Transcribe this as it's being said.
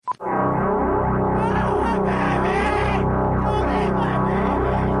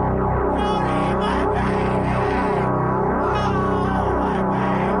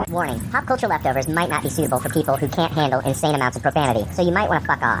Warning, Pop Culture Leftovers might not be suitable for people who can't handle insane amounts of profanity, so you might want to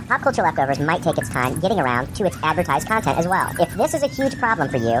fuck off. Pop Culture Leftovers might take its time getting around to its advertised content as well. If this is a huge problem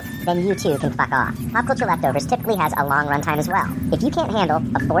for you, then you too can fuck off. Pop Culture Leftovers typically has a long runtime as well. If you can't handle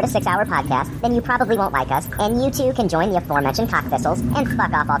a 4 to 6 hour podcast, then you probably won't like us, and you too can join the aforementioned cockthistles and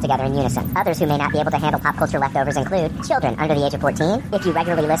fuck off altogether in unison. Others who may not be able to handle Pop Culture Leftovers include children under the age of 14, if you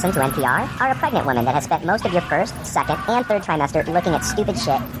regularly listen to NPR, are a pregnant woman that has spent most of your first, second, and third trimester looking at stupid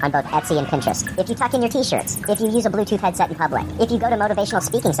shit on both Etsy and Pinterest, if you tuck in your t-shirts, if you use a Bluetooth headset in public, if you go to motivational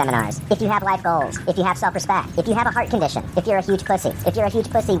speaking seminars, if you have life goals, if you have self-respect, if you have a heart condition, if you're a huge pussy, if you're a huge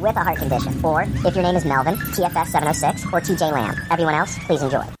pussy with a heart condition, or if your name is Melvin, TFS 706, or TJ Lamb. Everyone else, please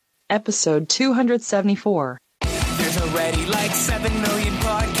enjoy. Episode 274. There's already like 7 million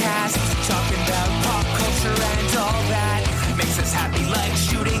podcasts talking about pop culture and all that. Makes us happy like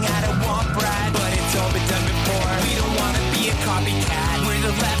shooting at a womp rat, but it's all been done before. We don't want to be a copycat. We're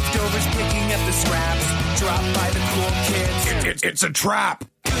the leftovers picking up the scraps dropped by the cool kids. It's a trap.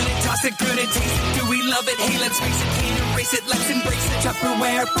 Good at toss it, good at taste it. Do we love it? Hey, let's face it, can't erase it. Let's embrace the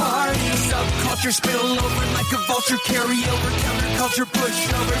Tupperware party. Subculture spill over like a vulture. Carry over counterculture,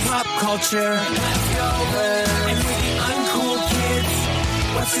 pushover, pop culture. Leftovers. And for the uncool kids,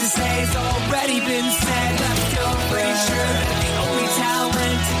 what's to say has already been said. Leftovers. Pretty sure that the only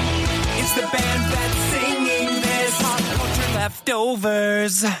talent is the band that's singing this. Pop culture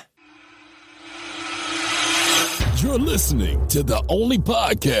leftovers. You're listening to the only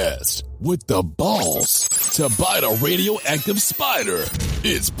podcast with the balls to bite a radioactive spider.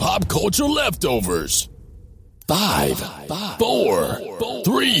 It's Pop Culture Leftovers. 5, 4,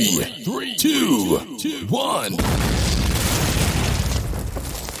 3, 2, 1.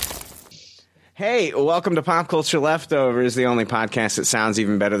 Hey, welcome to Pop Culture Leftovers, the only podcast that sounds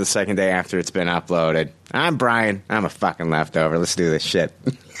even better the second day after it's been uploaded. I'm Brian. I'm a fucking leftover. Let's do this shit.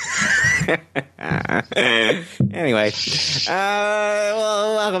 Anyway,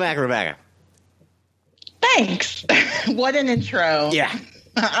 well, welcome back, Rebecca. Thanks. What an intro. Yeah.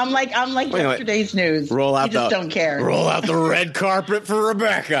 I'm like yesterday's news. Roll out you just don't care. Roll out the red carpet for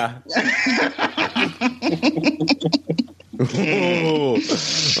Rebecca.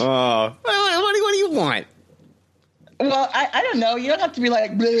 What do you want? Well, I don't know. You don't have to be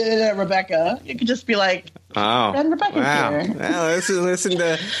like blah, blah, blah, Rebecca. You could just be like, and Rebecca's here. Well,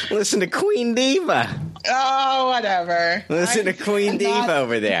 listen to Queen Diva. Oh, whatever. Listen to Queen Diva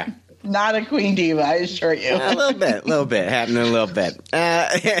over there. Not a Queen Diva, I assure you. A little bit, happening a little bit.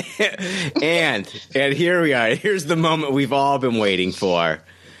 And here we are. Here's the moment we've all been waiting for.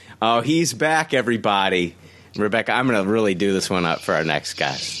 Oh, he's back, everybody. Rebecca, I'm going to really do this one up for our next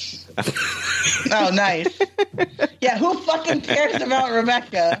guest. Oh, nice. Yeah, who fucking cares about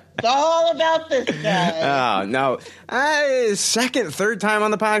Rebecca? It's all about this guy. Oh, no. Third time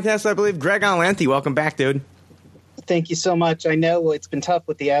on the podcast, I believe. Greg Alenti, welcome back, dude. Thank you so much. I know it's been tough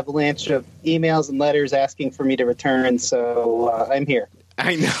with the avalanche of emails and letters asking for me to return, so I'm here.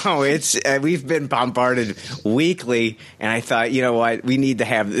 I know we've been bombarded weekly, and I thought, you know what,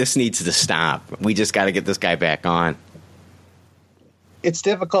 this needs to stop. We just got to get this guy back on. It's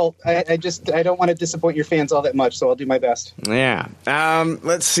difficult. I don't want to disappoint your fans all that much, so I'll do my best. Yeah.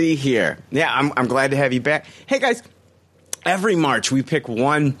 Let's see here. Yeah, I'm glad to have you back. Hey guys, every March we pick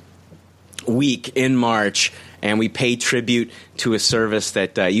one week in March, and we pay tribute to a service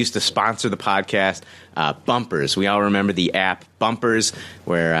that used to sponsor the podcast, Bumpers. We all remember the app Bumpers,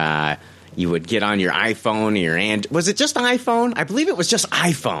 where you would get on your iPhone or was it just iPhone? I believe it was just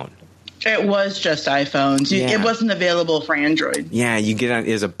iPhone. It was just iPhones. Yeah. It wasn't available for Android. Yeah, you get on.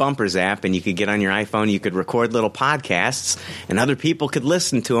 There's a Bumpers app, and you could get on your iPhone. You could record little podcasts, and other people could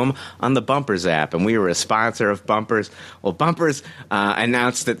listen to them on the Bumpers app. And we were a sponsor of Bumpers. Well, Bumpers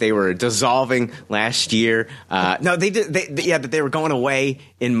announced that they were dissolving last year. No, they did. That they were going away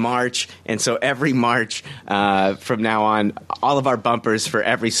in March, and so every March from now on, all of our bumpers for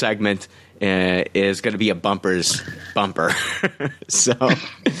every segment is going to be a Bumpers bumper. So,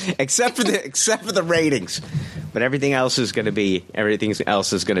 except for the ratings, but everything else is going to be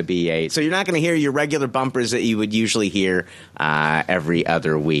a. So you're not going to hear your regular bumpers that you would usually hear every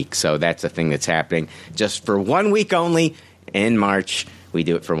other week. So that's a thing that's happening just for 1 week only in March. We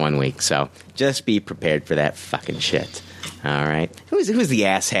do it for 1 week. So just be prepared for that fucking shit. All right. Who's the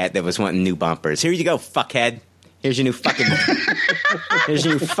asshat that was wanting new bumpers? Here you go, fuckhead. Here's your new fucking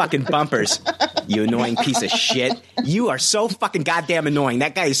bumpers, you annoying piece of shit. You are so fucking goddamn annoying.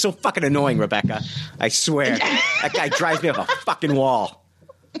 That guy is so fucking annoying, Rebecca. I swear. That guy drives me up a fucking wall.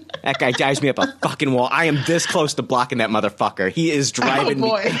 I am this close to blocking that motherfucker. He is driving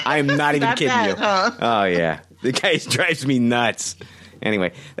me. I am not even kidding you. Huh? Oh, yeah. The guy drives me nuts.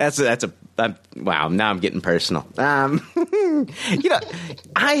 Anyway, that's a wow. Now I'm getting personal. I'll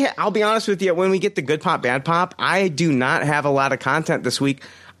be honest with you. When we get the good pop, bad pop, I do not have a lot of content this week.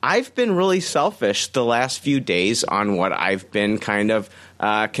 I've been really selfish the last few days on what I've been kind of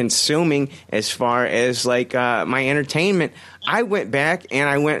consuming as far as like my entertainment. I went back and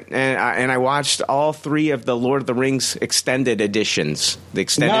I watched all 3 of the Lord of the Rings extended editions, the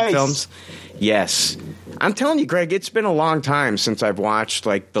extended films. Yes. I'm telling you, Greg, it's been a long time since I've watched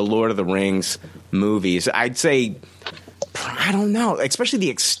like the Lord of the Rings movies. I'd say, I don't know, especially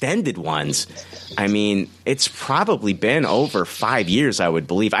the extended ones. I mean, it's probably been over 5 years, I would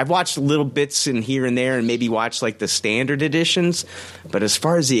believe. I've watched little bits in here and there and maybe watched like the standard editions. But as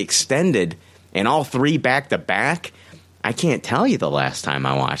far as the extended and all 3 back to back, I can't tell you the last time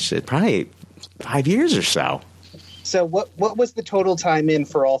I watched it. Probably 5 years or so. So what was the total time in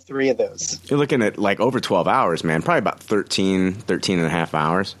for all 3 of those? You're looking at like over 12 hours, man. Probably about 13 and a half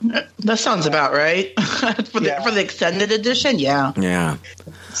hours. That sounds about right. for the extended edition, yeah. Yeah.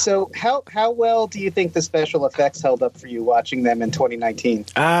 So how well do you think the special effects held up for you watching them in 2019?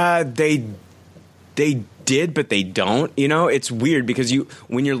 They did, but they don't. You know, it's weird because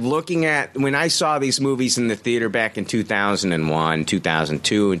when I saw these movies in the theater back in 2001,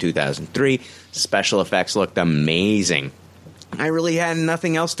 2002, and 2003, special effects looked amazing. I really had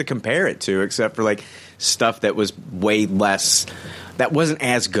nothing else to compare it to except for like stuff that was way less, that wasn't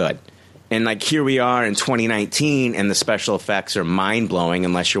as good. And like here we are in 2019, and the special effects are mind blowing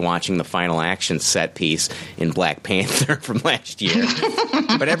unless you're watching the final action set piece in Black Panther from last year.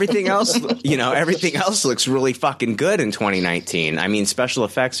 But everything else looks really fucking good in 2019. I mean, special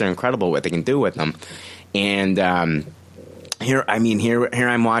effects are incredible what they can do with them. And here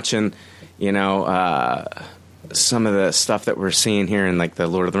I'm watching, some of the stuff that we're seeing here in like the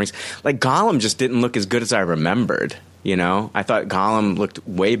Lord of the Rings. Like Gollum just didn't look as good as I remembered. I thought Gollum looked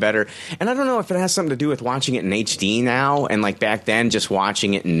way better. And I don't know if it has something to do with watching it in HD now and like back then just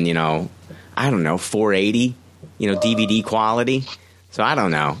watching it in, 480, DVD quality. So I don't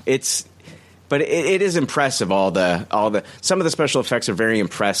know. But it is impressive. Some of the special effects are very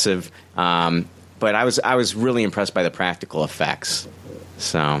impressive. But I was really impressed by the practical effects.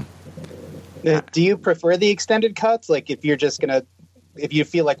 So. Do you prefer the extended cuts? Like if you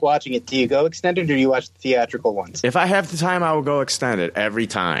feel like watching it, do you go extended or do you watch the theatrical ones? If I have the time, I will go extended every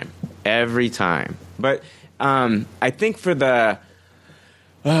time. But I think for the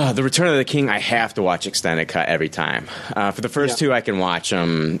Return of the King, I have to watch extended cut every time. For the first 2, I can watch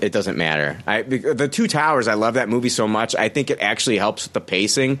them. It doesn't matter. The Two Towers, I love that movie so much. I think it actually helps with the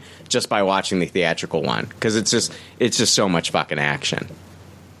pacing just by watching the theatrical one because it's just so much fucking action.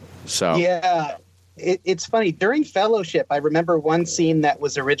 So yeah. It's funny. During Fellowship, I remember one scene that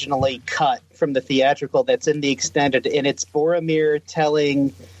was originally cut from the theatrical that's in the extended, and it's Boromir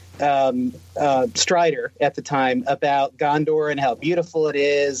telling Strider at the time about Gondor and how beautiful it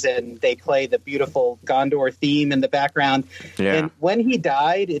is, and they play the beautiful Gondor theme in the background. Yeah. And when he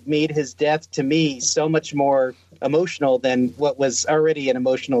died, it made his death, to me, so much more emotional than what was already an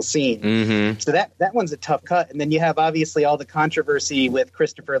emotional scene. Mm-hmm. So that one's a tough cut. And then you have, obviously, all the controversy with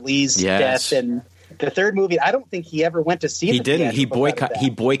Christopher Lee's death and the third movie. I don't think he ever went to see it. He didn't. He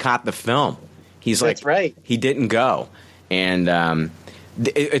boycotted the film. That's right. He didn't go. And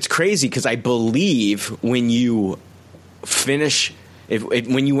it's crazy because I believe when you finish,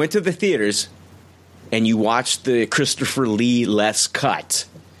 when you went to the theaters and you watched the Christopher Lee-less cut,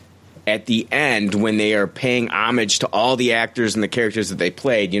 at the end, when they are paying homage to all the actors and the characters that they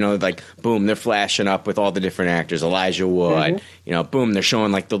played, like, boom, they're flashing up with all the different actors, Elijah Wood, boom, they're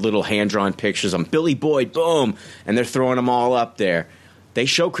showing, like, the little hand-drawn pictures on Billy Boyd, boom, and they're throwing them all up there. They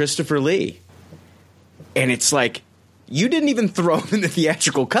show Christopher Lee. And it's like, you didn't even throw him in the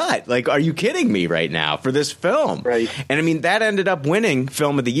theatrical cut. Like, are you kidding me right now for this film? Right. And, I mean, that ended up winning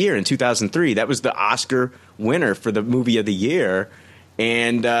Film of the Year in 2003. That was the Oscar winner for the Movie of the Year.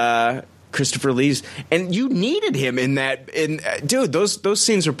 And Christopher Lee's, and you needed him in that. Dude, those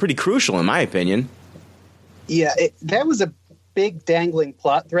scenes were pretty crucial, in my opinion. Yeah, that was a big dangling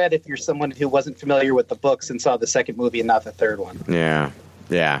plot thread if you're someone who wasn't familiar with the books and saw the second movie and not the third one. Yeah.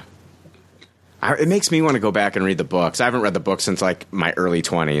 It makes me want to go back and read the books. I haven't read the books since like my early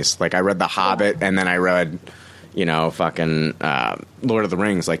 20s. Like I read The Hobbit, and then I read, fucking Lord of the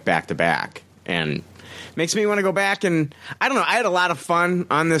Rings, like back to back, and. Makes me want to go back and I don't know. I had a lot of fun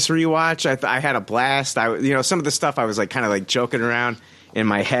on this rewatch. I had a blast. Some of the stuff I was like kind of like joking around in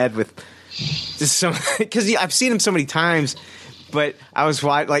my head with just some because I've seen him so many times. But I was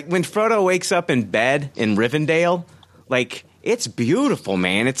like when Frodo wakes up in bed in Rivendell, like it's beautiful,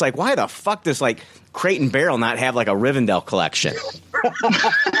 man. It's like why the fuck does like Crate and Barrel not have like a Rivendell collection?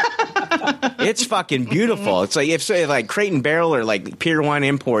 It's fucking beautiful. It's like if like Crate and Barrel or like Pier 1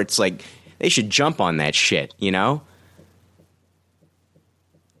 Imports, like they should jump on that shit, you know?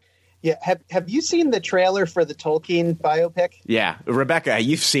 Yeah, have you seen the trailer for the Tolkien biopic? Yeah, Rebecca,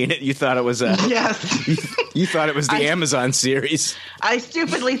 you've seen it. You thought it was Yes. You thought it was the Amazon series. I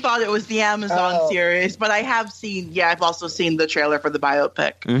stupidly thought it was the Amazon series, but I have seen. Yeah, I've also seen the trailer for the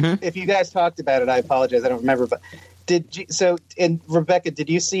biopic. Mm-hmm. If you guys talked about it, I apologize. I don't remember. But Rebecca, did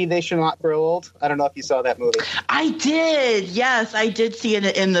you see They Shall Not Grow Old? I don't know if you saw that movie. I did. Yes, I did see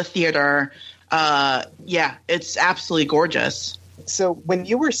it in the theater. Yeah, it's absolutely gorgeous. So when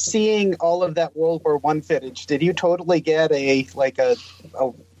you were seeing all of that World War I footage, did you totally get a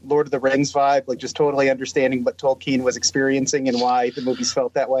Lord of the Rings vibe, like just totally understanding what Tolkien was experiencing and why the movies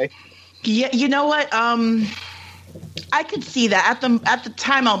felt that way? Yeah, you know what? I could see that at the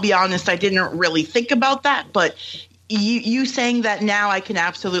time. I'll be honest, I didn't really think about that, but you saying that now, I can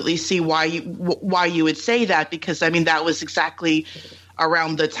absolutely see why you would say that, because I mean that was exactly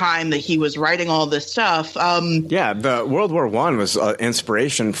around the time that he was writing all this stuff. Yeah, the World War I was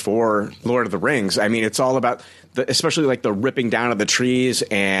inspiration for Lord of the Rings. I mean, it's all about especially like the ripping down of the trees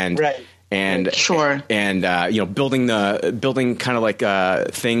and right. And sure, and building kind of like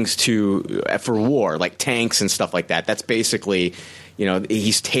things for war, like tanks and stuff like that. That's basically,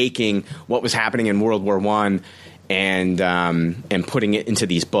 he's taking what was happening in World War I and putting it into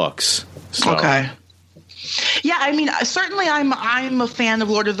these books. So. Okay. Yeah, I mean, certainly I'm a fan of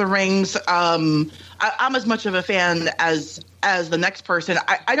Lord of the Rings. I'm as much of a fan as the next person.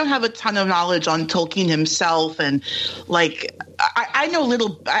 I don't have a ton of knowledge on Tolkien himself, and like I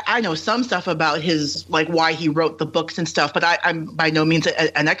know some stuff about his, like, why he wrote the books and stuff, but I'm by no means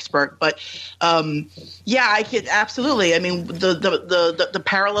an expert. But yeah, I could absolutely. I mean, the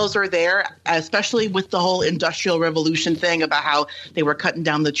parallels are there, especially with the whole Industrial Revolution thing about how they were cutting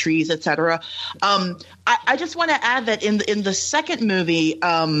down the trees, etc. I just want to add that in the second movie,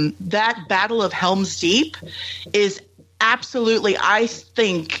 that Battle of Helm's Deep is absolutely, I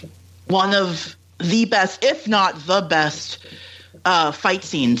think, one of the best, if not the best, fight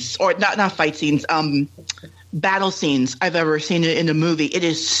scenes, or not fight scenes, battle scenes I've ever seen in a movie. It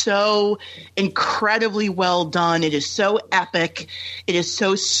is so incredibly well done. It is so epic. It is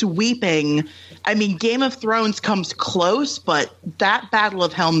so sweeping. I mean, Game of Thrones comes close, but that Battle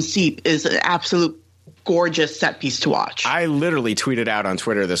of Helm's Deep is an absolute gorgeous set piece to watch. I literally tweeted out on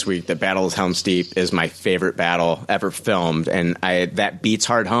Twitter this week that Battle of Helm's Deep is my favorite battle ever filmed, and that beats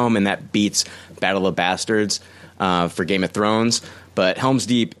Hard Home and that beats Battle of Bastards for Game of Thrones. But Helm's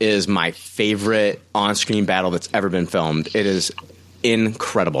Deep is my favorite on-screen battle that's ever been filmed. It is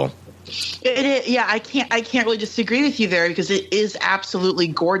incredible. It is, yeah, I can't really disagree with you there, because it is absolutely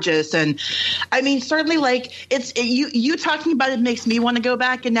gorgeous. And I mean, certainly, like, you talking about it makes me want to go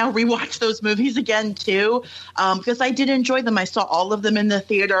back and now rewatch those movies again too, because I did enjoy them. I saw all of them in the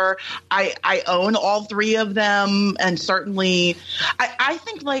theater. I own all three of them, and certainly I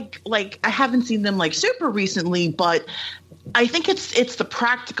think like I haven't seen them like super recently, but I think it's the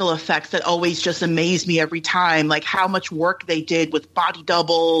practical effects that always just amaze me every time, like how much work they did with body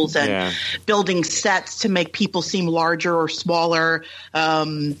doubles and building sets to make people seem larger or smaller.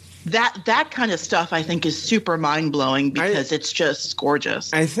 That kind of stuff I think is super mind-blowing, because it's just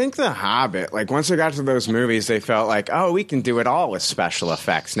gorgeous. I think The Hobbit, like, once I got to those movies, they felt like, oh, we can do it all with special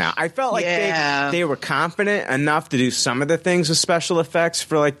effects now. I felt like they were confident enough to do some of the things with special effects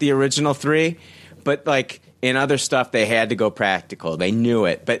for, like, the original three, but, like, in other stuff, they had to go practical. They knew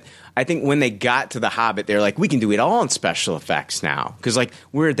it. But I think when they got to The Hobbit, they're like, we can do it all in special effects now. Because, like,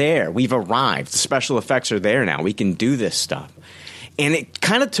 we're there. We've arrived. The special effects are there now. We can do this stuff. And it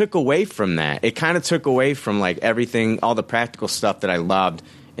kind of took away from that. It kind of took away from, like, everything, all the practical stuff that I loved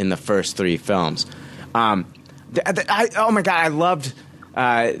in the first three films. Oh, my God, I loved...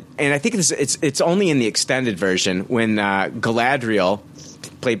 and I think it's only in the extended version when Galadriel,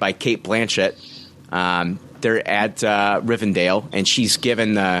 played by Cate Blanchett, they're at Rivendell, and she's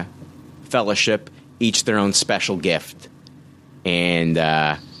given the Fellowship each their own special gift. And,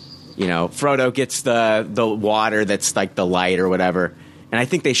 Frodo gets the water that's like the light or whatever. And I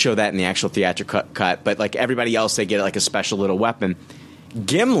think they show that in the actual theatrical cut. But like everybody else, they get like a special little weapon.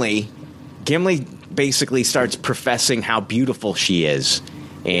 Gimli basically starts professing how beautiful she is.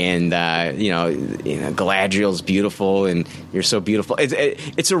 And, Galadriel's beautiful, and you're so beautiful.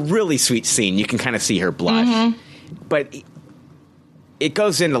 It's a really sweet scene. You can kind of see her blush. Mm-hmm. But it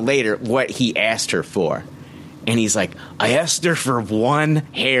goes into later what he asked her for. And he's like, I asked her for 1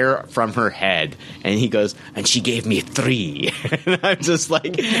 hair from her head. And he goes, and she gave me 3. And I'm just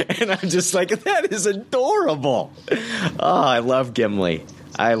like, that is adorable. Oh, I love Gimli.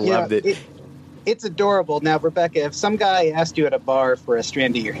 I loved it. It's adorable. Now, Rebecca, if some guy asked you at a bar for a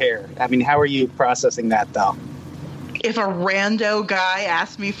strand of your hair, I mean, how are you processing that, though? If a rando guy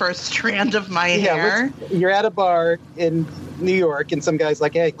asked me for a strand of my hair, you're at a bar in New York, and some guy's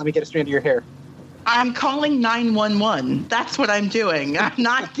like, "Hey, let me get a strand of your hair." I'm calling 911. That's what I'm doing. I'm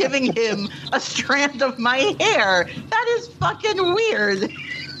not giving him a strand of my hair. That is fucking weird.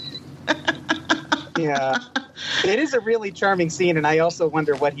 Yeah. It is a really charming scene, and I also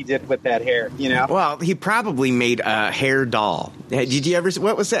wonder what he did with that hair, you know? Well, he probably made a hair doll. Did you ever...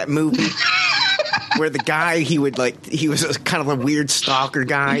 What was that movie? Where the guy, he was kind of a weird stalker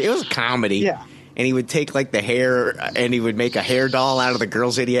guy. It was a comedy. Yeah. And he would take, like, the hair, and he would make a hair doll out of the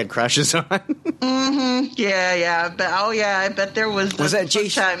girls that he had crushes on. Mm-hmm. Yeah. But, I bet there was that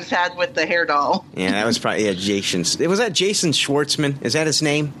Jason times had with the hair doll. Yeah, that was probably, Jason. Was that Jason Schwartzman? Is that his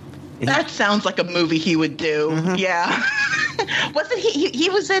name? That sounds like a movie he would do. Mm-hmm. Yeah. Wasn't he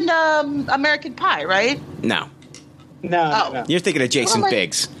was in American Pie, right? No. No. You're thinking of Jason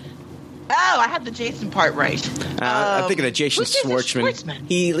Biggs. Oh, I had the Jason part right. I'm thinking of Jason Schwartzman.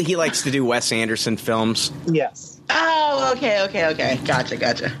 He likes to do Wes Anderson films. Yes. Oh, okay.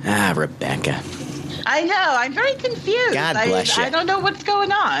 Gotcha. Ah, Rebecca. I know. I'm very confused. God bless you. I don't know what's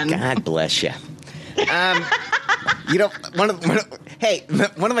going on. God bless you. You know, one of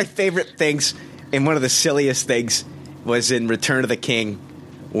my favorite things and one of the silliest things was in Return of the King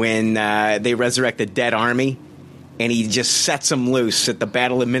when they resurrect the dead army. And he just sets them loose at the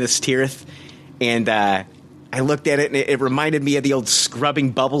Battle of Minas Tirith. And I looked at it, and it reminded me of the old Scrubbing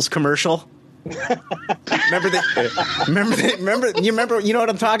Bubbles commercial. Remember that? You know what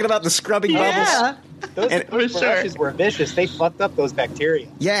I'm talking about? The Scrubbing Bubbles? Those brushes were vicious. They fucked up those bacteria.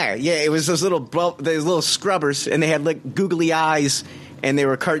 Yeah. It was those little scrubbers, and they had, like, googly eyes, and they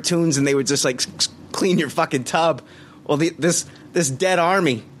were cartoons, and they would just, like, clean your fucking tub. Well, this dead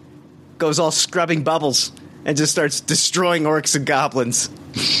army goes all Scrubbing Bubbles and just starts destroying orcs and goblins.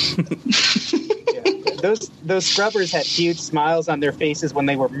 Those scrubbers had huge smiles on their faces when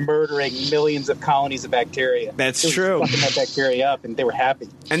they were murdering millions of colonies of bacteria. That's true. Fucking that bacteria up, and they were happy.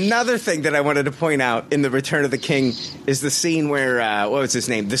 Another thing that I wanted to point out in the Return of the King is the scene where what was his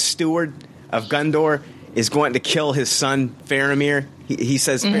name? The steward of Gondor is going to kill his son Faramir. He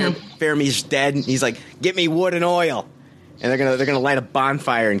says Faramir's dead. And he's like, "Get me wood and oil," and they're gonna light a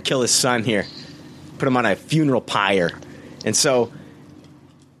bonfire and kill his son here. Put him on a funeral pyre. And so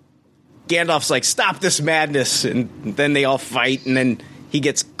Gandalf's like, "Stop this madness," and then they all fight, and then he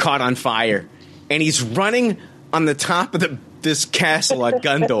gets caught on fire, and he's running on the top of this castle at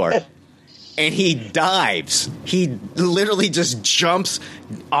Gondor, and he dives. He literally just jumps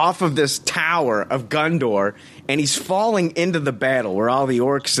off of this tower of Gondor, and he's falling into the battle where all the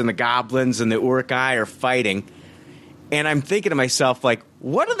orcs and the goblins and the Uruk-hai are fighting. And I'm thinking to myself, like,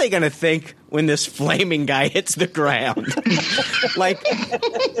 what are they going to think when this flaming guy hits the ground? Like,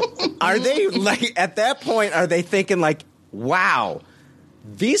 are they, like, at that point, are they thinking, like, wow,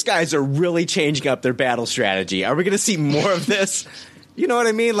 these guys are really changing up their battle strategy? Are we going to see more of this? You know what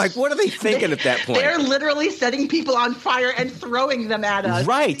I mean? Like, what are they thinking at that point? They're literally setting people on fire and throwing them at us.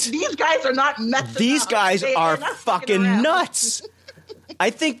 Right. These guys are not messing These up. guys are fucking nuts. I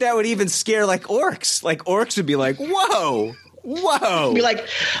think that would even scare, like, orcs. Like, orcs would be like, whoa. Be like,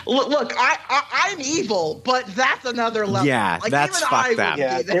 look, I'm evil, but that's another level. Yeah, like, that's even fucked up.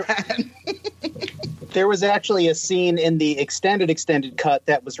 I would do that. There was actually a scene in the extended cut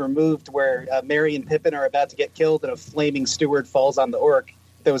that was removed where Merry and Pippin are about to get killed, and a flaming steward falls on the orc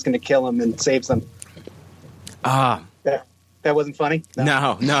that was going to kill him and saves them. That wasn't funny?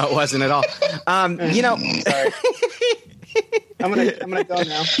 No, it wasn't at all. You know, sorry. I'm gonna go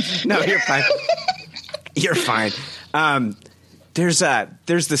now. No, you're fine. You're fine. There's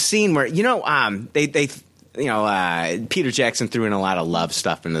the scene where they Peter Jackson threw in a lot of love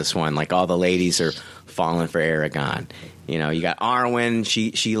stuff in this one. Like, all the ladies are falling for Aragorn. You know, you got Arwen.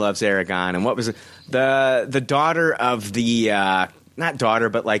 She loves Aragorn. And what was it? The daughter of the not daughter,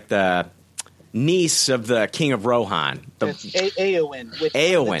 but like the niece of the King of Rohan. Éowyn.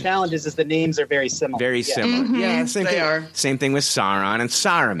 Éowyn. The challenge is the names are very similar. Very similar. Mm-hmm. Yeah, same they thing. are. Same thing with Sauron and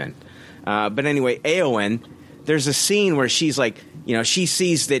Saruman. But anyway, Éowyn, there's a scene where she's like, she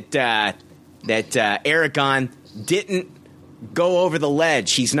sees that Aragorn didn't go over the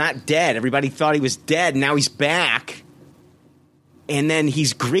ledge. He's not dead. Everybody thought he was dead. Now he's back. And then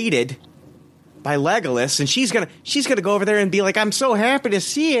he's greeted by Legolas, and she's gonna go over there and be like, "I'm so happy to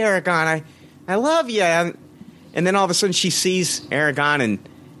see Aragorn. I love you." And then all of a sudden she sees Aragorn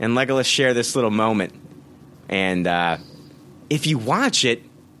and Legolas share this little moment. And if you watch it,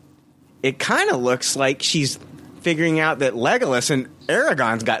 it kind of looks like she's figuring out that Legolas and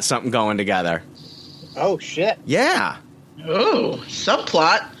Aragorn's got something going together. Oh, shit. Yeah. Oh,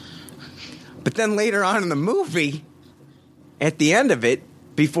 subplot. But then later on in the movie, at the end of it,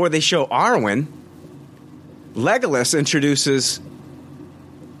 before they show Arwen, Legolas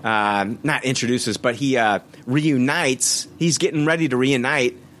but he reunites. He's getting ready to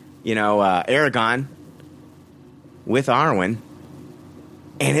reunite, Aragorn with Arwen.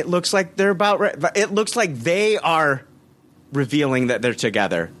 And it looks like it looks like they are revealing that they're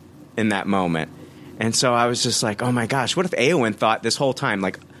together in that moment. And so I was just like, oh my gosh, what if Eowyn thought this whole time,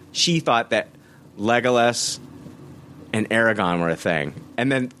 like, she thought that Legolas and Aragorn were a thing.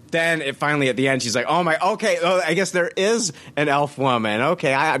 And then it finally at the end, she's like, I guess there is an elf woman.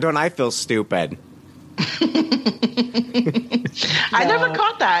 Okay, I feel stupid. I never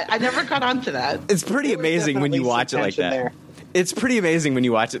caught that. I never caught on to that. It's pretty amazing when you watch it like that. There. It's pretty amazing when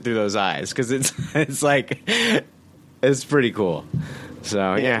you watch it through those eyes, because it's like, it's pretty cool.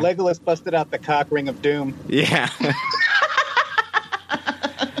 So, yeah. Legolas busted out the cock ring of doom. Yeah.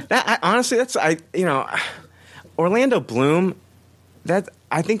 Honestly, Orlando Bloom,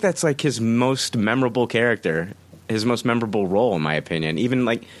 I think that's like his most memorable character, his most memorable role, in my opinion. Even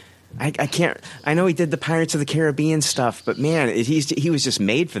like, I know he did the Pirates of the Caribbean stuff, but man, he was just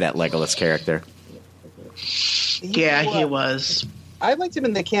made for that Legolas character. He was. I liked him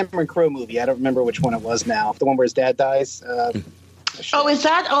in the Cameron Crowe movie. I don't remember which one it was now. The one where his dad dies. Is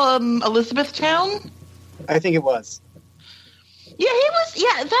that Elizabethtown? I think it was. Yeah, he was.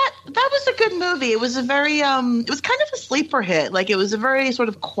 Yeah, that was a good movie. It was a very it was kind of a sleeper hit. Like, it was a very sort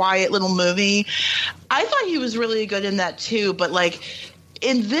of quiet little movie. I thought he was really good in that too. But like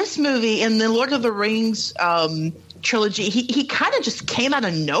in this movie, in the Lord of the Rings trilogy, he kind of just came out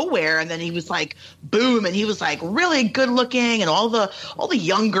of nowhere, and then he was like boom, and he was like really good looking, and all the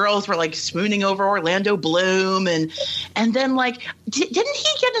young girls were like swooning over Orlando Bloom, and then like didn't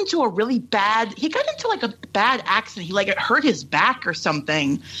he get into a really bad? He got into like a bad accident. He like hurt his back or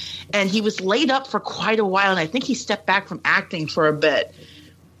something, and he was laid up for quite a while. And I think he stepped back from acting for a bit.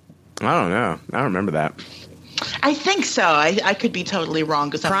 I don't know. I don't remember that. I think so. I could be totally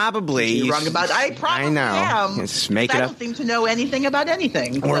wrong. Probably wrong about it. I probably am. Just make it up. I don't seem to know anything about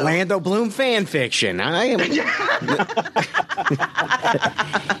anything. Orlando Bloom fan fiction. I am.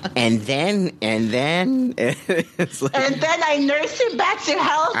 and then it's like, and then I nursed him back to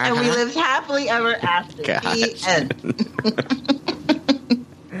health, and we lived happily ever after. The end.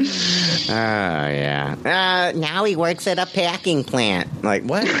 Yeah. Now he works at a packing plant. Like,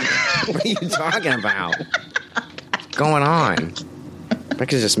 what? What are you talking about? What's going on?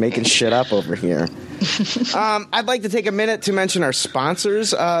 Becca's just making shit up over here. I'd like to take a minute to mention our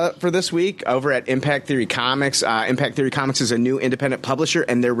sponsors for this week over at Impact Theory Comics. Impact Theory Comics is a new independent publisher,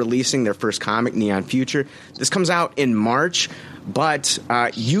 and they're releasing their first comic, Neon Future. This comes out in March, but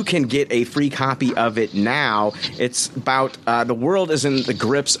you can get a free copy of it now. It's about the world is in the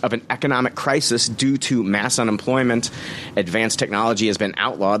grips of an economic crisis due to mass unemployment. Advanced technology has been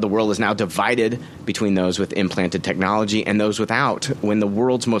outlawed. The world is now divided between those with implanted technology and those without. When the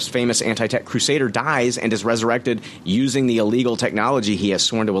world's most famous anti-tech crusader dies and is resurrected using the illegal technology he has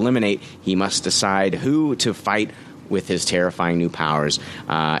sworn to eliminate, he must decide who to fight with his terrifying new powers.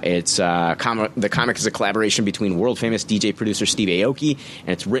 The comic is a collaboration between world-famous DJ producer Steve Aoki, and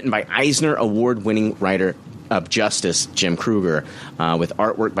it's written by Eisner Award-winning writer of Justice, Jim Kruger, with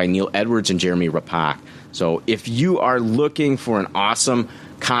artwork by Neil Edwards and Jeremy Rapak. So if you are looking for an awesome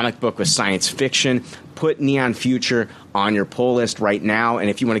comic book with science fiction, put Neon Future on your pull list right now. And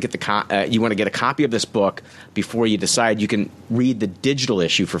if you want to get a copy of this book before you decide, you can read the digital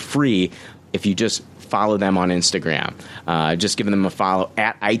issue for free if you just follow them on Instagram. Just give them a follow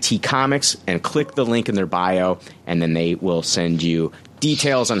at IT Comics and click the link in their bio, and then they will send you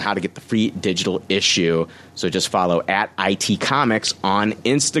details on how to get the free digital issue. So just follow at IT Comics on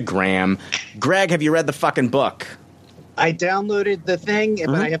Instagram. Greg, have you read the fucking book? I downloaded the thing,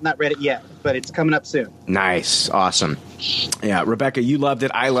 but I have not read it yet, but it's coming up soon. Nice. Awesome. Yeah, Rebecca, you loved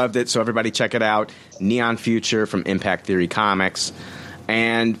it. I loved it. So everybody check it out. Neon Future from Impact Theory Comics.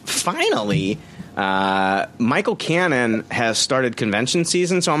 And finally, Michael Cannon has started convention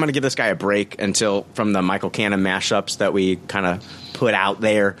season, so I'm going to give this guy a break from the Michael Cannon mashups that we kind of put out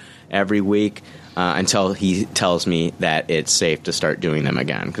there every week until he tells me that it's safe to start doing them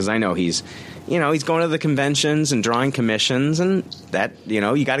again. Because I know he's going to the conventions and drawing commissions, and that,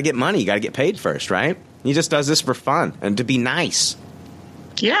 you got to get money. You got to get paid first, right? He just does this for fun and to be nice.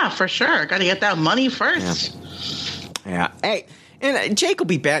 Yeah, for sure. Got to get that money first. Yeah. Yeah. Hey, and Jake will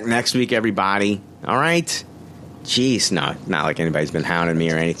be back next week, everybody. All right? Jeez, no, not like anybody's been hounding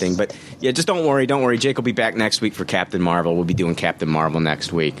me or anything. But, yeah, just don't worry. Don't worry. Jake will be back next week for Captain Marvel. We'll be doing Captain Marvel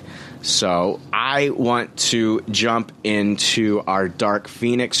next week. So I want to jump into our Dark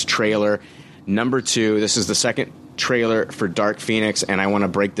Phoenix trailer number 2. This is the second trailer for Dark Phoenix, and I want to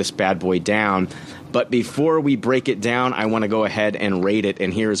break this bad boy down. But before we break it down, I want to go ahead and rate it,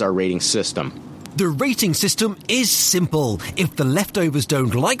 and here's our rating system. The rating system is simple. If the leftovers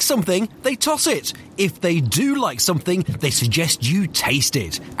don't like something, they toss it. If they do like something, they suggest you taste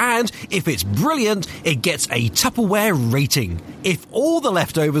it. And if it's brilliant, it gets a Tupperware rating. If all the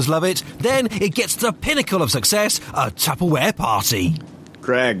leftovers love it, then it gets the pinnacle of success, a Tupperware party.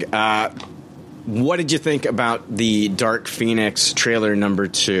 Greg, what did you think about the Dark Phoenix trailer number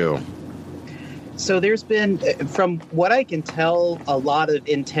 2? So there's been, from what I can tell, a lot of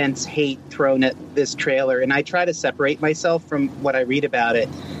intense hate thrown at this trailer, and I try to separate myself from what I read about it.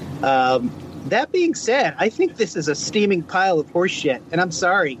 That being said, I think this is a steaming pile of horseshit, and I'm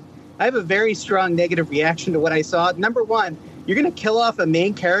sorry. I have a very strong negative reaction to what I saw. Number one, you're going to kill off a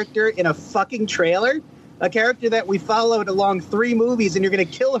main character in a fucking trailer? A character that we followed along 3 movies, and you're going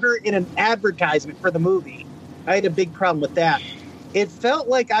to kill her in an advertisement for the movie. I had a big problem with that. It felt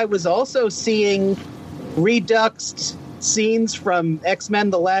like I was also seeing reduxed scenes from X-Men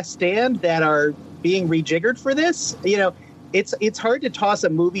The Last Stand that are being rejiggered for this. You know, it's hard to toss a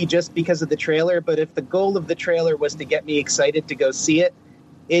movie just because of the trailer, but if the goal of the trailer was to get me excited to go see it,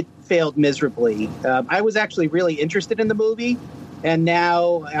 it failed miserably. I was actually really interested in the movie, and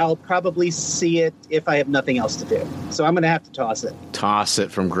now I'll probably see it if I have nothing else to do. So I'm going to have to toss it. Toss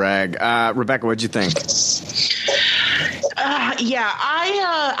it from Greg. Rebecca, what'd you think?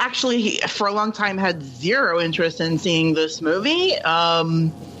 I actually, for a long time, had zero interest in seeing this movie.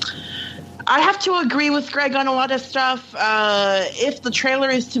 I have to agree with Greg on a lot of stuff. If the trailer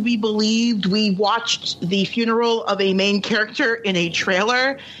is to be believed, we watched the funeral of a main character in a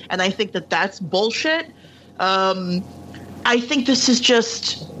trailer, and I think that that's bullshit. I think this is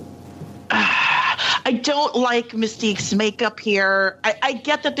just... I don't like Mystique's makeup here. I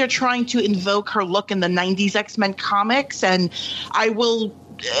get that they're trying to invoke her look in the 90s X-Men comics, and I will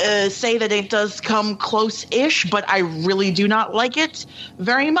say that it does come close-ish, but I really do not like it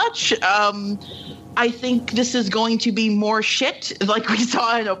very much. I think this is going to be more shit, like we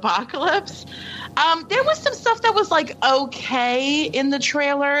saw in Apocalypse. There was some stuff that was, like, okay in the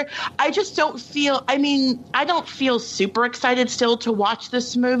trailer. I just don't feel... I don't feel super excited still to watch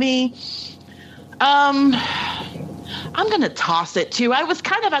this movie. I'm going to toss it, too. I was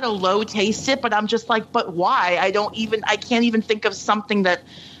kind of at a low taste it, but I'm just like, but why? I can't even think of something that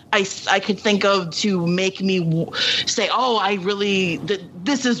I could think of to make me say,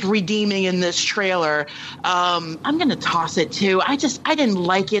 this is redeeming in this trailer. I'm going to toss it, too. I didn't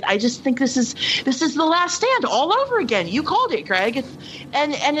like it. I just think this is The Last Stand all over again. You called it, Greg.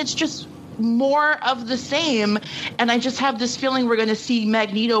 And it's just more of the same, and I just have this feeling we're going to see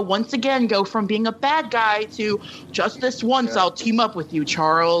Magneto once again go from being a bad guy to just this once I'll team up with you,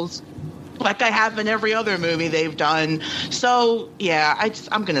 Charles, like I have in every other movie they've done. So yeah,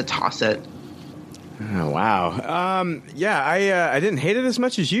 I'm going to toss it. Oh, wow. I didn't hate it as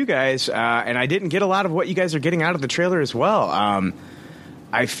much as you guys, and I didn't get a lot of what you guys are getting out of the trailer as well.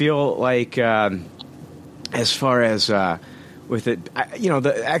 I feel like as far as with it,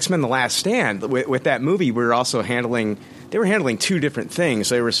 the X-Men: The Last Stand, with that movie, we were also handling 2 different things.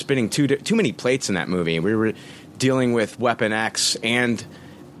 They were spinning too many plates in that movie. We were dealing with Weapon X and,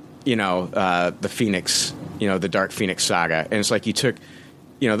 the Phoenix, the Dark Phoenix saga. And it's like you took,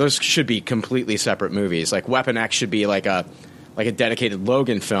 those should be completely separate movies. Like Weapon X should be like a dedicated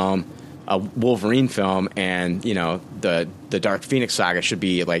Logan film, a Wolverine film, and, the Dark Phoenix saga should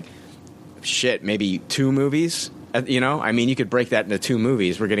be like, maybe 2 movies. You could break that into 2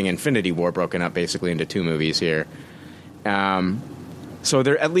 movies. We're getting Infinity War broken up basically into 2 movies here. So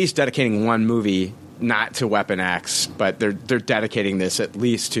they're at least dedicating 1 movie, not to Weapon X, but they're dedicating this at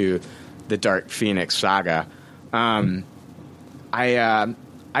least to the Dark Phoenix saga. I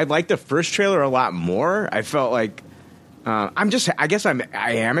liked the first trailer a lot more. I felt like I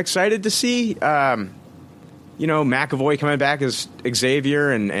am excited to see McAvoy coming back as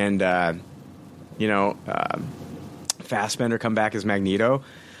Xavier and Fassbender come back as Magneto.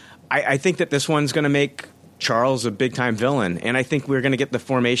 I think that this one's going to make Charles a big-time villain, and I think we're going to get the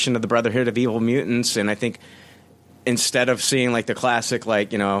formation of the Brotherhood of Evil Mutants, and I think instead of seeing like the classic, I'm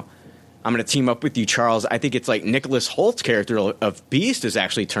going to team up with you, Charles, I think it's like Nicholas Holt's character of Beast is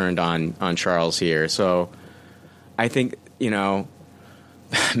actually turned on Charles here. So I think,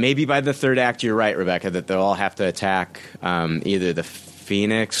 maybe by the third act, you're right, Rebecca, that they'll all have to attack either the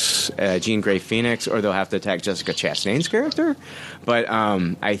Phoenix, Jean Grey Phoenix, or they'll have to attack Jessica Chastain's character. But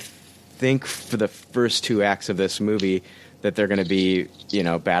I think for the first 2 acts of this movie that they're going to be,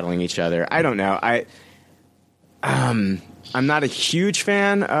 battling each other. I don't know. I'm not a huge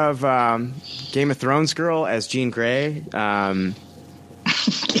fan of Game of Thrones girl as Jean Grey. Game of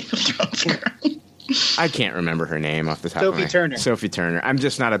Thrones girl. I can't remember her name off the top of my head. Sophie Turner. I'm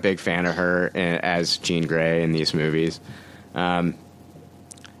just not a big fan of her as Jean Grey in these movies. I'm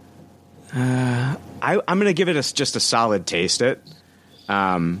going to give it just a solid taste it.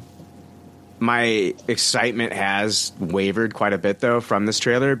 My excitement has wavered quite a bit, though, from this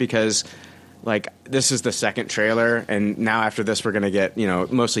trailer because, this is the second trailer, and now after this we're going to get,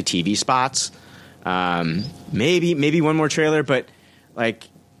 mostly TV spots. Maybe one more trailer, but,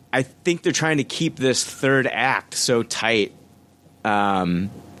 I think they're trying to keep this third act so tight that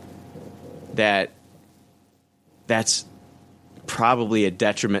that's probably a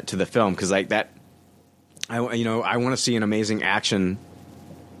detriment to the film because I want to see an amazing action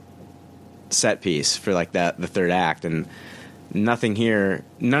set piece for the third act, and nothing here,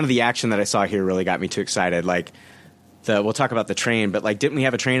 none of the action that I saw here really got me too excited. We'll talk about the train, but didn't we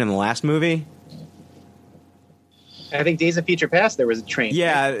have a train in the last movie? I think Days of Future Past there was a train.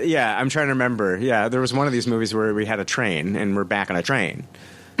 Yeah, I'm trying to remember. Yeah, there was one of these movies where we had a train and we're back on a train.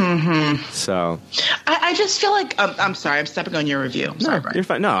 Mm-hmm. So I just feel like I'm sorry, I'm stepping on your review. Sorry, Brian. You're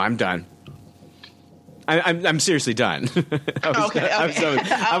fine. No, I'm done. I'm seriously done. Okay.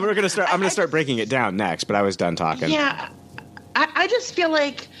 I'm going to start breaking it down next, but I was done talking. Yeah, I just feel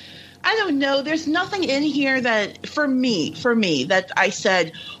like I don't know. There's nothing in here that for me that I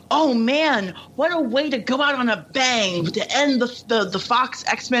said, oh man, what a way to go out on a bang to end the Fox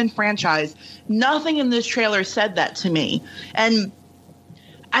X-Men franchise. Nothing in this trailer said that to me, and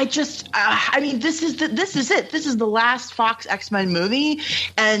I just this is it. This is the last Fox X-Men movie,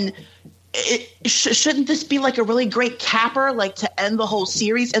 and shouldn't this be a really great capper, to end the whole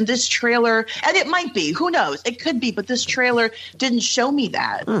series? And this trailer, and it might be, who knows? It could be, but this trailer didn't show me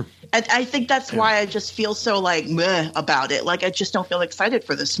that. And I think that's why I just feel so meh about it. I just don't feel excited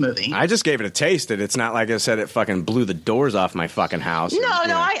for this movie. I just gave it a taste, and it's not like I said it fucking blew the doors off my fucking house.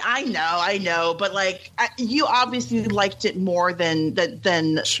 I know, but you obviously liked it more than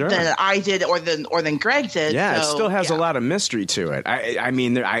I did, or than Greg did. Yeah, so, it still has a lot of mystery to it.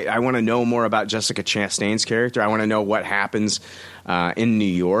 I want to know more about Jessica Chastain's character. I want to know what happens in New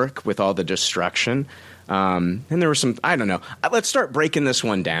York with all the destruction. And there were some, I don't know. Let's start breaking this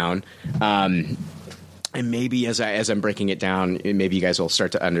one down. And maybe as I'm breaking it down, maybe you guys will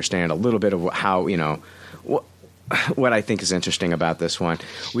start to understand a little bit of how, what I think is interesting about this one.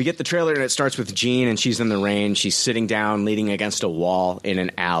 We get the trailer and it starts with Jean, and she's in the rain. She's sitting down, leaning against a wall in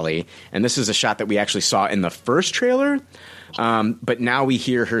an alley. And this is a shot that we actually saw in the first trailer. But now we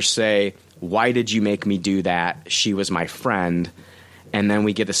hear her say, "Why did you make me do that? She was my friend." And then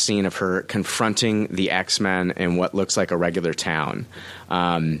we get a scene of her confronting the X-Men in what looks like a regular town.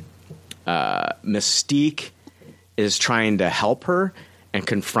 Mystique is trying to help her and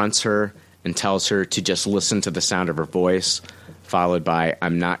confronts her and tells her to just listen to the sound of her voice, followed by,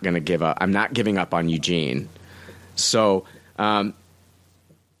 "I'm not going to give up. I'm not giving up on Eugene." So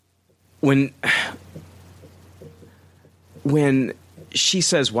when she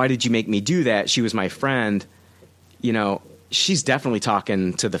says, "Why did you make me do that? She was my friend," she's definitely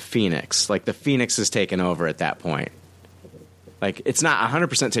talking to the Phoenix. The Phoenix is taken over at that point. It's not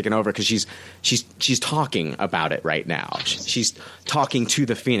 100% taken over because she's talking about it right now. She's talking to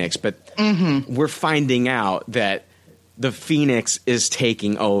the Phoenix, but we're finding out that the Phoenix is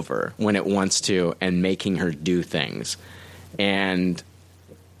taking over when it wants to and making her do things. And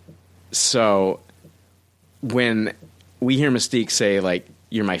so when we hear Mystique say,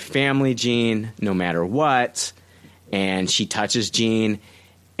 "You're my family, Jean, no matter what," and she touches Jean,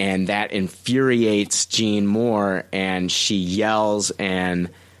 and that infuriates Jean more, and she yells and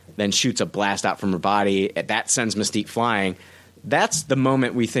then shoots a blast out from her body. That sends Mystique flying. That's the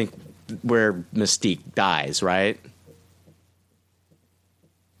moment we think where Mystique dies, right?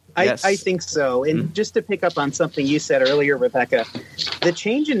 Yes. I think so. And just to pick up on something you said earlier, Rebecca, the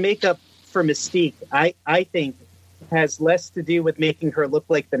change in makeup for Mystique, I think, has less to do with making her look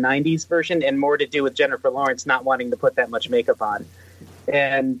like the 90s version and more to do with Jennifer Lawrence not wanting to put that much makeup on.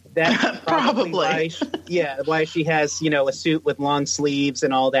 And that's probably why she has, a suit with long sleeves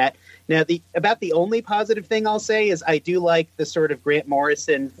and all that. Now, about the only positive thing I'll say is I do like the sort of Grant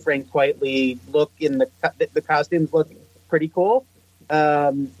Morrison, Frank Quitely look in the costumes look pretty cool.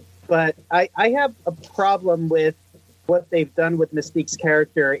 But I have a problem with what they've done with Mystique's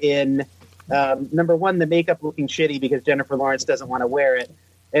character in, number one, the makeup looking shitty because Jennifer Lawrence doesn't want to wear it.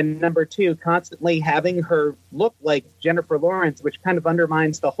 And number two, constantly having her look like Jennifer Lawrence, which kind of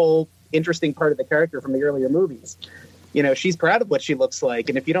undermines the whole interesting part of the character from the earlier movies. You know, she's proud of what she looks like,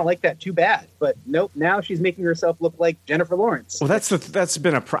 and if you don't like that, too bad. But nope, now she's making herself look like Jennifer Lawrence. Well, that's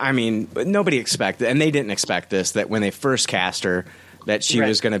been I mean, nobody expected, and they didn't expect this, that when they first cast her, that she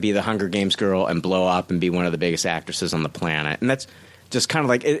was going to be the Hunger Games girl and blow up and be one of the biggest actresses on the planet. And that's just kind of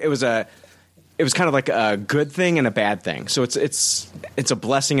like it was kind of like a good thing and a bad thing. So it's a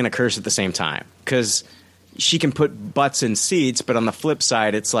blessing and a curse at the same time, because she can put butts in seats, but on the flip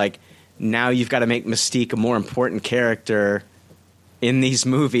side, it's like now you've got to make Mystique a more important character in these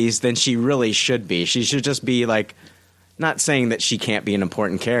movies than she really should be. She should just be like, not saying that she can't be an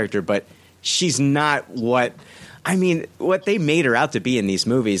important character, but she's not what they made her out to be in these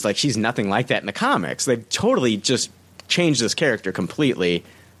movies. Like, she's nothing like that in the comics. They've totally just changed this character completely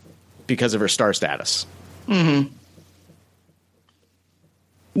because of her star status. Mm-hmm.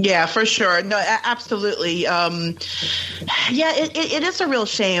 Yeah, for sure. No, absolutely. It is a real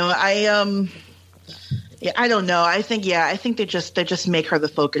shame. I don't know. I think they just make her the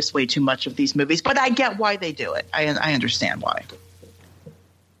focus way too much of these movies, but I get why they do it. I understand why.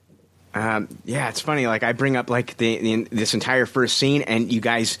 It's funny. Like, I bring up like this entire first scene, and you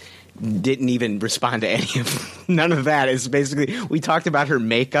guys didn't even respond to any of none of that. It's basically, we talked about her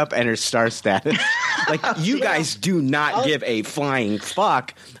makeup and her star status. Like, you guys do not give a flying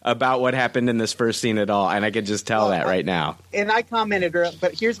fuck about what happened in this first scene at all, and I can just tell that right now. And I commented,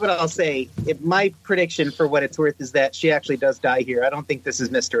 but here's what I'll say. My prediction, for what it's worth, is that she actually does die here. I don't think this is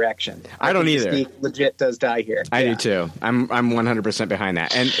misdirection. I don't either. Mystique legit does die here. I do too. I'm 100% behind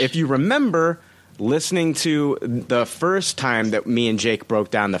that. And if you remember listening to the first time that me and Jake broke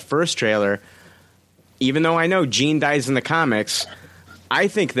down the first trailer, even though I know Jean dies in the comics, I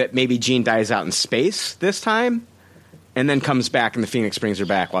think that maybe Jean dies out in space this time and then comes back and the Phoenix brings her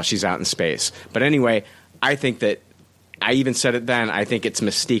back while she's out in space. But anyway, I think that, I even said it then, I think it's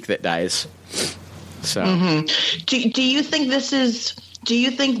Mystique that dies. So, do you think do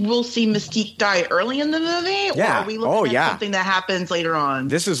you think we'll see Mystique die early in the movie? Yeah. Or are we looking at something that happens later on?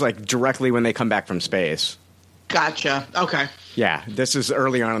 This is like directly when they come back from space. Gotcha. Okay. Yeah, this is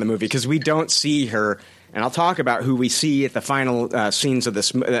early on in the movie because we don't see her, and I'll talk about who we see at the final scenes of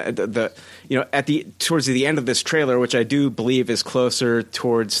this. Towards the end of this trailer, which I do believe is closer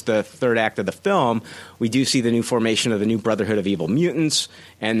towards the third act of the film, we do see the new formation of the new Brotherhood of Evil Mutants,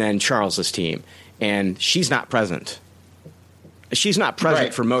 and then Charles's team, and she's not present. She's not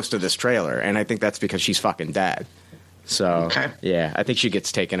present for most of this trailer, and I think that's because she's fucking dead. So, yeah, I think she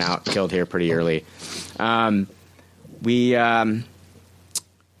gets taken out, killed here pretty early. We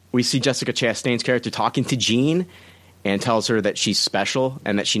see Jessica Chastain's character talking to Jean and tells her that she's special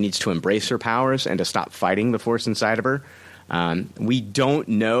and that she needs to embrace her powers and to stop fighting the force inside of her. We don't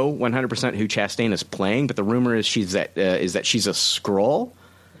know 100% who Chastain is playing, but the rumor is that she's a Skrull.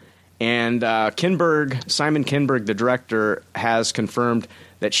 And Simon Kinberg, the director, has confirmed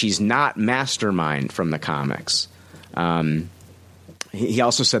that she's not Mastermind from the comics. He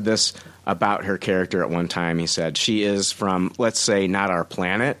also said this about her character at one time. He said, she is from, let's say, not our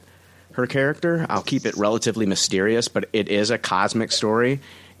planet, her character. I'll keep it relatively mysterious, but it is a cosmic story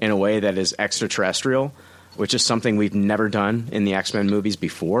in a way that is extraterrestrial, which is something we've never done in the X-Men movies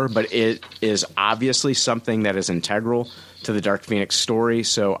before, but it is obviously something that is integral to the Dark Phoenix story,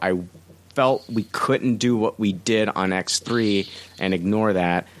 so I felt we couldn't do what we did on X3 and ignore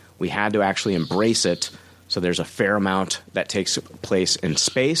that. We had to actually embrace it, so there's a fair amount that takes place in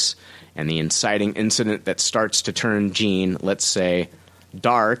space, and the inciting incident that starts to turn Jean, let's say,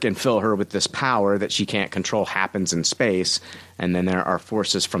 dark and fill her with this power that she can't control happens in space, and then there are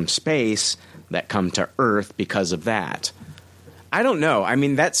forces from space that come to Earth because of that. I don't know. I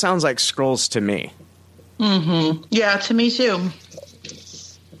mean, that sounds like Skrulls to me. Mm-hmm. Yeah, to me too.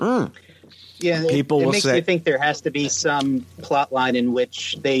 Yeah, People it will makes say, me think there has to be some plot line in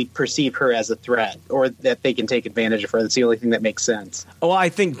which they perceive her as a threat or that they can take advantage of her. That's the only thing that makes sense. Well, I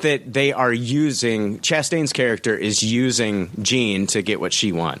think that they are using... Chastain's character is using Jean to get what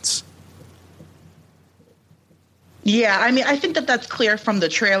she wants. Yeah, I mean, I think that that's clear from the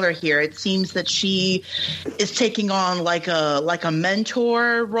trailer here. It seems that she is taking on like a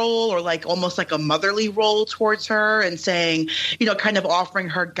mentor role or like almost like a motherly role towards her and saying, you know, kind of offering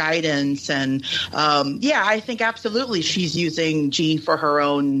her guidance. And yeah, I think absolutely she's using Jean for her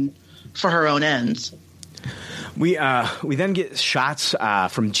own ends. We then get shots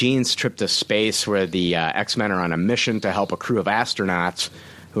from Jean's trip to space where the X-Men are on a mission to help a crew of astronauts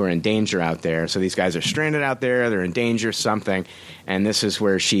who are in danger out there. So these guys are stranded out there. They're in danger, something. And this is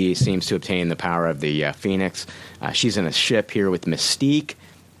where she seems to obtain the power of the Phoenix. She's in a ship here with Mystique,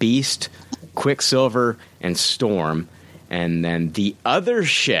 Beast, Quicksilver, and Storm. And then the other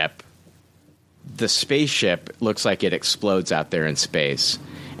ship, the spaceship, looks like it explodes out there in space.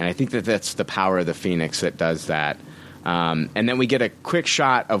 And I think that's the power of the Phoenix that does that. And then we get a quick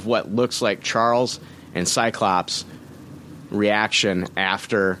shot of what looks like Charles and Cyclops' reaction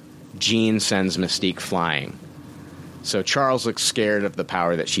after Jean sends Mystique flying. So Charles looks scared of the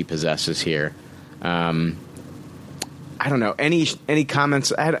power that she possesses here. I don't know. Any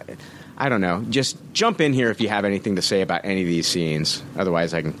comments? I don't know. Just jump in here if you have anything to say about any of these scenes.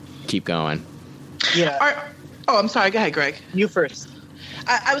 Otherwise, I can keep going. Yeah. I'm sorry. Go ahead, Greg. You first.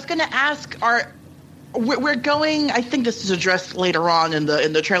 I was going to ask, we're going, I think this is addressed later on in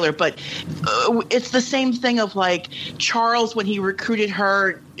the trailer, but it's the same thing of like Charles, when he recruited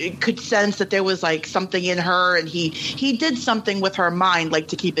her, could sense that there was like something in her, and he did something with her mind, like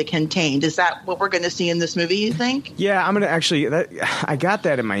to keep it contained. Is that what we're going to see in this movie, you think? Yeah, I'm going to actually, I got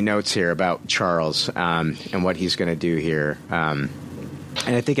that in my notes here about Charles and what he's going to do here.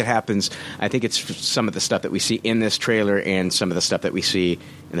 And I think it happens, I think it's some of the stuff that we see in this trailer and some of the stuff that we see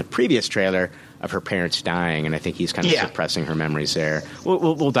in the previous trailer of her parents dying, and I think he's kind of suppressing her memories there.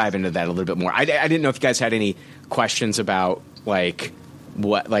 We'll dive into that a little bit more. I didn't know if you guys had any questions about, like,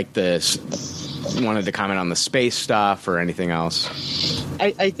 what, like, wanted to comment on the space stuff or anything else.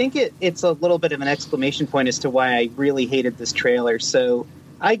 I think it's a little bit of an exclamation point as to why I really hated this trailer. So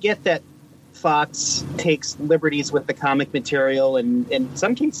I get that Fox takes liberties with the comic material, and in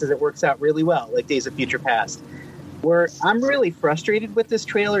some cases it works out really well, like Days of Future Past. Where I'm really frustrated with this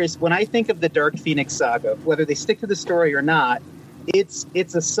trailer is when I think of the Dark Phoenix saga, whether they stick to the story or not, it's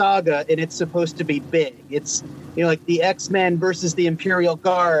a saga and it's supposed to be big. It's, like the X-Men versus the Imperial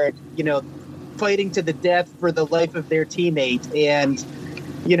Guard, fighting to the death for the life of their teammate, and,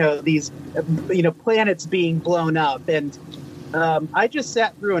 these, planets being blown up. And I just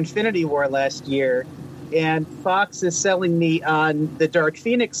sat through Infinity War last year, and Fox is selling me on the Dark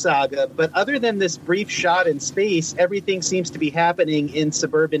Phoenix saga, but other than this brief shot in space, everything seems to be happening in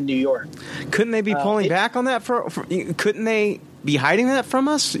suburban New York. Couldn't they be pulling back on that? Couldn't they be hiding that from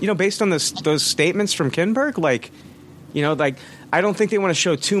us? Based on those statements from Kinberg, I don't think they want to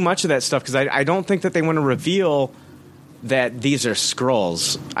show too much of that stuff, because I don't think that they want to reveal that these are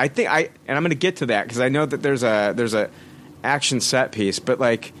Skrulls. And I'm going to get to that because I know that there's a action set piece, but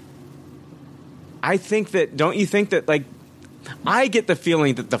I think that, don't you think that, I get the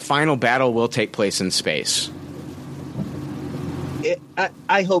feeling that the final battle will take place in space.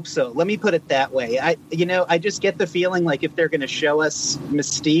 I hope so. Let me put it that way. I just get the feeling like if they're going to show us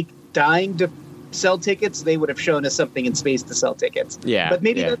Mystique dying to sell tickets, they would have shown us something in space to sell tickets. Yeah. But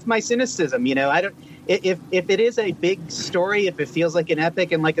maybe that's my cynicism. I don't. If it is a big story, if it feels like an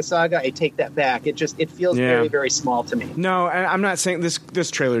epic and like a saga, I take that back. It feels very, very small to me. No, I'm not saying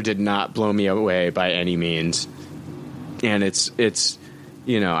this trailer did not blow me away by any means. And it's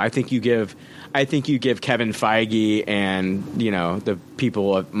I think you give Kevin Feige and the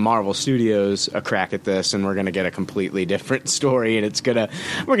people of Marvel Studios a crack at this, and we're going to get a completely different story, and we're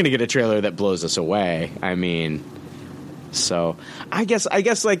going to get a trailer that blows us away. I mean, so I guess I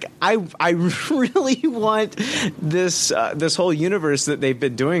really want this whole universe that they've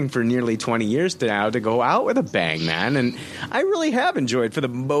been doing for nearly 20 years now to go out with a bang, man. And I really have enjoyed, for the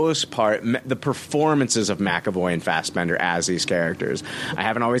most part, the performances of McAvoy and Fassbender as these characters. I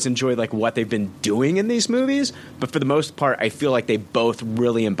haven't always enjoyed what they've been doing in these movies, but for the most part, I feel like they both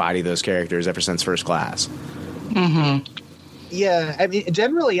really embody those characters ever since First Class. Mm-hmm. Yeah, I mean,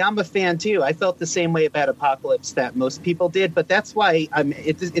 generally, I'm a fan too. I felt the same way about Apocalypse that most people did, but that's why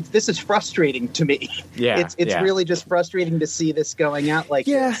this is frustrating to me. Yeah, it's really just frustrating to see this going out like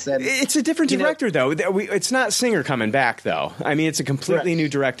this. And, it's a different director, though. It's not Singer coming back, though. I mean, it's a completely new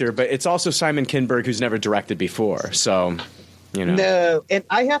director, but it's also Simon Kinberg, who's never directed before. So, No, and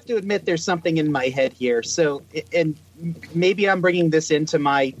I have to admit there's something in my head here. So, and maybe I'm bringing this into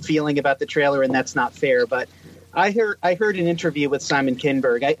my feeling about the trailer, and that's not fair, but I heard an interview with Simon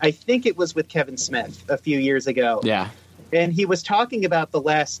Kinberg. I think it was with Kevin Smith a few years ago. Yeah. And he was talking about The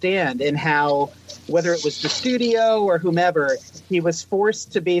Last Stand and how, whether it was the studio or whomever, he was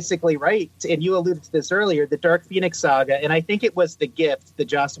forced to basically write, and you alluded to this earlier, the Dark Phoenix saga. And I think it was The Gift, the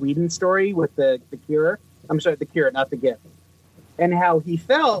Joss Whedon story with the Cure. I'm sorry, The Cure, not The Gift. And how he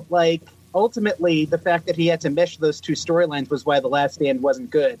felt like ultimately the fact that he had to mesh those two storylines was why The Last Stand wasn't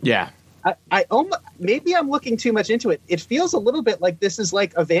good. Yeah. I maybe I'm looking too much into it. It feels a little bit like this is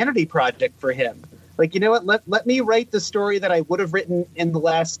like a vanity project for him. Like, you know what? Let me write the story that I would have written in The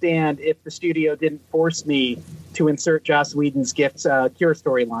Last Stand if the studio didn't force me to insert Joss Whedon's Gift Cure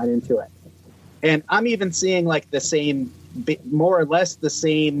storyline into it. And I'm even seeing like the same, more or less the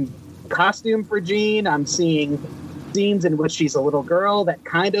same costume for Jean. I'm seeing scenes in which she's a little girl that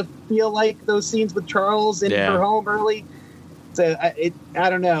kind of feel like those scenes with Charles in her home early. So I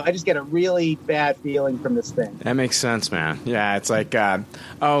don't know. I just get a really bad feeling from this thing. That makes sense, man. Yeah, it's like,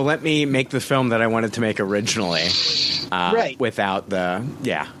 let me make the film that I wanted to make originally. Right. Without the,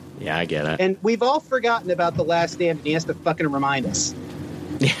 yeah, I get it. And we've all forgotten about The Last Stand, and he has to fucking remind us.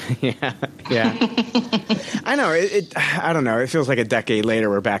 yeah. I know. I don't know. It feels like a decade later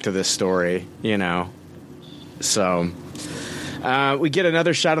we're back to this story, you know. So we get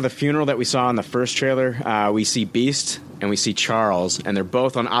another shot of the funeral that we saw in the first trailer. We see Beast and we see Charles, and they're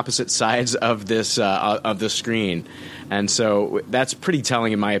both on opposite sides of this of the screen. And so that's pretty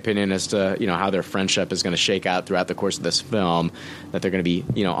telling, in my opinion, as to, you know, how their friendship is going to shake out throughout the course of this film, that they're going to be,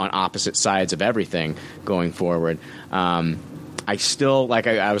 you know, on opposite sides of everything going forward. I still, like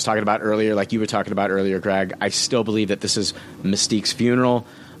I was talking about earlier, like you were talking about earlier, Greg, I still believe that this is Mystique's funeral.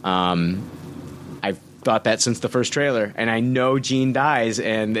 I've thought that since the first trailer, and I know Jean dies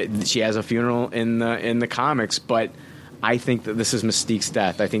and she has a funeral in the comics, but I think that this is Mystique's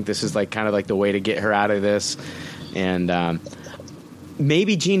death. I think this is like kind of like the way to get her out of this. And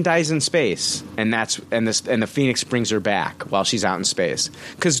maybe Jean dies in space, and the Phoenix brings her back while she's out in space.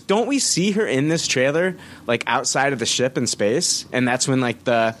 Because don't we see her in this trailer, like outside of the ship in space? And that's when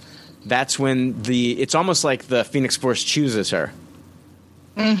it's almost like the Phoenix Force chooses her.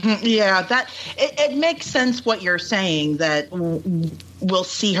 Mm-hmm. Yeah, that it makes sense what you're saying, that we'll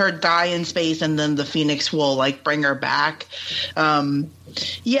see her die in space and then the Phoenix will like bring her back.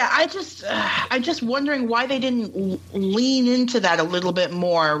 Yeah, I'm just wondering why they didn't lean into that a little bit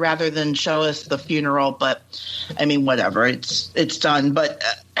more rather than show us the funeral. But I mean, whatever, it's done. But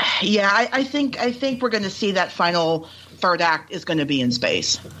yeah, I think we're going to see that final third act is going to be in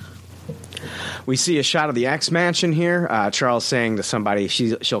space. We see a shot of the X Mansion here. Charles saying to somebody,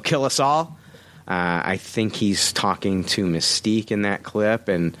 she'll kill us all. I think he's talking to Mystique in that clip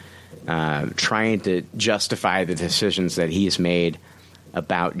and trying to justify the decisions that he's made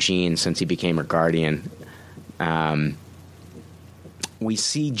about Jean since he became her guardian. We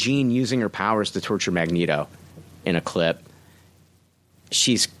see Jean using her powers to torture Magneto in a clip.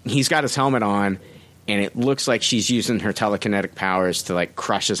 He's got his helmet on, and it looks like she's using her telekinetic powers to like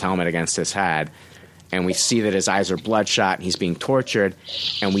crush his helmet against his head. And we see that his eyes are bloodshot and he's being tortured.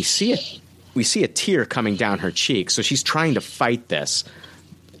 And we see a tear coming down her cheek. So she's trying to fight this.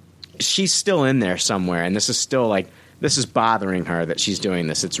 She's still in there somewhere, and this is still like, this is bothering her that she's doing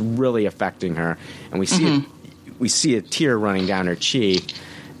this. It's really affecting her. And we see a tear running down her cheek.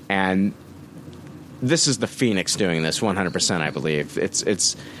 And this is the Phoenix doing this 100%, I believe.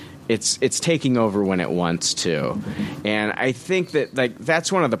 It's taking over when it wants to. And I think that like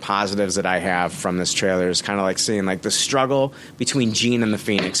that's one of the positives that I have from this trailer, is kind of like seeing like the struggle between Jean and the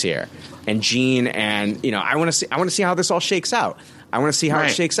Phoenix here. And Jean, and you know, I want to see how this all shakes out. I want to see how it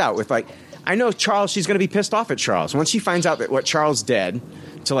shakes out with like, I know Charles, she's going to be pissed off at Charles. Once she finds out that what Charles did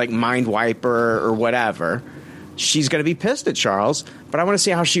to like mind wipe her or whatever, she's going to be pissed at Charles. But I want to see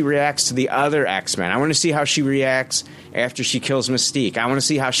how she reacts to the other X-Men. I want to see how she reacts after she kills Mystique. I want to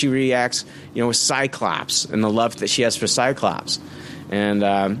see how she reacts, you know, with Cyclops and the love that she has for Cyclops. And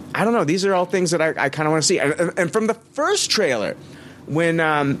I don't know. These are all things that I kind of want to see. And from the first trailer,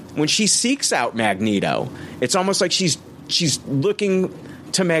 when she seeks out Magneto, it's almost like she's looking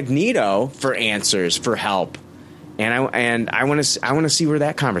to Magneto for answers, for help. And I want to see where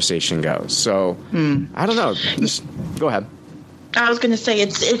that conversation goes. So I don't know. Just go ahead. I was going to say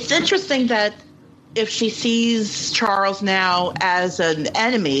it's interesting that if she sees Charles now as an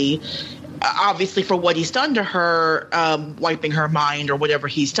enemy, obviously for what he's done to her, wiping her mind or whatever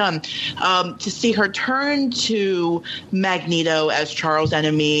he's done, to see her turn to Magneto as Charles'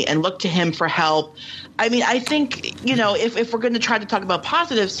 enemy and look to him for help. I mean, I think, you know, if we're going to try to talk about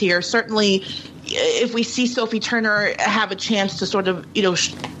positives here, certainly if we see Sophie Turner have a chance to sort of, you know,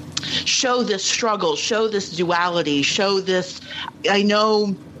 show this struggle, show this duality, show this, I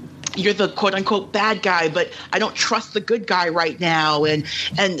know you're the quote-unquote bad guy, but I don't trust the good guy right now, and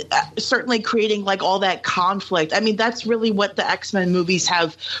certainly creating like all that conflict. I mean, that's really what the X-Men movies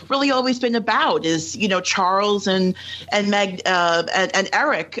have really always been about, is, you know, Charles and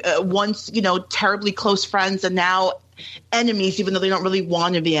Eric, once, you know, terribly close friends, and now enemies, even though they don't really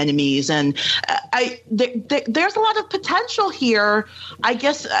want to be enemies. And there's a lot of potential here. I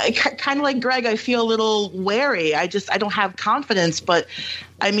guess kind of like Greg, I feel a little wary. I don't have confidence, but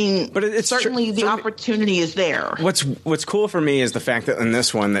I mean, but it's certainly the opportunity is there. What's cool for me is the fact that in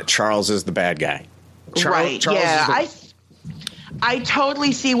this one that Charles is the bad guy. Charles I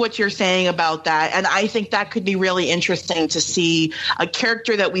totally see what you're saying about that, and I think that could be really interesting to see a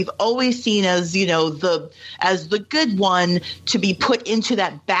character that we've always seen as, you know, the good one to be put into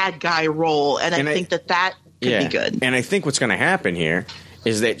that bad guy role, and I think that could be good. And I think what's going to happen here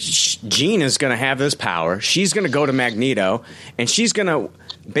is that Jean is going to have this power. She's going to go to Magneto, and she's going to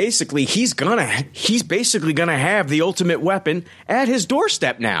basically he's basically going to have the ultimate weapon at his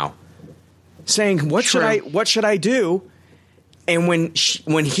doorstep now, saying what should I do? And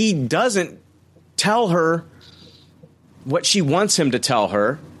when he doesn't tell her what she wants him to tell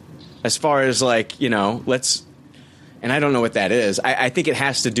her, as far as like, you know, and I don't know what that is. I think it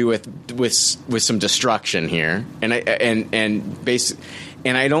has to do with some destruction here, and I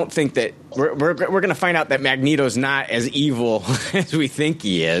don't think that we're going to find out that Magneto's not as evil as we think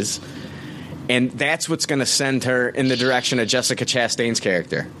he is. And that's what's going to send her in the direction of Jessica Chastain's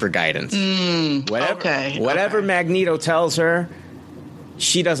character for guidance. Whatever Magneto tells her,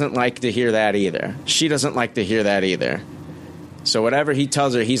 she doesn't like to hear that either. So whatever he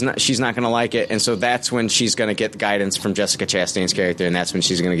tells her, she's not going to like it. And so that's when she's going to get guidance from Jessica Chastain's character, and that's when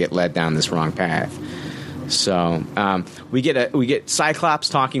she's going to get led down this wrong path. So we get Cyclops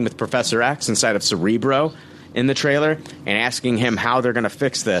talking with Professor X inside of Cerebro in the trailer and asking him how they're going to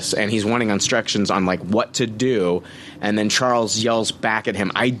fix this, and he's wanting instructions on like what to do, and then Charles yells back at him,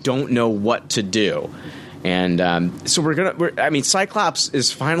 I don't know what to do. And so Cyclops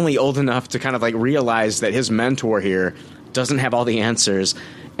is finally old enough to kind of like realize that his mentor here doesn't have all the answers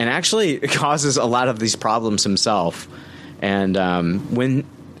and actually causes a lot of these problems himself. And that's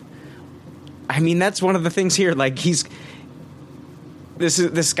one of the things here, like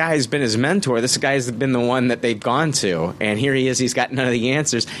this guy's been his mentor. This guy's been the one that they've gone to, and here he is. He's got none of the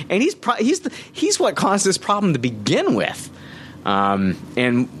answers, and he's what caused this problem to begin with.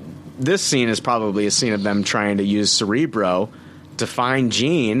 And this scene is probably a scene of them trying to use Cerebro to find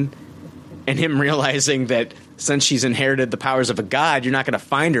Jean, and him realizing that since she's inherited the powers of a god, you're not going to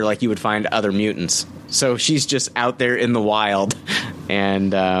find her like you would find other mutants. So she's just out there in the wild,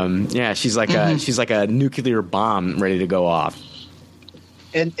 and she's like a nuclear bomb ready to go off.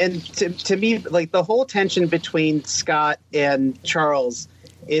 And to me, like the whole tension between Scott and Charles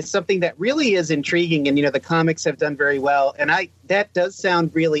is something that really is intriguing, and the comics have done very well. And that does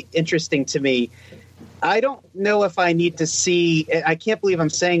sound really interesting to me. I don't know if I need to see. I can't believe I'm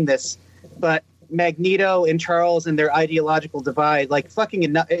saying this, but Magneto and Charles and their ideological divide, like fucking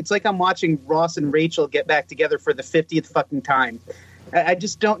enough. It's like I'm watching Ross and Rachel get back together for the 50th fucking time. I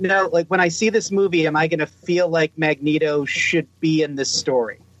just don't know. Like, when I see this movie, am I going to feel like Magneto should be in this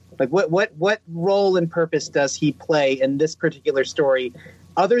story? Like, what role and purpose does he play in this particular story,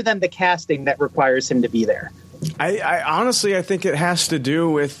 other than the casting that requires him to be there? I honestly, I think it has to do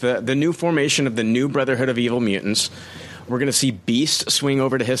with the new formation of the new Brotherhood of Evil Mutants. We're going to see Beast swing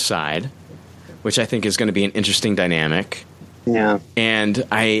over to his side, which I think is going to be an interesting dynamic. Yeah. And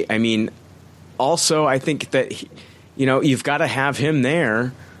I mean, also, I think that you've got to have him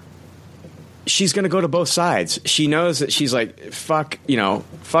there. She's going to go to both sides. She knows that she's like, fuck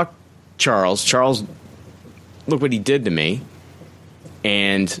Charles. Charles, look what he did to me.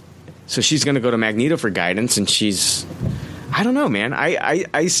 And so she's going to go to Magneto for guidance, and I don't know, man.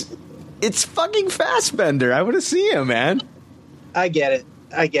 It's fucking Fassbender. I want to see him, man. I get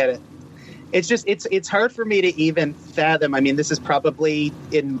it. It's just, it's hard for me to even fathom. I mean, this is probably,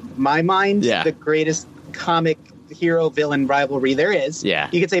 in my mind, the greatest comic hero villain rivalry there is. Yeah.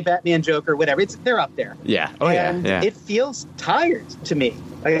 You could say Batman, Joker, whatever. They're up there. Yeah. Oh, and yeah. It feels tired to me.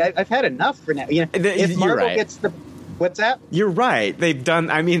 I've had enough for now. If Marvel gets the... What's that? You're right. They've done...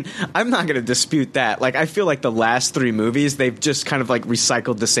 I mean, I'm not going to dispute that. Like, I feel like the last three movies, they've just kind of like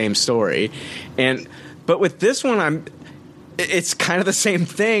recycled the same story. But with this one, it's kind of the same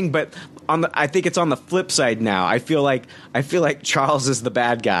thing, but I think it's on the flip side now. I feel like Charles is the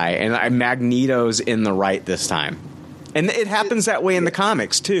bad guy, and Magneto's in the right this time. And it happens that way in the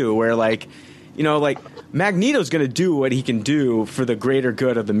comics too, where like Magneto's going to do what he can do for the greater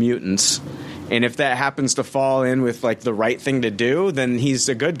good of the mutants. And if that happens to fall in with like the right thing to do, then he's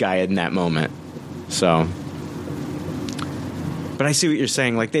a good guy in that moment. So, but I see what you're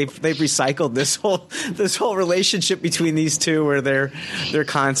saying. Like they've recycled this whole relationship between these two, where they're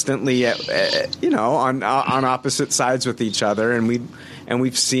constantly on opposite sides with each other, and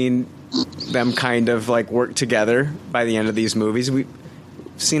we've seen them kind of like work together by the end of these movies. We've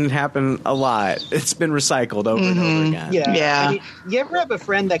seen it happen a lot. It's been recycled over and over again. Yeah. I mean, you ever have a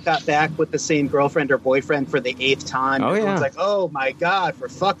friend that got back with the same girlfriend or boyfriend for the 8th time? Oh, Everyone's yeah. like, oh my God, for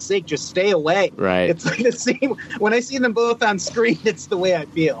fuck's sake, just stay away. Right. It's like the same. When I see them both on screen, it's the way I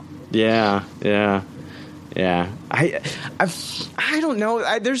feel. Yeah. I don't know.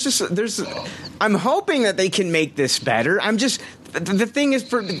 I'm hoping that they can make this better. I'm just the thing is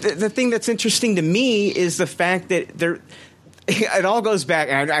the thing that's interesting to me is the fact that it all goes back.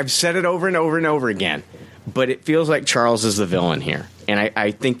 And I've said it over and over and over again, but it feels like Charles is the villain here, and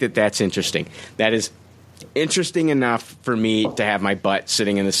I think that that's interesting. That is interesting enough for me to have my butt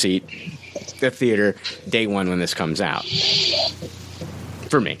sitting in the seat, the theater, day one when this comes out.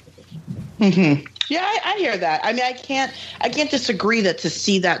 For me. Mm-hmm. Yeah, I hear that. I mean, I can't disagree that to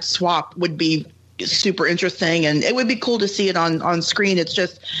see that swap would be super interesting, and it would be cool to see it on screen. It's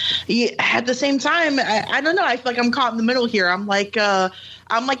just at the same time, I don't know. I feel like I'm caught in the middle here. I'm like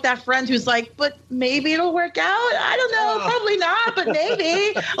that friend who's like, but maybe it'll work out. I don't know, probably not, but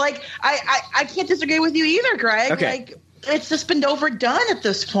maybe. Like I can't disagree with you either, Greg. Okay. Like it's just been overdone at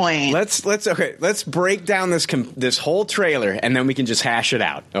this point. Let's break down this whole trailer, and then we can just hash it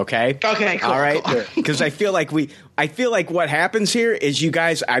out. Okay. Okay. Cool, all right. cool. Because I feel like what happens here is you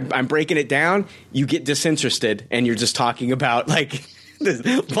guys. I'm breaking it down. You get disinterested, and you're just talking about like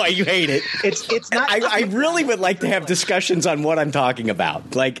why you hate it. It's not. I really would like to have discussions on what I'm talking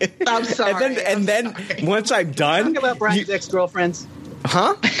about. Like I'm sorry. And then once I'm done, Talk about Brian's ex-girlfriends.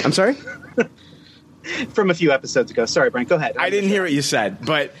 Huh? I'm sorry. From a few episodes ago. Sorry, Brian. Go ahead. I didn't hear what you said,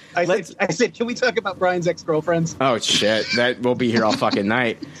 but I said, can we talk about Brian's ex-girlfriends? Oh shit! That we'll be here all fucking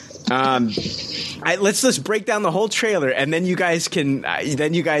night. Let's just break down the whole trailer, and then you guys can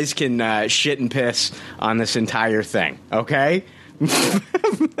shit and piss on this entire thing. Okay.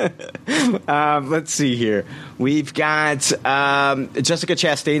 Let's see here. We've got Jessica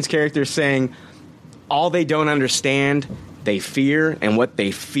Chastain's character saying, "All they don't understand, they fear, and what they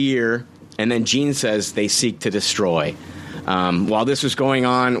fear." And then Jean says they seek to destroy. While this is going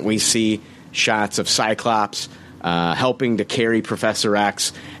on, we see shots of Cyclops helping to carry Professor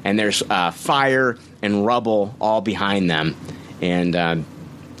X, and there's fire and rubble all behind them. And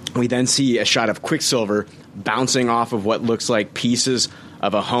we then see a shot of Quicksilver bouncing off of what looks like pieces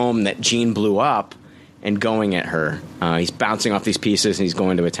of a home that Jean blew up and going at her. He's bouncing off these pieces, and he's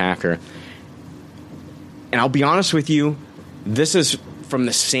going to attack her. And I'll be honest with you, this is from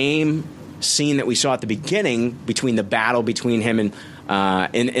the same scene that we saw at the beginning between the battle between him and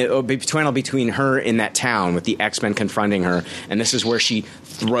between her in that town with the X-Men confronting her, and this is where she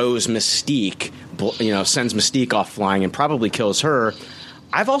throws Mystique, sends Mystique off flying and probably kills her.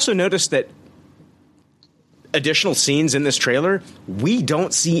 I've also noticed that additional scenes in this trailer, we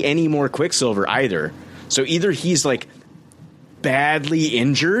don't see any more Quicksilver either. So either he's like badly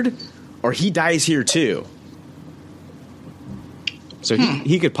injured or he dies here too. So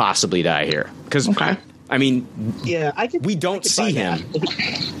he could possibly die here. Because, I mean, we don't see him.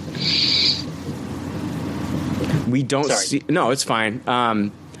 We don't see... No, it's fine.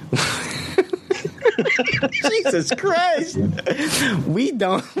 Jesus Christ. We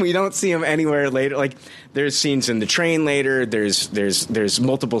don't see him anywhere later. Like, there's scenes in the train later. There's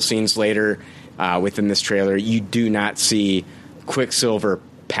multiple scenes later within this trailer. You do not see Quicksilver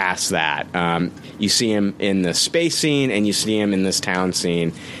past that. You see him in the space scene, and you see him in this town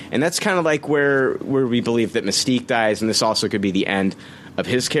scene, and that's kind of like where we believe that Mystique dies, and this also could be the end of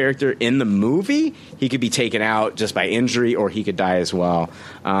his character in the movie. He could be taken out just by injury, or he could die as well.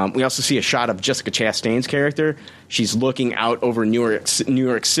 We also see a shot of Jessica Chastain's character. She's looking out over New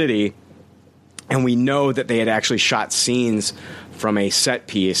York City, and we know that they had actually shot scenes from a set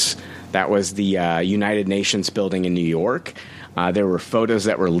piece that was the United Nations building in New York. There were photos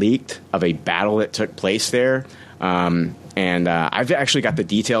that were leaked of a battle that took place there. And I've actually got the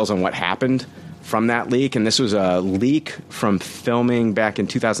details on what happened from that leak. And this was a leak from filming back in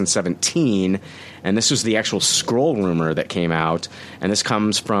 2017. And this was the actual Skrull rumor that came out. And this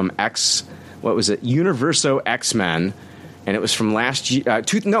comes from Universo X-Men. And it was from last year.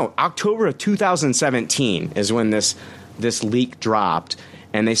 October of 2017 is when this leak dropped.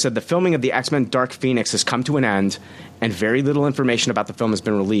 And they said the filming of the X-Men Dark Phoenix has come to an end, and very little information about the film has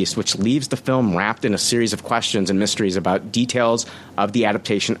been released, which leaves the film wrapped in a series of questions and mysteries about details of the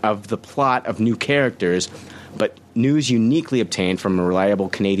adaptation of the plot of new characters. But news uniquely obtained from a reliable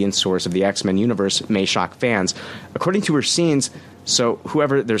Canadian source of the X-Men universe may shock fans. According to her scenes, so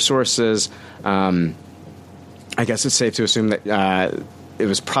whoever their source is, I guess it's safe to assume that it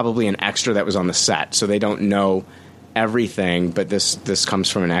was probably an extra that was on the set, so they don't know everything, but this comes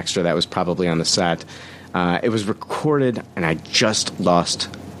from an extra that was probably on the set. It was recorded, and I just lost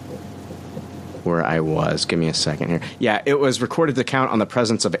where I was. Give me a second here. Yeah, it was recorded to count on the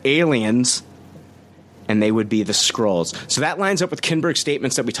presence of aliens, and they would be the Skrulls. So that lines up with Kinberg's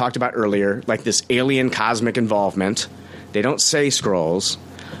statements that we talked about earlier, like this alien cosmic involvement. They don't say Skrulls,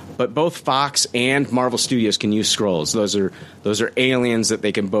 but both Fox and Marvel Studios can use Skrulls. Those are aliens that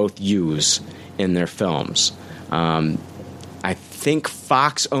they can both use in their films. I think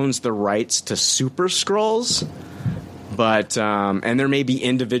Fox owns the rights to Super Skrulls, but and there may be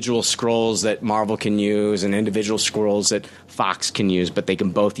individual Skrulls that Marvel can use and individual Skrulls that Fox can use, but they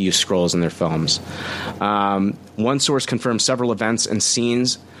can both use Skrulls in their films. One source confirmed several events and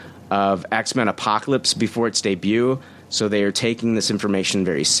scenes of X-Men Apocalypse before its debut, so they are taking this information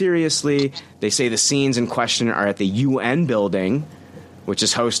very seriously. They say the scenes in question are at the UN building, which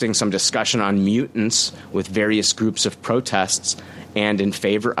is hosting some discussion on mutants with various groups of protests and in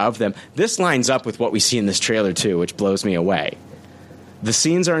favor of them. This lines up with what we see in this trailer, too, which blows me away. The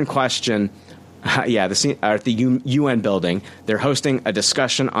scenes are in question. The scene are at the UN building. They're hosting a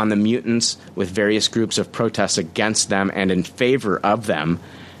discussion on the mutants with various groups of protests against them and in favor of them.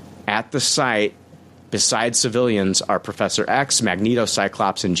 At the site, besides civilians, are Professor X, Magneto,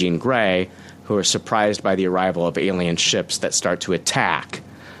 Cyclops, and Jean Grey, who are surprised by the arrival of alien ships that start to attack.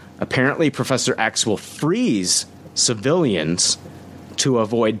 Apparently, Professor X will freeze civilians to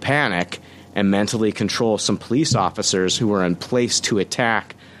avoid panic and mentally control some police officers who are in place to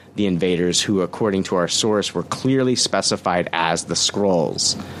attack the invaders, who, according to our source, were clearly specified as the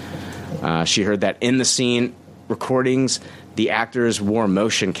Skrulls. She heard that in the scene recordings, the actors wore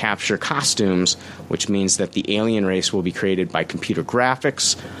motion capture costumes, which means that the alien race will be created by computer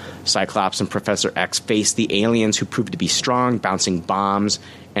graphics. Cyclops and Professor X face the aliens, who prove to be strong, bouncing bombs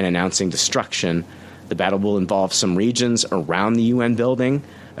and announcing destruction. The battle will involve some regions around the UN building.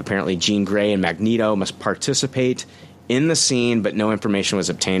 Apparently, Jean Grey and Magneto must participate in the scene, but no information was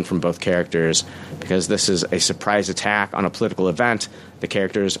obtained from both characters. Because this is a surprise attack on a political event, the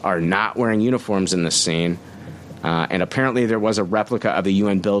characters are not wearing uniforms in this scene. And apparently there was a replica of the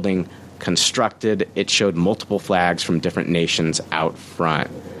UN building constructed. It showed multiple flags from different nations out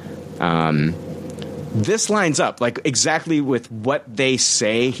front. This lines up like exactly with what they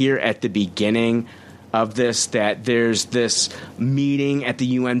say here at the beginning of this, that there's this meeting at the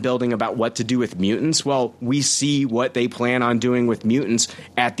UN building about what to do with mutants. Well, we see what they plan on doing with mutants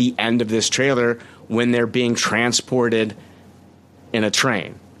at the end of this trailer when they're being transported in a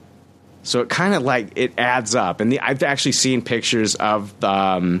train. So it kind of like it adds up, and I've actually seen pictures of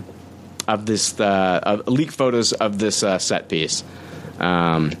leaked photos of this set piece.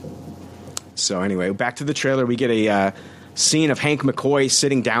 So anyway, back to the trailer. We get a scene of Hank McCoy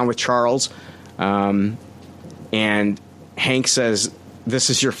sitting down with Charles, and Hank says,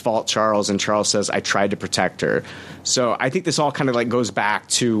 "This is your fault, Charles," and Charles says, "I tried to protect her." So I think this all kind of like goes back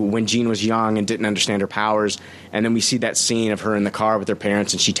to when Jean was young and didn't understand her powers, and then we see that scene of her in the car with her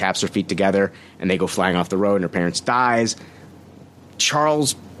parents, and she taps her feet together, and they go flying off the road, and her parents dies.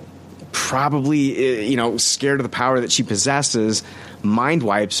 Charles, probably scared of the power that she possesses, mind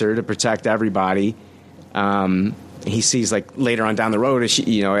wipes her to protect everybody. He sees like later on down the road as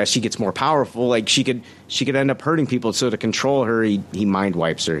she gets more powerful, like she could end up hurting people. So to control her, he mind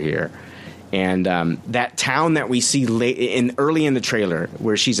wipes her here. And that town that we see early in the trailer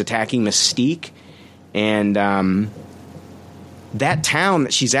where she's attacking Mystique, and that town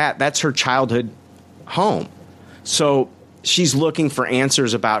that she's at, that's her childhood home. So she's looking for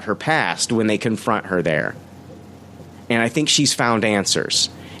answers about her past when they confront her there. And I think she's found answers.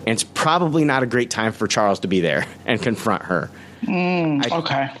 And it's probably not a great time for Charles to be there and confront her.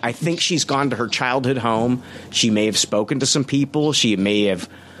 Okay. I think she's gone to her childhood home. She may have spoken to some people. She may have,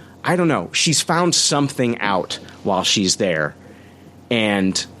 I don't know. She's found something out while she's there.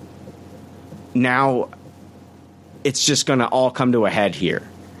 And now it's just going to all come to a head here.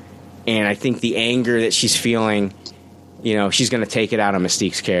 And I think the anger that she's feeling, she's going to take it out on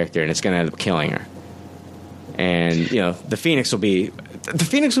Mystique's character, and it's going to end up killing her. And, the Phoenix will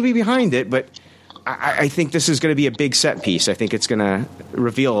be behind it, but I think this is going to be a big set piece. I think it's going to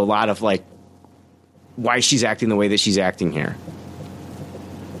reveal a lot of, like, why she's acting the way that she's acting here.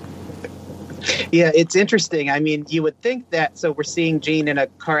 Yeah, it's interesting. I mean, you would think that, so we're seeing Jean in a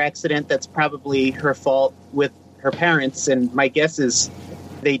car accident that's probably her fault with her parents, and my guess is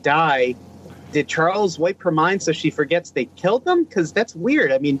they die. Did Charles wipe her mind so she forgets they killed them? Because that's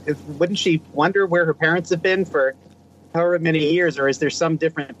weird. I mean, wouldn't she wonder where her parents have been for however many years, or is there some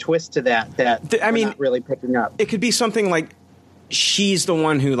different twist to that we're not really picking up? It could be something like she's the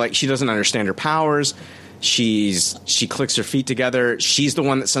one who, like, she doesn't understand her powers. She clicks her feet together. She's the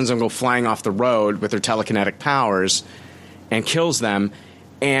one that sends them go flying off the road with her telekinetic powers and kills them.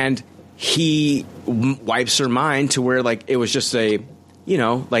 And he wipes her mind to where, like, it was just a, you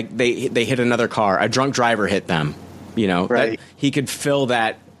know, like they hit another car. A drunk driver hit them, you know. Right. He could fill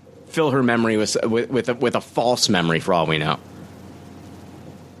her memory with a false memory, for all we know.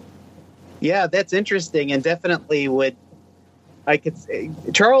 Yeah, that's interesting, and definitely I could say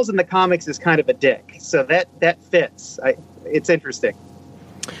Charles in the comics is kind of a dick, so that fits. It's interesting.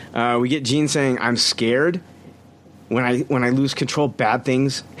 We get Jean saying, "I'm scared. When I lose control, bad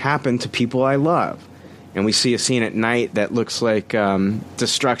things happen to people I love." And we see a scene at night that looks like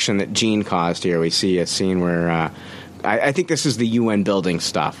destruction that Jean caused here. We see a scene where I think this is the UN building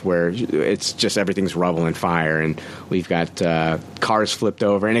stuff, where it's just everything's rubble and fire, and we've got cars flipped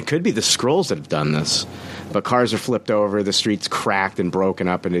over, and it could be the Skrulls that have done this. But cars are flipped over, the streets cracked and broken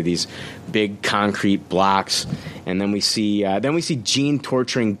up into these big concrete blocks, and then we see Jean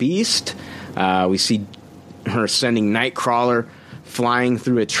torturing Beast. We see her sending Nightcrawler flying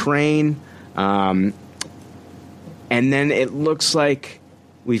through a train, and then it looks like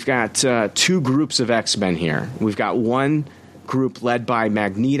we've got two groups of X-Men here. We've got one group led by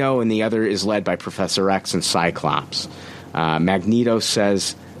Magneto, and the other is led by Professor X and Cyclops. Magneto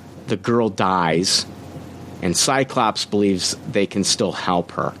says the girl dies, and Cyclops believes they can still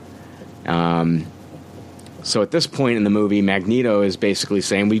help her. So at this point in the movie, Magneto is basically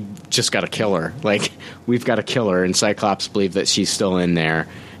saying, we've just got to kill her. Like, we've got to kill her, and Cyclops believe that she's still in there,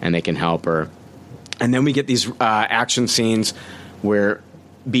 and they can help her. And then we get these action scenes where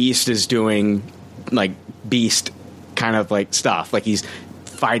Beast is doing, like, Beast kind of, like, stuff. Like, he's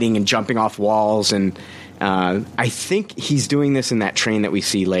fighting and jumping off walls, and I think he's doing this in that train that we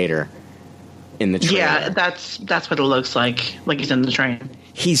see later in the trailer. Yeah, that's what it looks like he's in the train.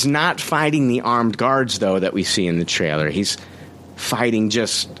 He's not fighting the armed guards, though, that we see in the trailer. He's fighting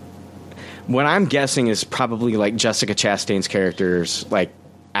just what I'm guessing is probably, like, Jessica Chastain's character's, like,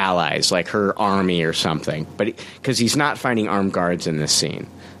 allies, like her army or something. But because he's not fighting armed guards in this scene.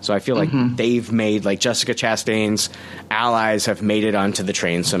 So I feel like they've made, like, Jessica Chastain's allies have made it onto the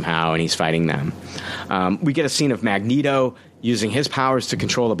train somehow, and he's fighting them. We get a scene of Magneto using his powers to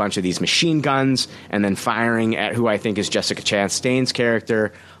control a bunch of these machine guns and then firing at who I think is Jessica Chastain's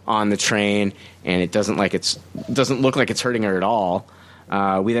character on the train, and it doesn't look like it's hurting her at all.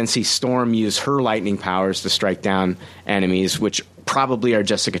 We then see Storm use her lightning powers to strike down enemies, which probably are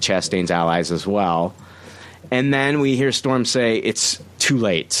Jessica Chastain's allies as well. And then we hear Storm say it's too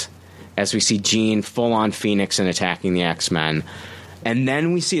late, as we see Jean full on Phoenix and attacking the X-Men. And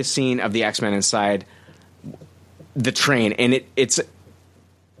then we see a scene of the X-Men inside the train, and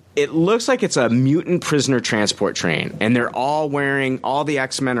it looks like it's a mutant prisoner transport train, and all the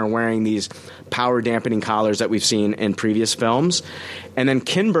X-Men are wearing these power dampening collars that we've seen in previous films. And then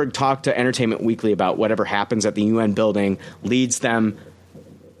Kinberg talked to Entertainment Weekly about whatever happens at the UN building leads them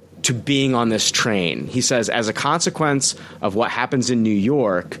to being on this train. He says, as a consequence of what happens in New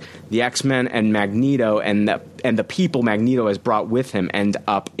York, the X-Men and Magneto and the people Magneto has brought with him end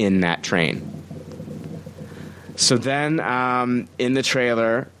up in that train. So then, in the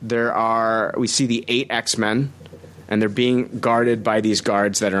trailer, we see the 8 X-Men, and they're being guarded by these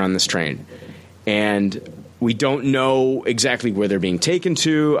guards that are on this train. And we don't know exactly where they're being taken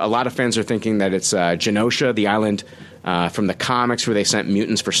to. A lot of fans are thinking that it's Genosha, the island from the comics where they sent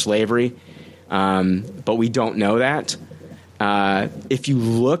mutants for slavery. But we don't know that. If you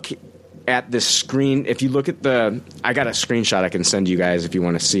look at this screen, I got a screenshot I can send you guys if you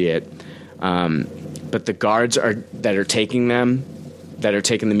want to see it. But the guards that are taking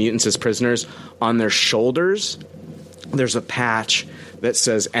the mutants as prisoners, on their shoulders, there's a patch that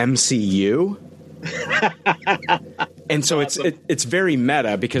says MCU. And so it's very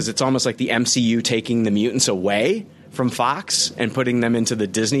meta, because it's almost like the MCU taking the mutants away from Fox and putting them into the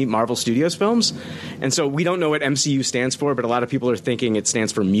Disney Marvel Studios films. And so we don't know what MCU stands for, but a lot of people are thinking it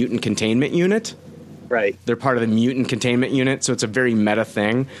stands for Mutant Containment Unit. Right. They're part of the Mutant Containment Unit, so it's a very meta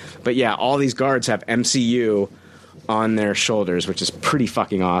thing. But yeah, all these guards have MCU on their shoulders, which is pretty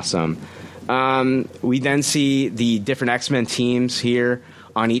fucking awesome. We then see the different X-Men teams here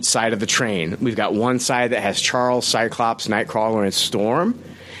on each side of the train. We've got one side that has Charles, Cyclops, Nightcrawler, and Storm.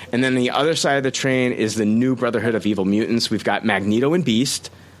 And then the other side of the train is the new Brotherhood of Evil Mutants. We've got Magneto and Beast.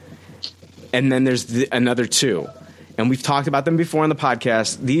 And then there's another 2. And we've talked about them before on the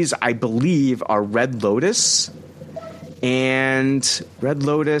podcast. These, I believe, are Red Lotus and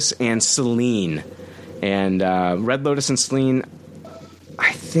Selene. And Red Lotus and Selene,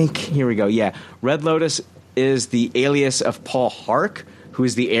 I think, here we go. Yeah, Red Lotus is the alias of Paul Hark, who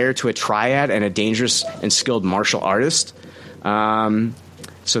is the heir to a triad and a dangerous and skilled martial artist.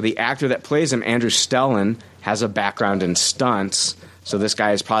 So the actor that plays him, Andrew Stellan, has a background in stunts. So this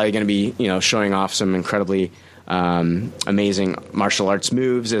guy is probably going to be, showing off some incredibly amazing martial arts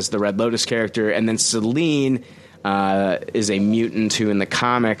moves as the Red Lotus character. And then Selene is a mutant who, in the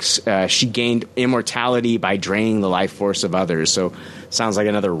comics, she gained immortality by draining the life force of others. So sounds like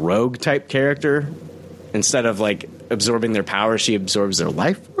another rogue type character. Instead of like absorbing their power, she absorbs their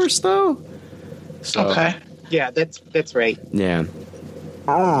life force, though. So, okay. Yeah, that's right. Yeah.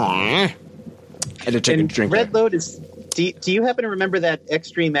 I had to take a drink. Red Lotus. Do you happen to remember that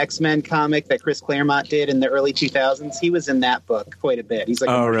Extreme X-Men comic that Chris Claremont did in the early 2000s? He was in that book quite a bit. He's like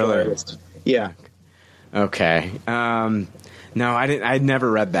a martial artist. Yeah. Okay. No, I didn't. I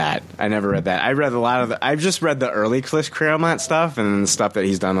never read that. I read a lot of I've just read the early Chris Claremont stuff and the stuff that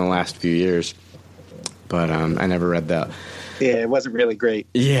he's done in the last few years. But I never read that. Yeah, it wasn't really great.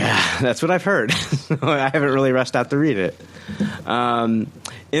 Yeah, that's what I've heard. I haven't really rushed out to read it.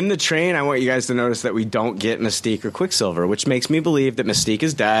 In the train, I want you guys to notice that we don't get Mystique or Quicksilver, which makes me believe that Mystique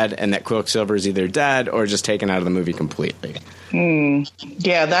is dead and that Quicksilver is either dead or just taken out of the movie completely.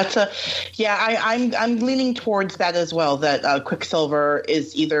 Yeah, I'm leaning towards that as well, that Quicksilver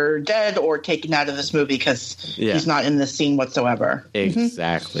is either dead or taken out of this movie because he's not in this scene whatsoever.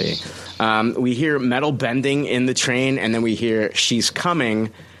 Exactly. We hear metal bending in the train, and then we hear "She's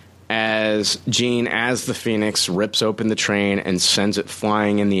Coming" as Jean, as the Phoenix, rips open the train and sends it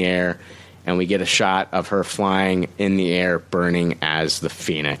flying in the air, and we get a shot of her flying in the air, burning as the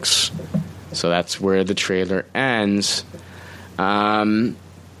Phoenix. So that's where the trailer ends.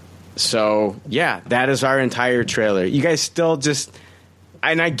 So, yeah, that is our entire trailer. You guys still just...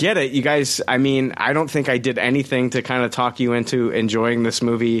 And I get it. You guys, I mean, I don't think I did anything to kind of talk you into enjoying this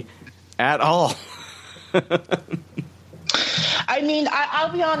movie at all. I mean,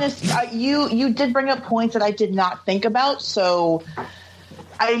 I'll be honest. You did bring up points that I did not think about. So,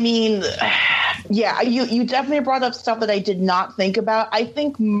 I mean, yeah, you definitely brought up stuff that I did not think about. I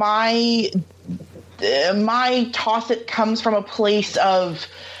think my toss it comes from a place of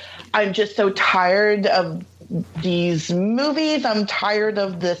I'm just so tired of these movies. I'm tired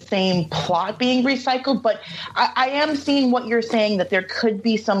of the same plot being recycled, but I am seeing what you're saying, that there could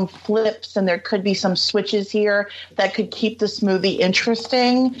be some flips and there could be some switches here that could keep this movie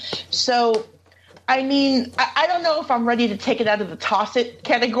interesting. So, I mean, I don't know if I'm ready to take it out of the toss it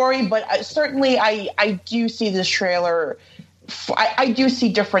category, but certainly I do see this trailer. I do see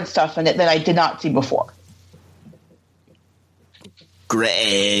different stuff in it that I did not see before.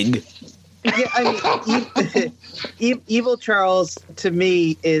 Greg. Yeah, I mean, Evil Charles to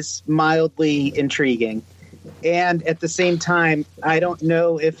me is mildly intriguing, and at the same time, I don't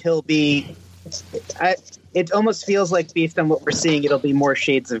know if he'll be. It almost feels like, based on what we're seeing, it'll be more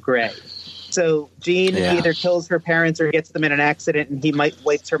shades of gray. So Jean either kills her parents or gets them in an accident, and he might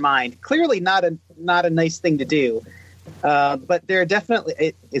wipes her mind. Clearly, not a nice thing to do. But there are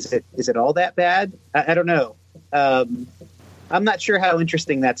definitely is it all that bad? I don't know. I'm not sure how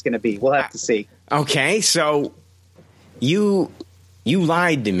interesting that's going to be. We'll have to see. Okay, so you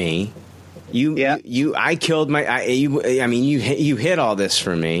lied to me. I killed my. I mean, you hid all this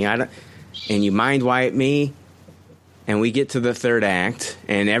from me. And you mind wipe me. And we get to the third act,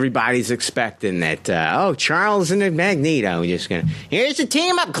 and everybody's expecting that. Charles and Magneto. We're just gonna. Here's the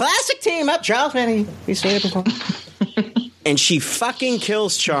team up, classic team up. Charles, man, you seen it before? And she fucking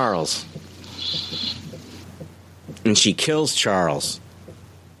kills Charles. And she kills Charles.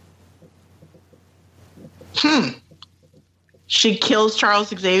 She kills Charles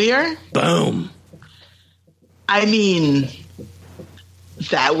Xavier? Boom. I mean,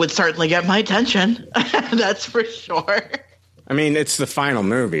 that would certainly get my attention. That's for sure. I mean, it's the final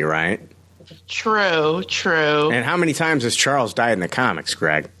movie, right? True. And how many times has Charles died in the comics,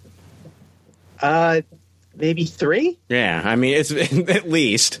 Greg? Maybe 3? Yeah, I mean, it's at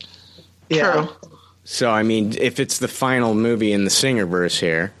least. Yeah. True. So, I mean, if it's the final movie in the Singerverse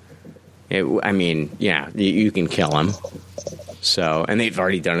here, you can kill him. So, and they've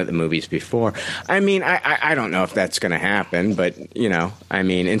already done it in the movies before. I mean, I don't know if that's going to happen, but, I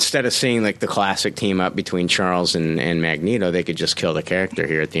mean, instead of seeing, like, the classic team up between Charles and Magneto, they could just kill the character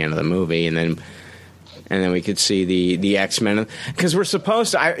here at the end of the movie, and then we could see the X-Men. Because we're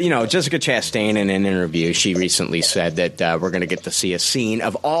supposed to, Jessica Chastain in an interview, she recently said that we're going to get to see a scene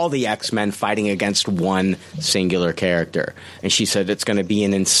of all the X-Men fighting against one singular character. And she said it's going to be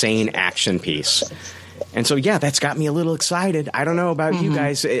an insane action piece. And so, yeah, that's got me a little excited. I don't know about you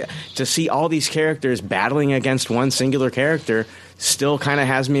guys. To see all these characters battling against one singular character still kind of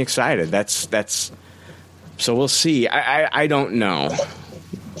has me excited. That's. So we'll see. I don't know.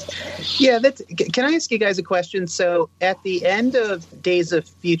 Yeah, can I ask you guys a question? So at the end of Days of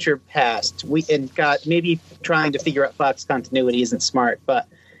Future Past, maybe trying to figure out Fox continuity isn't smart, but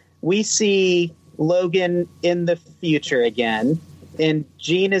we see Logan in the future again, and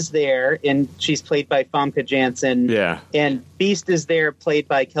Jean is there, and she's played by Famke Janssen. Yeah. And Beast is there, played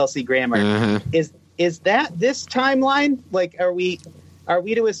by Kelsey Grammer. Mm-hmm. Is that this timeline? Like, are we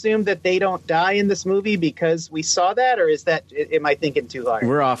to assume that they don't die in this movie because we saw that, or am I thinking too hard?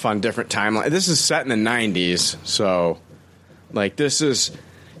 We're off on different timeline. This is set in the 90s, so like this is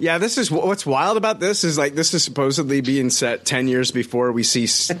what's wild about this is like this is supposedly being set 10 years before we see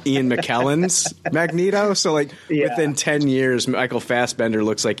Ian McKellen's Magneto. So like within 10 years, Michael Fassbender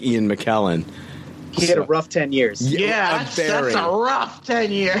looks like Ian McKellen. He had a rough 10 years. Yeah, that's a rough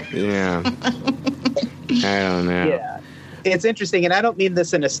 10 years. Yeah. I don't know. Yeah. It's interesting, and I don't mean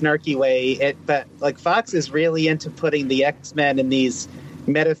this in a snarky way, but like Fox is really into putting the X-Men in these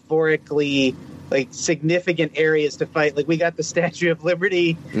metaphorically like significant areas to fight. Like we got the Statue of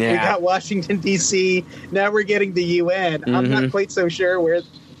Liberty, we got Washington D.C. Now we're getting the UN. Mm-hmm. I'm not quite so sure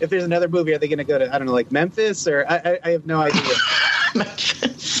if there's another movie, are they going to go to like Memphis or I have no idea.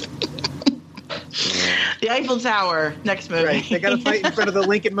 Memphis. The Eiffel Tower, next movie. Right, they got to fight in front of the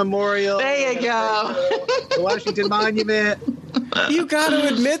Lincoln Memorial. There you go. The Washington Monument. You got to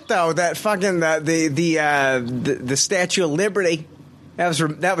admit, though, that fucking the Statue of Liberty,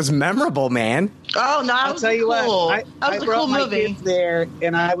 that was memorable, man. Oh no! I'll tell you cool. what. I brought my kids there,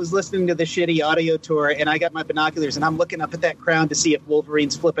 and I was listening to the shitty audio tour, and I got my binoculars, and I'm looking up at that crown to see if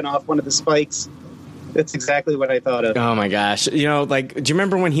Wolverine's flipping off one of the spikes. That's exactly what I thought of. Oh my gosh! Do you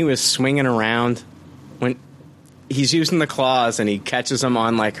remember when he was swinging around? When he's using the claws and he catches them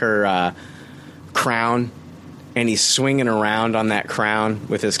on like her crown, and he's swinging around on that crown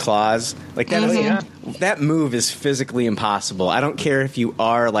with his claws, like that. That move is physically impossible. I don't care if you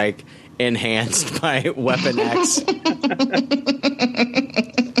are like enhanced by Weapon X.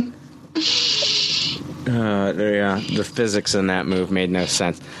 The physics in that move made no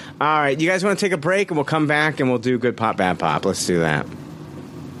sense. All right, you guys want to take a break and we'll come back and we'll do Good Pop, Bad Pop. Let's do that.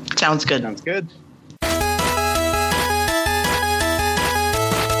 Sounds good. Sounds good.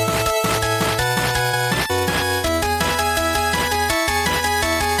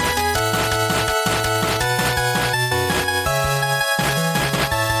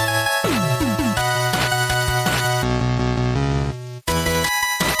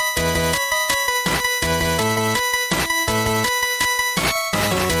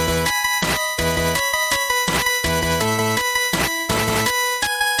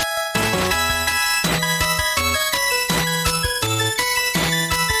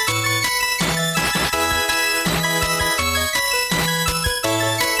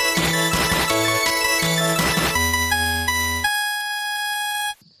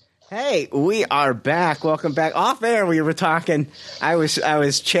 We are back. Welcome back. Off air, we were talking. I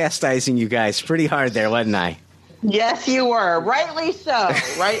was chastising you guys pretty hard there, wasn't I? Yes, you were. Rightly so.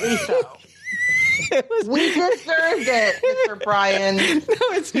 Rightly so. We deserved it, Mr. Brian.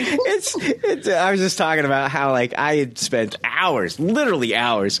 No, I was just talking about how like I had spent hours, literally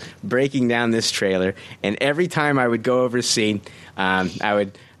hours, breaking down this trailer, and every time I would go over a scene, I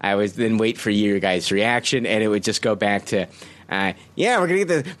would then wait for your guys' reaction, and it would just go back to. We're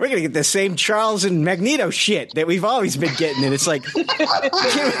gonna get the same Charles and Magneto shit that we've always been getting, and it's like,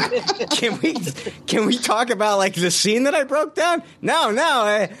 can we talk about like the scene that I broke down? No,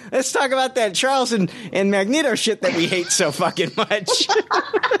 let's talk about that Charles and Magneto shit that we hate so fucking much.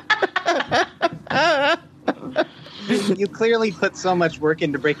 You clearly put so much work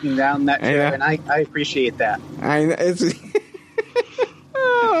into breaking down that trailer, and I appreciate that.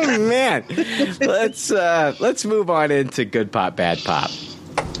 Oh man, let's move on into Good Pop, Bad Pop.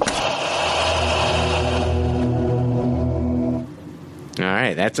 All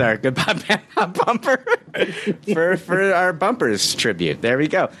right, that's our Good Pop, Bad Pop bumper for our bumpers tribute. There we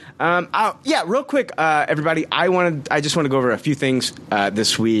go. Real quick, everybody. I just want to go over a few things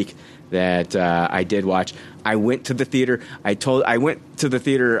this week that I did watch. I went to the theater. I went to the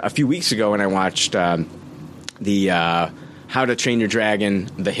theater a few weeks ago and I watched the. How to Train Your Dragon,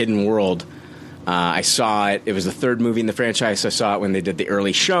 The Hidden World. I saw it. It was the third movie in the franchise. I saw it when they did the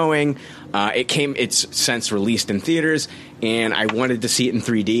early showing. It's since released in theaters, and I wanted to see it in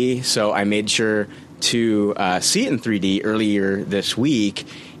 3D, so I made sure to see it in 3D earlier this week,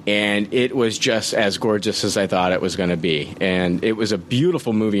 and it was just as gorgeous as I thought it was going to be. And it was a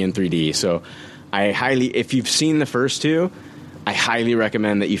beautiful movie in 3D, so if you've seen the first two, I highly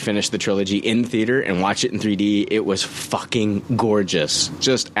recommend that you finish the trilogy in theater and watch it in 3D. It was fucking gorgeous.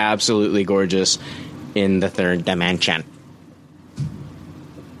 Just absolutely gorgeous in the third dimension.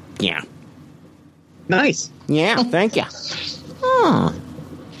 yeah. Nice. Yeah, thank you.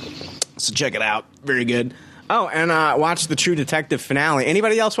 So check it out. Very good. Oh, and watch the True Detective finale.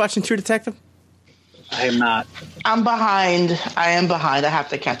 Anybody else watching True Detective? I am not. I'm behind. I am behind. I have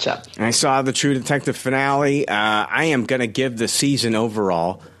to catch up. I saw the True Detective finale. I am going to give the season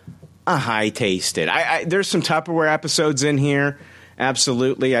overall a high tasted. There's some Tupperware episodes in here.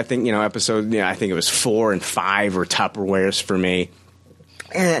 Absolutely. I think, I think it was 4 and 5 were Tupperwares for me.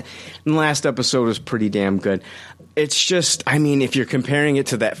 And the last episode was pretty damn good. It's just, if you're comparing it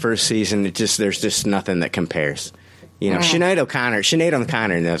to that first season, there's just nothing that compares. Sinead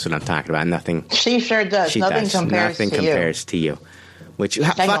O'Connor knows what I'm talking about. Nothing. She sure does. Nothing compares to you. Which she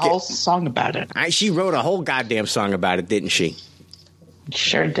sang a whole song about it. She wrote a whole goddamn song about it, didn't she?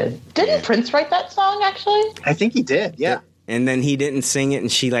 Sure did. Didn't Prince write that song, actually? I think he did, yeah. And then he didn't sing it,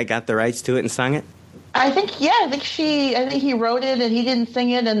 and she got the rights to it and sung it? I think he wrote it, and he didn't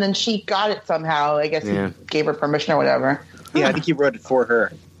sing it, and then she got it somehow. I guess he gave her permission or whatever. Yeah, I think he wrote it for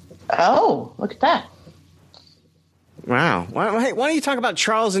her. Oh, look at that. Wow. Why don't you talk about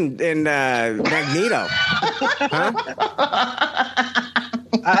Charles and Magneto? Huh?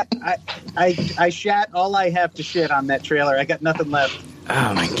 I shat all I have to shit on that trailer. I got nothing left.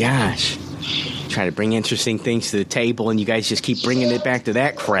 Oh, my gosh. Try to bring interesting things to the table, and you guys just keep bringing it back to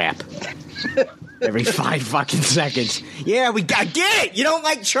that crap. Every 5 fucking seconds. Yeah, I get it. You don't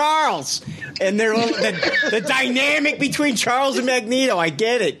like Charles. And the dynamic between Charles and Magneto. I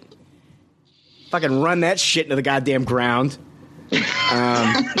get it. Fucking run that shit into the goddamn ground.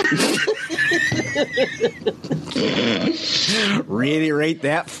 Really rate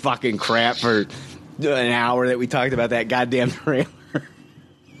that fucking crap for an hour that we talked about that goddamn trailer.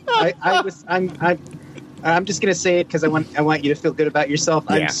 I'm just gonna say it because I want you to feel good about yourself.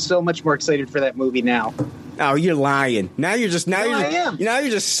 Yeah. I'm so much more excited for that movie now. Oh, you're lying. I am. You're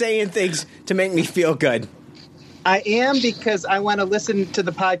just saying things to make me feel good. I am, because I want to listen to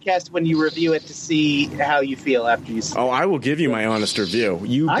the podcast when you review it to see how you feel after you see it. Oh, I will give you my honest review.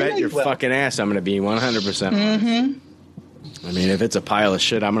 You bet your fucking ass I'm going to be 100% honest. If it's a pile of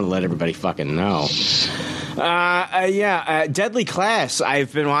shit, I'm going to let everybody fucking know. Deadly Class.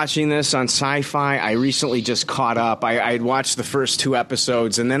 I've been watching this on Sci-Fi. I recently just caught up. I'd watched the first 2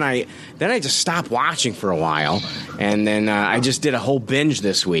 episodes, and then I just stopped watching for a while, and then I just did a whole binge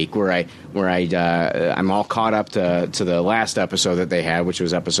this week where I'm all caught up to the last episode that they had, which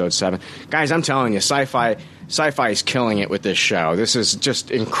was episode 7. Guys, I'm telling you, Sci-Fi is killing it with this show. This is just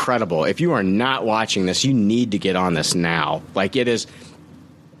incredible. If you are not watching this, you need to get on this now. Like, it is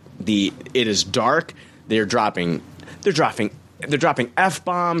dark. They're dropping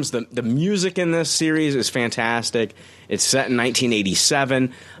F-bombs. The music in this series is fantastic. It's set in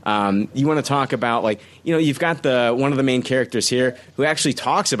 1987. You want to talk about, you've got one of the main characters here who actually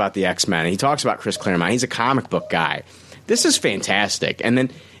talks about the X-Men. He talks about Chris Claremont. He's a comic book guy. This is fantastic. And then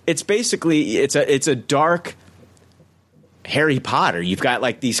it's basically it's a dark Harry Potter. You've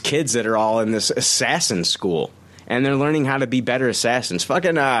got these kids that are all in this assassin school, and they're learning how to be better assassins.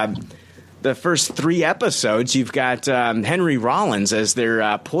 The first 3 episodes, you've got Henry Rollins as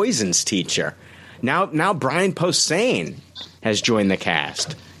their poisons teacher. Now Brian Posehn has joined the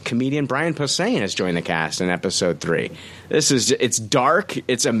cast. Comedian Brian Posehn has joined the cast in episode 3. It's dark.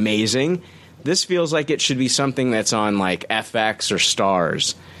 It's amazing. This feels like it should be something that's on FX or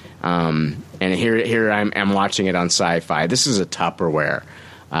Stars. And here I'm watching it on Sci-Fi. This is a Tupperware.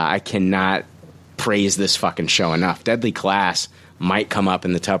 I cannot praise this fucking show enough. Deadly Class might come up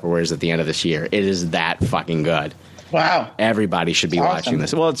in the Tupperwares at the end of this year. It is that fucking good. Wow. Everybody should be watching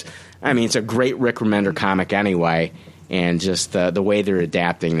this. Well, it's a great Rick Remender comic anyway, and just the way they're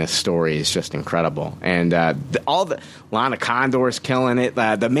adapting this story is just incredible. And Lana Condor's killing it.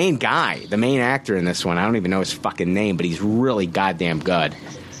 The main guy, the main actor in this one, I don't even know his fucking name, but he's really goddamn good.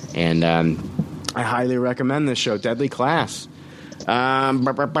 And I highly recommend this show, Deadly Class. And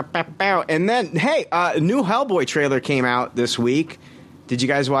then, hey, a new Hellboy trailer came out this week. Did you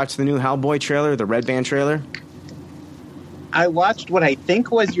guys watch the new Hellboy trailer, the Red Band trailer? I watched what I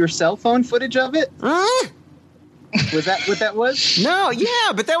think was your cell phone footage of it. Was that what that was? No,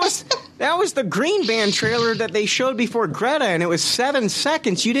 yeah, but that was the Green Band trailer that they showed before Greta, and it was 7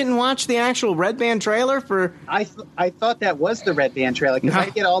 seconds. You didn't watch the actual Red Band trailer for? I thought that was the Red Band trailer because I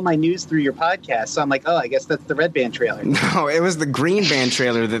get all my news through your podcast, so I'm like, oh, I guess that's the Red Band trailer. No, it was the Green Band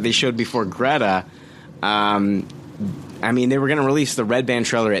trailer that they showed before Greta. They were going to release the Red Band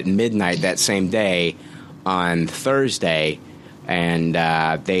trailer at midnight that same day on Thursday, and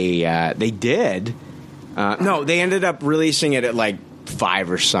they did. No, they ended up releasing it at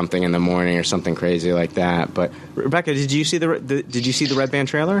 5 or something in the morning or something crazy like that. But Rebecca, did you see the Red Band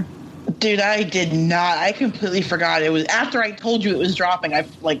trailer? Dude, I did not. I completely forgot. It was after I told you it was dropping. I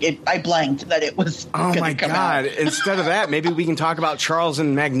blanked that it was. Oh my god! Out. Instead of that, maybe we can talk about Charles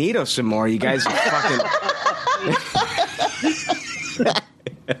and Magneto some more. You guys are fucking.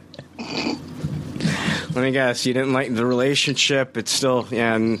 Let me guess. You didn't like the relationship. It's still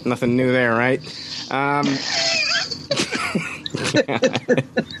nothing new there, right?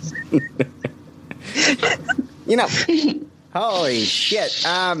 Holy shit.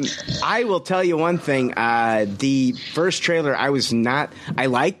 I will tell you one thing. The first trailer, I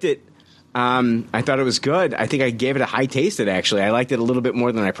liked it. I thought it was good. I think I gave it a high tasted, actually. I liked it a little bit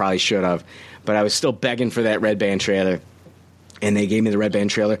more than I probably should have. But I was still begging for that Red Band trailer. And they gave me the Red Band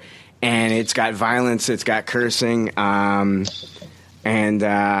trailer. And it's got violence. It's got cursing. And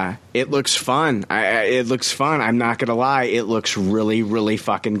it looks fun. It looks fun. I'm not going to lie. It looks really, really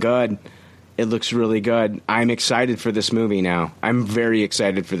fucking good. It looks really good. I'm excited for this movie now. I'm very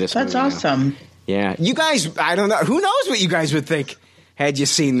excited for this movie. That's awesome. Now. Yeah. You guys, I don't know. Who knows what you guys would think had you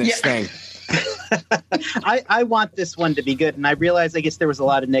seen this thing? I want this one to be good. And I realize, I guess there was a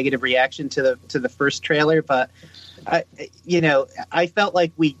lot of negative reaction to the first trailer, but I felt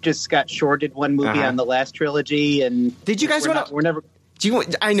like we just got shorted one movie on the last trilogy. And did you guys we're never...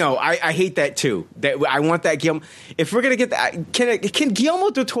 I know. I hate that too. I want that Guillermo. If we're gonna get that, can Guillermo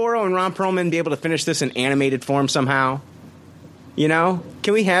del Toro and Ron Perlman be able to finish this in animated form somehow? You know,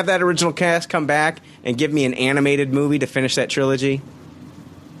 can we have that original cast come back and give me an animated movie to finish that trilogy?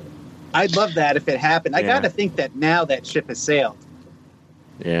 I'd love that if it happened. I gotta think that now that ship has sailed.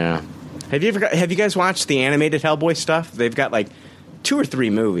 Yeah. Have you guys watched the animated Hellboy stuff? They've got like 2 or 3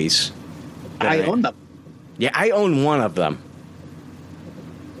 movies. I own them. Yeah, I own one of them.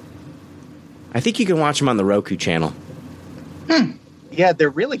 I think you can watch them on the Roku channel. Yeah, they're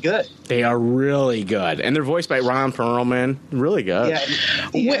really good. They are really good. And they're voiced by Ron Perlman. Really good. Yeah,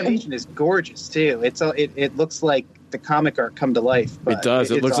 the animation is gorgeous, too. It looks like the comic art come to life. But it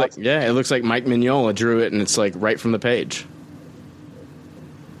does. It looks awesome. It looks like Mike Mignola drew it, and it's like right from the page.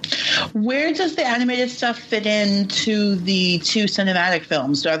 Where does the animated stuff fit into the 2 cinematic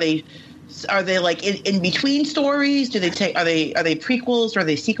films? Are they like in between stories? Are they prequels or are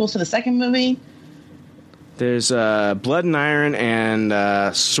they sequels to the second movie? There's Blood and Iron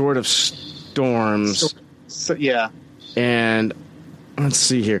and Sword of Storms. So, yeah. And let's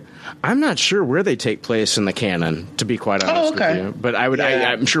see here. I'm not sure where they take place in the canon, to be quite honest with you. But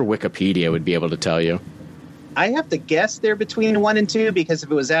I'm sure Wikipedia would be able to tell you. I have to guess they're between 1 and 2 because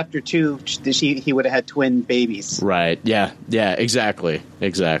if it was after 2, he would have had twin babies. Right. Yeah. Yeah. Exactly.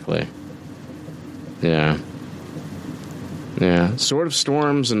 Yeah. Yeah. Sword of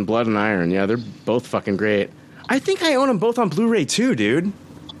Storms and Blood and Iron. Yeah, they're both fucking great. I think I own them both on Blu-ray too, dude.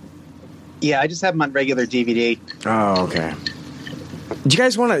 Yeah, I just have them on regular DVD. Oh, okay. Do you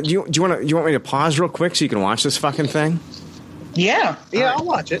guys want to? Do you want me to pause real quick so you can watch this fucking thing? Yeah. Yeah, I'll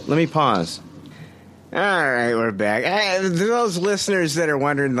watch it. Let me pause. All right, we're back. Those listeners that are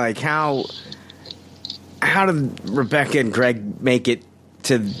wondering, like, how did Rebecca and Greg make it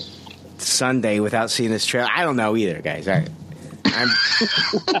to Sunday without seeing this trailer? I don't know either, guys. I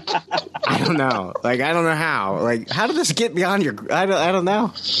don't know. Like, I don't know how. Like, how did this get beyond your? I don't know.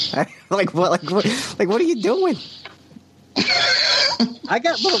 What are you doing? I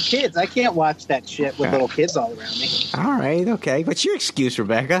got little kids. I can't watch that shit with little kids all around me. All right, okay. What's your excuse,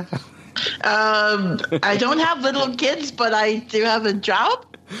 Rebecca? I don't have little kids, but I do have a job.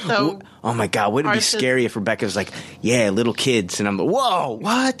 So, oh my God, wouldn't it be scary if Rebecca's like, yeah, little kids, and I'm like, whoa,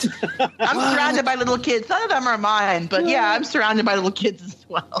 what? I'm surrounded by little kids. None of them are mine, but yeah, I'm surrounded by little kids as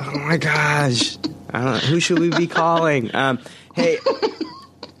well. Oh my gosh, I don't know. Who should we be calling? Hey,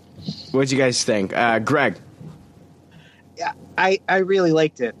 what'd you guys think, Greg? Yeah, I really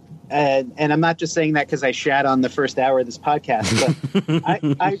liked it. And I'm not just saying that because I shat on the first hour of this podcast,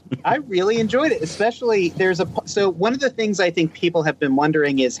 but I really enjoyed it. Especially so one of the things I think people have been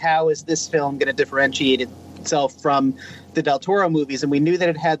wondering is how is this film going to differentiate itself from the Del Toro movies? And we knew that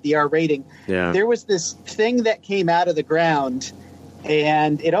it had the R rating. Yeah. There was this thing that came out of the ground,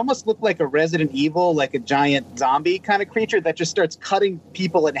 and it almost looked like a Resident Evil, like a giant zombie kind of creature that just starts cutting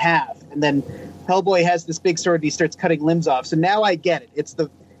people in half. And then Hellboy has this big sword and he starts cutting limbs off. So now I get it.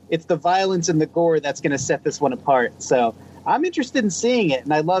 It's the violence and the gore that's going to set this one apart. So I'm interested in seeing it.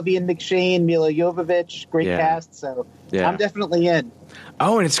 And I love Ian McShane, Mila Jovovich, great cast. So I'm definitely in.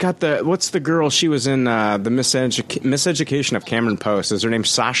 Oh, and it's got what's the girl? She was in the Miseducation of Cameron Post. Is her name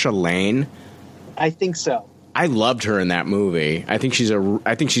Sasha Lane? I think so. I loved her in that movie. I think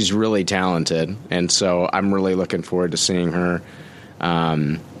she's really talented. And so I'm really looking forward to seeing her.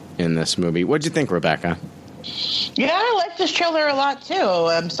 in this movie. What'd you think, Rebecca? Yeah, I like this trailer a lot too.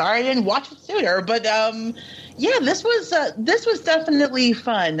 I'm sorry I didn't watch it sooner, but yeah, this was definitely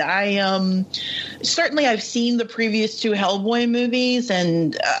fun. Certainly I've seen the previous two Hellboy movies,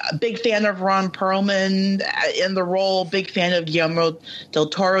 and a big fan of Ron Perlman in the role. Big fan of Guillermo del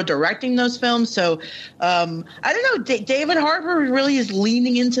Toro directing those films. So I don't know. David Harbour really is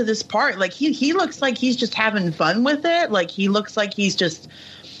leaning into this part. Like he looks like he's just having fun with it. Like he looks like he's just.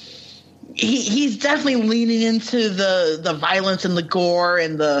 He's definitely leaning into the violence and the gore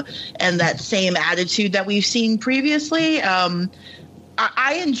and that same attitude that we've seen previously.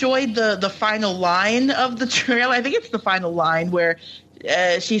 I enjoyed the final line of the trailer. I think it's the final line where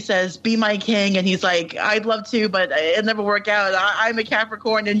she says, "Be my king," and he's like, "I'd love to, but it never work out. I'm a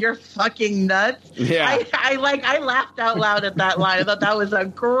Capricorn, and you're fucking nuts." Yeah, I laughed out loud at that line. I thought that was a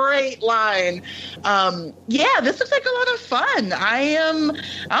great line. Yeah, this looks like a lot of fun.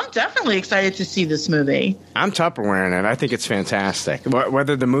 I'm definitely excited to see this movie. I'm Tupperwareing it. I think it's fantastic.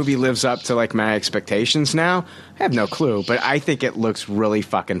 Whether the movie lives up to like my expectations now, I have no clue, but I think it looks really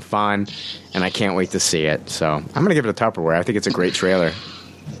fucking fun, and I can't wait to see it. So I'm gonna give it a Tupperware. I think it's a great trailer.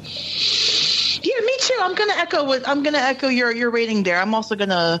 Yeah, me too. I'm gonna echo your rating there. I'm also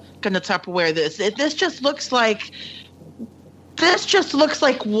gonna Tupperware this. This just looks like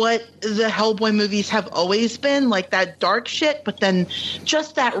what the Hellboy movies have always been, like that dark shit, but then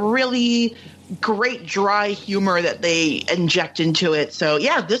just that really great dry humor that they inject into it. So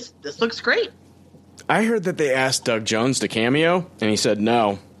yeah, this looks great. I heard that they asked Doug Jones to cameo, and he said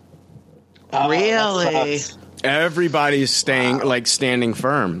no. Really? Everybody's standing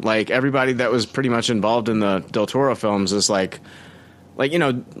firm. Like everybody that was pretty much involved in the Del Toro films is like Ron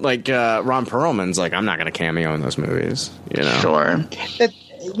Perlman's like, I'm not going to cameo in those movies. You know, sure.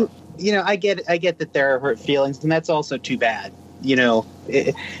 I get that there are hurt feelings, and that's also too bad. You know,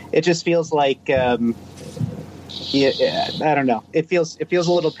 it just feels like. Yeah, I don't know. It feels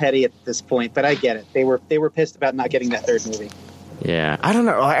a little petty at this point, but I get it. They were pissed about not getting that third movie. Yeah, I don't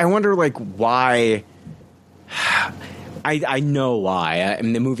know. I wonder like why. I know why. I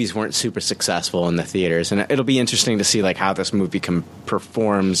mean, the movies weren't super successful in the theaters, and it'll be interesting to see like how this movie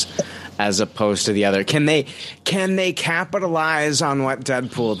performs as opposed to the other. Can they capitalize on what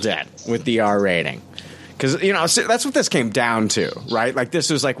Deadpool did with the R rating? Because, you know, that's what this came down to, right? Like,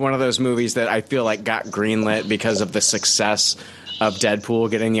 this was like one of those movies that I feel like got greenlit because of the success of Deadpool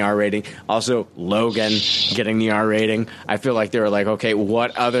getting the R rating. Also, Logan getting the R rating. I feel like they were like, okay,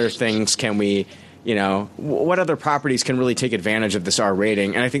 what other things can we, you know, what other properties can really take advantage of this R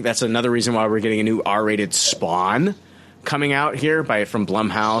rating? And I think that's another reason why we're getting a new R-rated Spawn coming out here from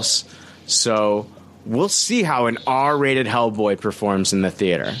Blumhouse. So we'll see how an R-rated Hellboy performs in the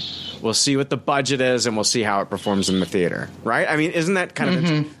theater. We'll see what the budget is, and we'll see how it performs in the theater, right? I mean, isn't that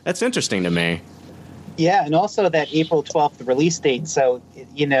kind of that's interesting to me? Yeah, and also that April 12th release date. So,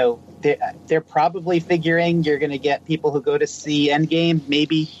 you know, they're probably figuring you're going to get people who go to see Endgame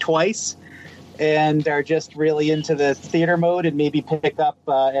maybe twice and are just really into the theater mode and maybe pick up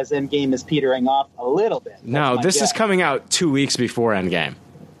as Endgame is petering off a little bit. No, this is coming out 2 weeks before Endgame.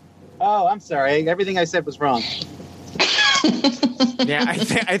 Oh, I'm sorry. Everything I said was wrong. Yeah,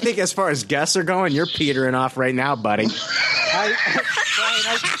 I think as far as guests are going, you're petering off right now, buddy. I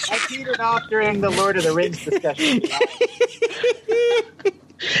petered off during the Lord of the Rings discussion.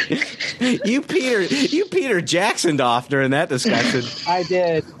 You Peter Jacksoned off during that discussion. I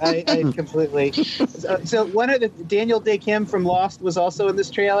did. I completely. So one of the Daniel Day Kim from Lost was also in this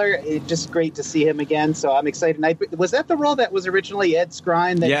trailer. It's just great to see him again. So I'm excited. Was that the role that was originally Ed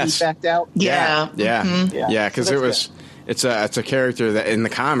Skrein that he backed out? Yeah. Because so it was. Good. It's a character that in the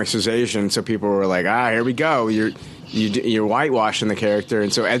comics is Asian, so people were like, here we go. You're whitewashing the character,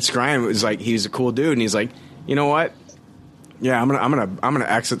 and so Ed Skrein was like, he's a cool dude, and he's like, you know what? Yeah, I'm gonna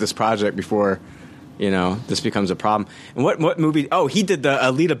exit this project before, you know, this becomes a problem. And what movie? Oh, he did the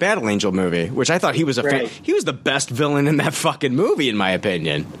Alita Battle Angel movie, which I thought he was he was the best villain in that fucking movie, in my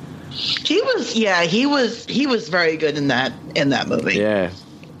opinion. He was very good in that movie. Yeah.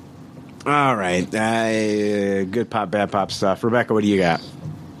 All right. Good pop, bad pop stuff. Rebecca, what do you got?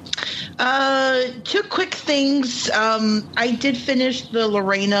 Two quick things. I did finish the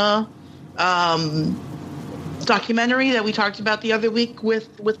Lorena documentary that we talked about the other week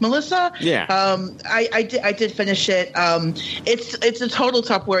with Melissa. Yeah. I did finish it. It's a total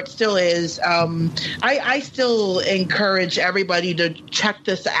top where it still is. I still encourage everybody to check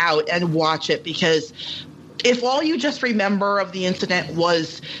this out and watch it, because if all you just remember of the incident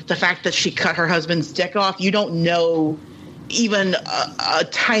was the fact that she cut her husband's dick off, you don't know even a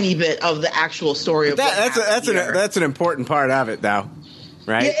tiny bit of the actual story of that's an important part of it, though,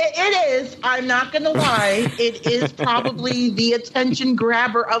 right? It is. I'm not going to lie. It is probably the attention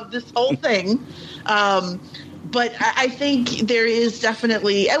grabber of this whole thing. But I think there is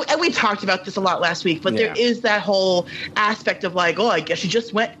definitely, and we talked about this a lot last week, but there is that whole aspect of like, oh, I guess she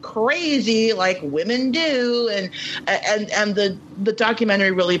just went crazy like women do. And the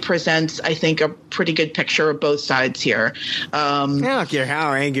documentary really presents, I think, a pretty good picture of both sides here. I don't care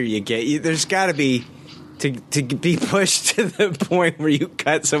how angry you get. There's got to be, to be pushed to the point where you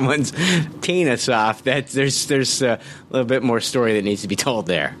cut someone's penis off, that there's a little bit more story that needs to be told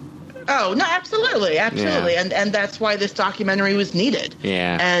there. Oh, no, absolutely. Yeah. And that's why this documentary was needed.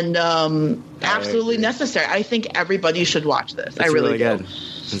 Yeah. And absolutely necessary. I think everybody should watch this. I really do. Good.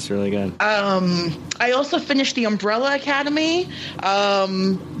 It's really good. I also finished The Umbrella Academy.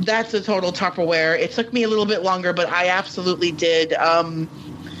 That's a total Tupperware. It took me a little bit longer, but I absolutely did. I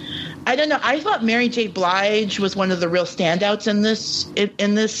don't know. I thought Mary J. Blige was one of the real standouts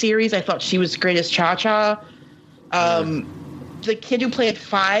in this series. I thought she was great as Cha-Cha. The kid who played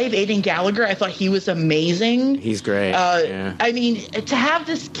 5, Aidan Gallagher, I thought he was amazing. He's great. I mean, to have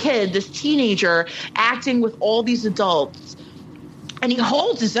this kid, this teenager, acting with all these adults, and he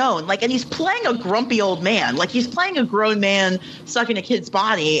holds his own, like, and he's playing a grumpy old man, like he's playing a grown man stuck in a kid's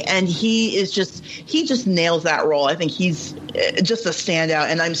body, and he just nails that role. I think he's just a standout,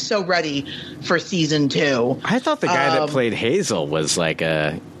 and I'm so ready for season 2. I thought the guy that played Hazel was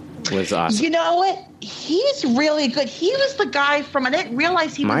was awesome. You know what? He's really good. He was the guy from, I didn't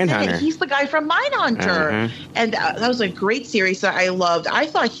realize he was in it. He's the guy from Mindhunter. And that was a great series that I loved. I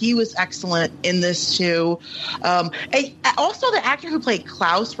thought he was excellent in this too. And also the actor who played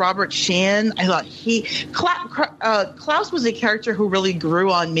Klaus, Robert Sheehan, I thought Klaus was a character who really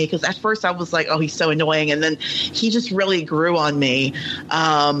grew on me, because at first I was like, oh, he's so annoying. And then he just really grew on me.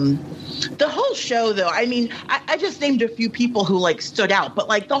 The whole show, though, I mean, I just named a few people who, like, stood out, but,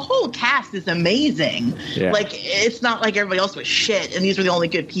 like, the whole cast is amazing. Yeah. Like, it's not like everybody else was shit, and these were the only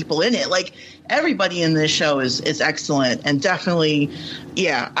good people in it. Like, everybody in this show is excellent, and definitely,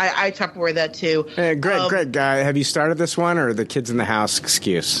 I Tupperware that, too. Hey, Greg, have you started this one, or the Kids in the House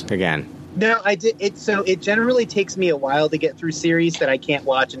excuse again? No, I did. It generally takes me a while to get through series that I can't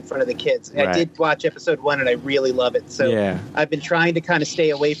watch in front of the kids. Right. I did watch episode 1, and I really love it. So I've been trying to kind of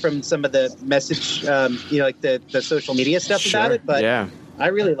stay away from some of the message, like the social media stuff about it. But I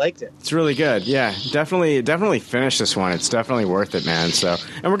really liked it. It's really good. Yeah, definitely finish this one. It's definitely worth it, man. So,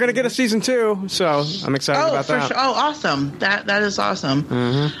 and we're gonna get a season 2. So I'm excited about that. Sure. Oh, awesome! That is awesome.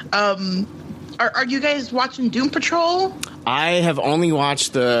 Mm-hmm. Are you guys watching Doom Patrol? I have only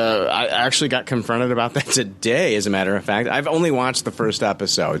watched I actually got confronted about that today, as a matter of fact. I've only watched the first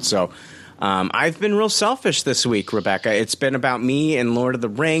episode. So I've been real selfish this week, Rebecca. It's been about me and Lord of the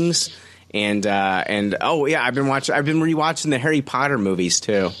Rings. And I've been rewatching the Harry Potter movies,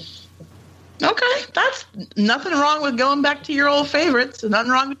 too. Okay. That's nothing wrong with going back to your old favorites.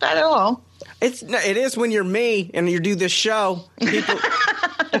 Nothing wrong with that at all. It is when you're me and you do this show. People,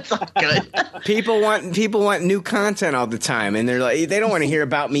 it's all good. People want new content all the time, and they don't want to hear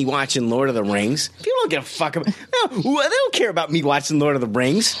about me watching Lord of the Rings. People don't give a fuck about. No, they don't care about me watching Lord of the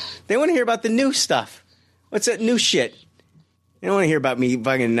Rings. They want to hear about the new stuff. What's that new shit? They don't want to hear about me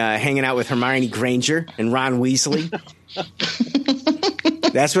fucking hanging out with Hermione Granger and Ron Weasley.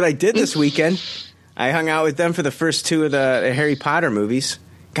 That's what I did this weekend. I hung out with them for the first 2 of the Harry Potter movies.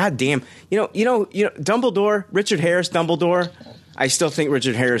 God damn. You know, Dumbledore, Richard Harris Dumbledore, I still think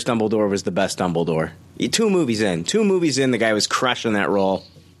Richard Harris Dumbledore was the best Dumbledore. 2 movies in, the guy was crushing that role.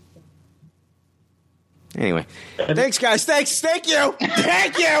 Anyway. Thanks, guys. Thank you.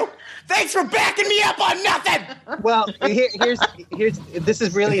 Thanks for backing me up on nothing. Well, here's this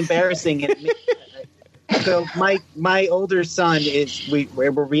is really embarrassing. So my older son we're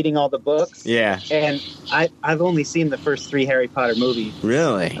reading all the books. Yeah. And I've only seen the first 3 Harry Potter movies.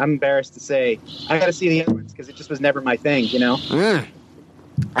 Really? I'm embarrassed to say. I got to see the other ones because it just was never my thing, you know?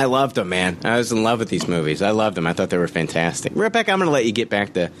 I loved them, man. I was in love with these movies. I loved them. I thought they were fantastic. Rebecca, I'm going to let you get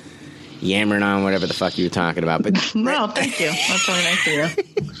back to yammering on whatever the fuck you were talking about. But no, thank you. That's really nice of you.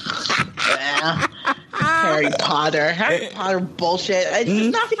 Harry Potter bullshit. It's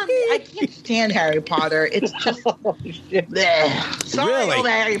just not for me. I can't stand Harry Potter. It's just sorry, really? All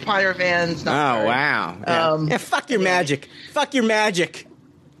the Harry Potter fans. Wow. Fuck your magic. Fuck your magic.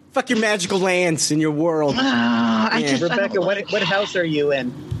 Fuck your magical lands in your world. Rebecca, what house are you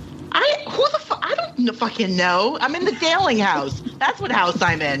in? I don't fucking know. I'm in the Daling house. That's what house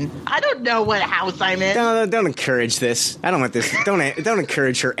I'm in. I don't know what house I'm in. Don't encourage this. I don't want this. Don't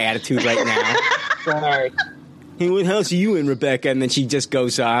encourage her attitude right now. Sorry. Hey, what house are you in, Rebecca? And then she just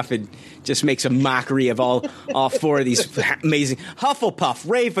goes off and just makes a mockery of all four of these amazing Hufflepuff,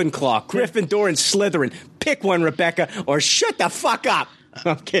 Ravenclaw, Gryffindor, and Slytherin. Pick one, Rebecca, or shut the fuck up.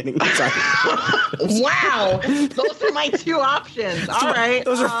 I'm kidding. Sorry. Wow. Those are my two options. All right.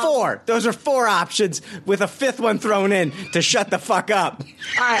 Those are four. Those are four options with a fifth one thrown in to shut the fuck up.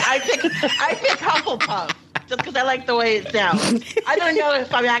 All right. I pick Hufflepuff just because I like the way it sounds. I don't know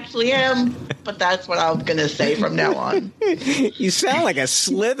if I actually am, but that's what I'm going to say from now on. You sound like a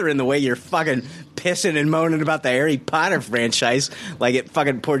Slytherin the way you're fucking pissing and moaning about the Harry Potter franchise like it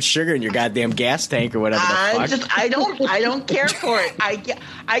fucking poured sugar in your goddamn gas tank or whatever the fuck. I don't care for it.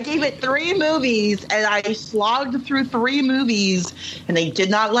 I gave it 3 movies and I slogged through 3 movies and I did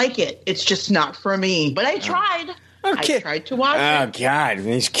not like it. It's just not for me. But I tried. Okay. I tried to watch it. Oh, God,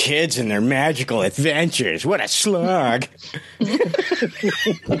 these kids and their magical adventures. What a slog.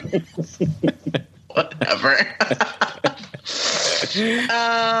 Whatever.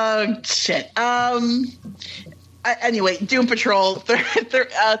 Shit. Anyway, Doom Patrol.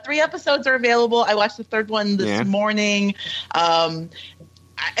 3 episodes are available. I watched the 3rd one this morning. Only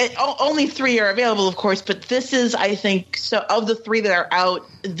 3 are available, of course, but this is, I think, so of the 3 that are out,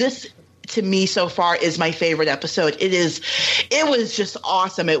 this to me so far is my favorite episode. It was just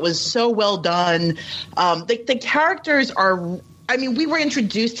awesome. It was so well done. The characters are, I mean, we were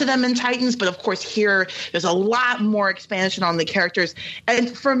introduced to them in Titans, but of course here there's a lot more expansion on the characters.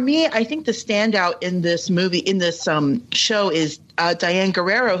 And for me, I think the standout in this movie, in this show, is Diane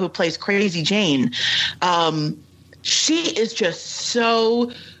Guerrero, who plays Crazy Jane. She is just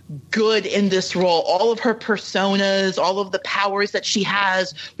so good in this role. All of her personas, all of the powers that she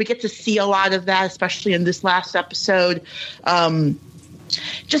has, we get to see a lot of that, especially in this last episode.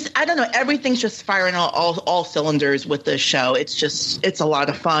 Just, I don't know, everything's just firing all cylinders with this show. It's a lot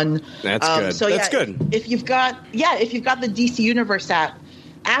of fun. That's good. So that's good. If you've got the DC Universe app,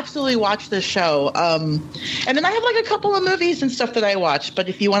 absolutely watch this show. And then I have like a couple of movies and stuff that I watch, but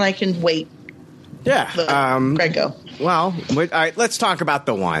if you want, I can wait. Yeah. Greg, go. Well, all right, let's talk about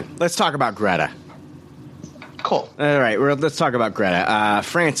the one. Let's talk about Greta. Cool. All right, let's talk about Greta.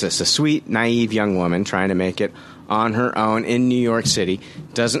 Frances, a sweet, naive young woman trying to make it on her own in New York City,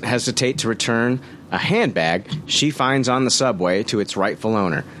 doesn't hesitate to return a handbag she finds on the subway to its rightful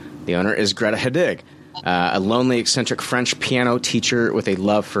owner. The owner is Greta Heddig, a lonely, eccentric French piano teacher with a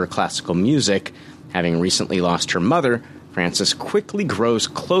love for classical music. Having recently lost her mother, Frances quickly grows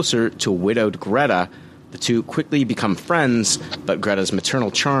closer to widowed Greta. The two quickly become friends, but Greta's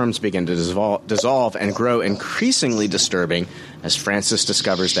maternal charms begin to dissolve and grow increasingly disturbing as Frances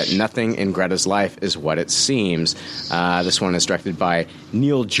discovers that nothing in Greta's life is what it seems. This one is directed by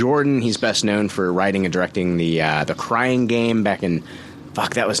Neil Jordan. He's best known for writing and directing the Crying Game back in,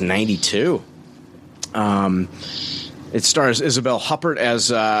 that was 92. It stars Isabel Huppert as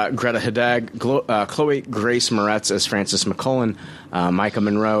Greta Heddig, Chloe Grace Moretz as Frances McCullin, Micah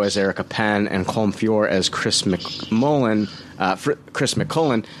Monroe as Erica Penn, and Colm Feore as Chris McCullin.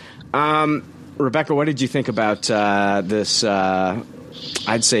 Rebecca, what did you think about this,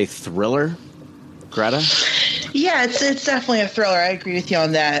 I'd say, thriller, Greta? Yeah, it's definitely a thriller. I agree with you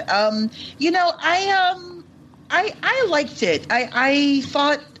on that. I liked it. I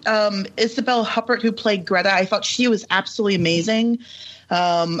thought Isabel Huppert, who played Greta, I thought she was absolutely amazing.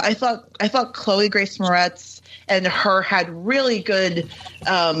 I thought Chloe Grace Moretz and her had really good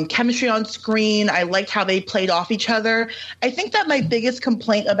chemistry on screen. I liked how they played off each other. I think that my biggest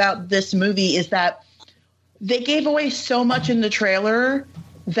complaint about this movie is that they gave away so much in the trailer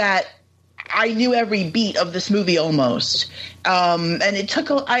that I knew every beat of this movie almost. And it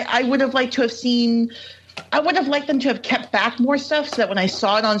took I would have liked to have seen. I would have liked them to have kept back more stuff so that when I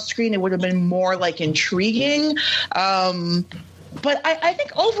saw it on screen, it would have been more like intriguing. But I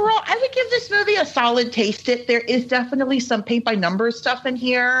think overall, I would give this movie a solid taste it. There is definitely some paint by numbers stuff in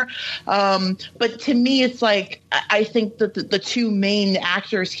here. But to me, it's like, I think that the two main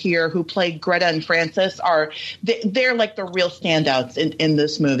actors here who play Greta and Frances they're like the real standouts in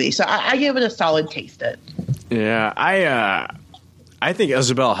this movie. So I give it a solid taste it. Yeah, I think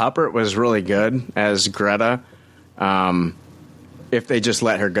Isabel Huppert was really good as Greta. If they just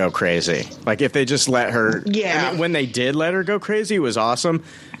let her go crazy. Like, if they just let her... Yeah. I mean, when they did let her go crazy, it was awesome.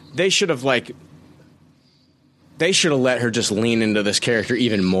 They should have let her just lean into this character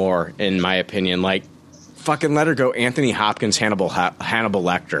even more, in my opinion. Like, fucking let her go Anthony Hopkins, Hannibal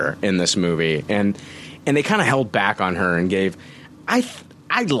Lecter in this movie. And they kind of held back on her and gave... I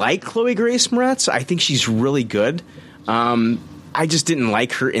like Chloe Grace Moretz. I think she's really good. I just didn't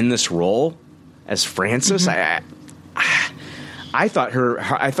like her in this role as Frances. I thought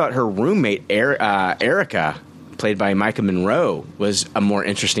her roommate Erica played by Micah Monroe, was a more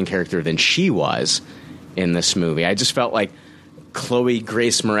interesting character than she was in this movie. I just felt like Chloe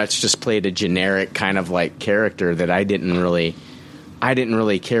Grace Moretz just played a generic kind of like character that I didn't really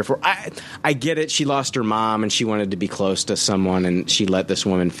care for. I get it. She lost her mom and she wanted to be close to someone, and she let this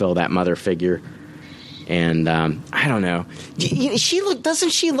woman fill that mother figure. And I don't know. Doesn't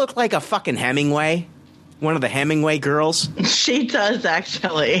she look like a fucking Hemingway? One of the Hemingway girls? She does,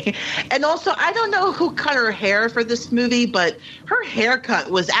 actually. And also, I don't know who cut her hair for this movie, but her haircut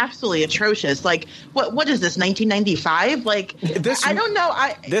was absolutely atrocious. Like, what is this, 1995? Like, I don't know.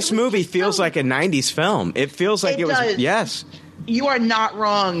 This movie feels like a 90s film. It feels like it was. Does. Yes. You are not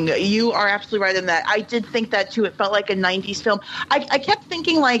wrong. You are absolutely right in that. I did think that, too. It felt like a 90s film. I kept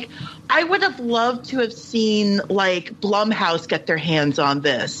thinking, like, I would have loved to have seen, like, Blumhouse get their hands on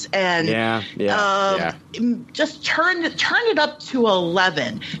this. And just turn it up to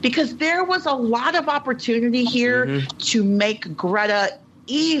 11. Because there was a lot of opportunity here to make Greta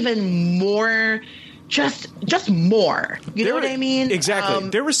even more... Just more. You know what I mean? Exactly.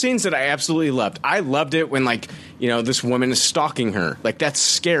 There were scenes that I absolutely loved. I loved it when, like, you know, this woman is stalking her. Like, that's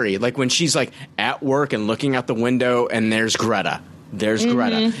scary. Like, when she's, like, at work and looking out the window and there's Greta. There's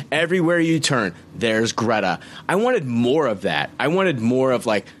Greta. Everywhere you turn, there's Greta. I wanted more of that. I wanted more of,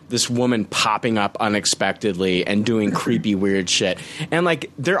 like, this woman popping up unexpectedly and doing creepy, weird shit. And, like,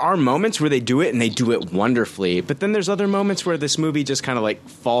 there are moments where they do it and they do it wonderfully. But then there's other moments where this movie just kind of, like,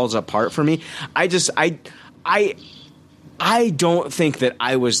 falls apart for me. I don't think that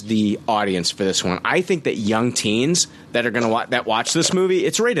I was the audience for this one. I think that young teens that are going to watch this movie,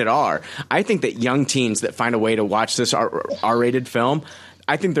 it's rated R. I think that young teens that find a way to watch this R-rated film,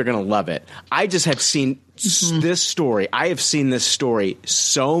 I think they're going to love it. I just have seen this story. I have seen this story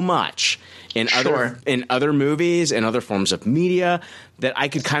so much in other movies and other forms of media that I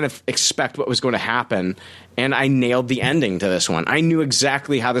could kind of expect what was going to happen, and I nailed the ending to this one. I knew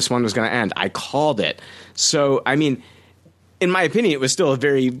exactly how this one was going to end. I called it. So, I mean, in my opinion, it was still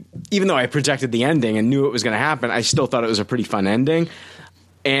even though I projected the ending and knew it was going to happen, I still thought it was a pretty fun ending.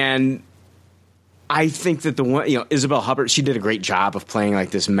 And I think that Isabelle Huppert, she did a great job of playing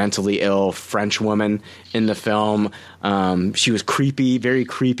like this mentally ill French woman in the film. She was creepy, very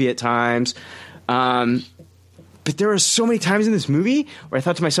creepy at times. But there were so many times in this movie where I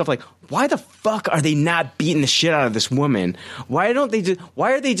thought to myself, like, why the fuck are they not beating the shit out of this woman? Why are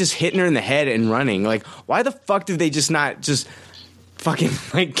they just hitting her in the head and running? Like, why the fuck did they just not just fucking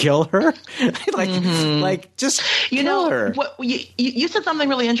like kill her? Just kill her. You said something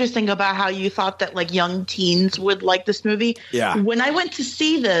really interesting about how you thought that like young teens would like this movie. Yeah. When I went to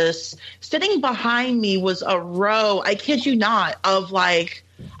see this, sitting behind me was a row, I kid you not, of like,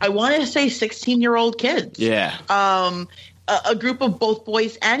 I want to say 16-year-old kids. Yeah. A group of both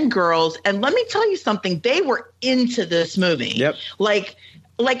boys and girls. And let me tell you something. They were into this movie. Yep. Like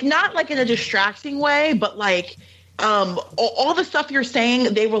not like in a distracting way, but like all the stuff you're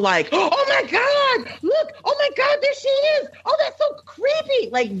saying, they were like, oh my God, look, oh my God, there she is. Oh, that's so creepy.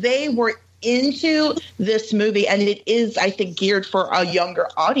 Like they were into this movie, and it is, I think, geared for a younger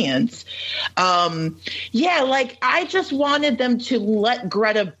audience. Like I just wanted them to let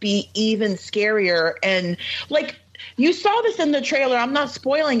Greta be even scarier. And like you saw this in the trailer, I'm not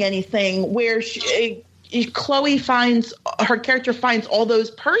spoiling anything, where Chloe her character finds all those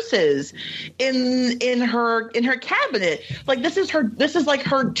purses in her cabinet. Like this is like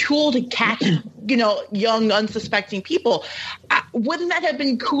her tool to catch, young unsuspecting people. Wouldn't that have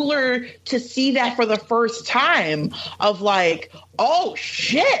been cooler to see that for the first time of like, oh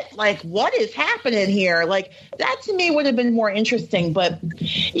shit, like what is happening here? Like that to me would have been more interesting. But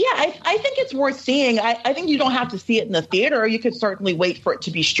yeah, I think it's worth seeing. I think you don't have to see it in the theater. You could certainly wait for it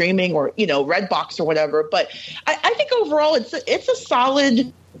to be streaming or, Redbox or whatever. But I think overall it's a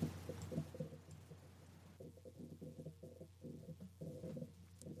solid.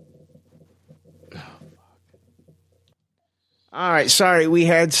 All right, sorry, we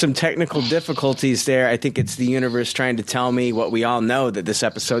had some technical difficulties there. I think it's the universe trying to tell me what we all know, that this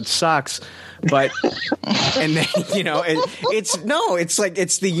episode sucks. But and then, it's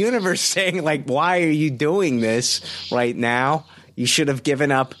the universe saying like, why are you doing this right now? You should have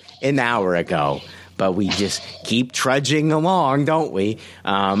given up an hour ago. But we just keep trudging along, don't we?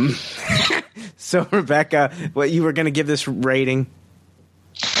 So Rebecca, you were going to give this rating?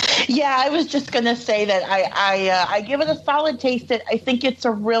 Yeah, I was just going to say that I give it a solid taste. I think it's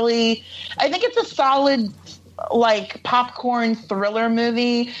a solid like popcorn thriller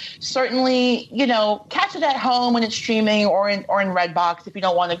movie. Certainly, catch it at home when it's streaming or in Redbox if you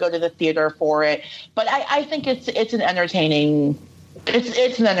don't want to go to the theater for it. But I think it's an entertaining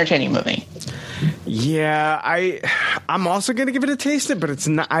movie. Yeah, I'm also going to give it a taste of it, but it's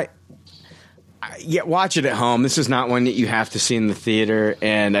not. Watch it at home. This is not one that you have to see in the theater,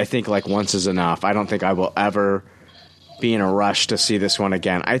 and I think like once is enough. I don't think I will ever be in a rush to see this one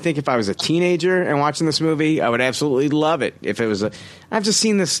again. I think if I was a teenager and watching this movie, I would absolutely love it. If it was I've just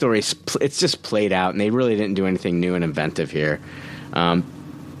seen this story. It's just played out, and they really didn't do anything new and inventive here.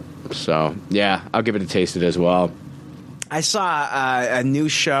 So yeah, I'll give it a taste of it as well. I saw a new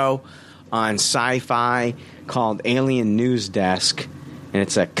show on Sci-Fi called Alien News Desk, and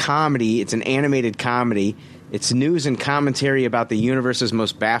it's a comedy. It's an animated comedy. It's news and commentary about the universe's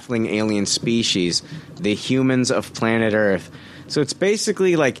most baffling alien species, the humans of planet Earth. So it's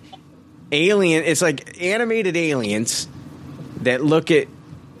basically like it's like animated aliens that look at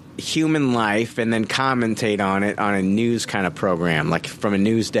human life and then commentate on it on a news kind of program, like from a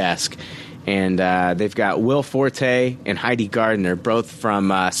news desk. And they've got Will Forte and Heidi Gardner, both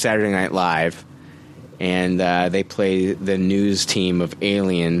from Saturday Night Live. And they play the news team of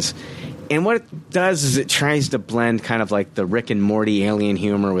aliens. And what it does is it tries to blend kind of like the Rick and Morty alien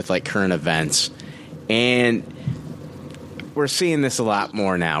humor with like current events. And we're seeing this a lot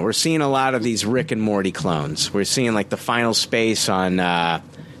more now. We're seeing a lot of these Rick and Morty clones. We're seeing like the Final Space on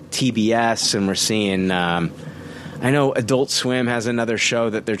TBS, and we're seeing... I know Adult Swim has another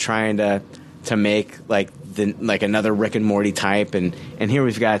show that they're trying to make like another Rick and Morty type, and here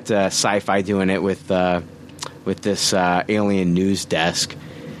we've got Sci-Fi doing it with this Alien News Desk.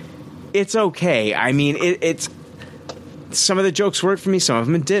 It's okay. I mean, it's some of the jokes worked for me, some of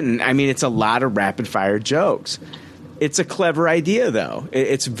them didn't. I mean, it's a lot of rapid fire jokes. It's a clever idea, though.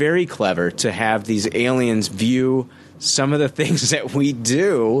 It's very clever to have these aliens view some of the things that we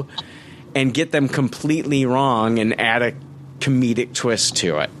do and get them completely wrong and add a comedic twist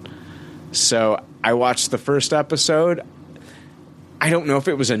to it. So I watched the first episode. I don't know if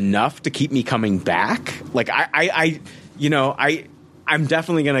it was enough to keep me coming back. Like I'm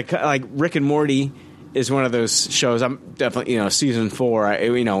definitely going to, like, Rick and Morty is one of those shows. I'm definitely, season 4,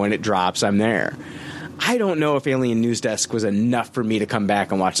 when it drops, I'm there. I don't know if Alien News Desk was enough for me to come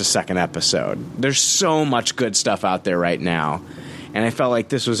back and watch the second episode. There's so much good stuff out there right now. And I felt like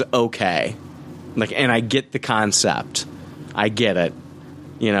this was okay. And I get the concept. I get it.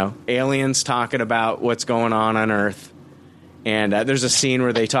 Aliens talking about what's going on Earth. And there's a scene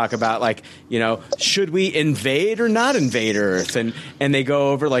where they talk about, should we invade or not invade Earth? And they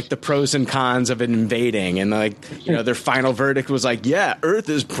go over, the pros and cons of invading. And, their final verdict was yeah, Earth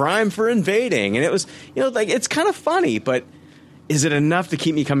is prime for invading. And it was, it's kind of funny, but is it enough to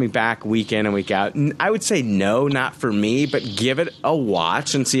keep me coming back week in and week out? I would say no, not for me, but give it a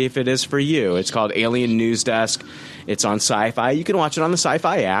watch and see if it is for you. It's called Alien News Desk. It's on Sci-Fi. You can watch it on the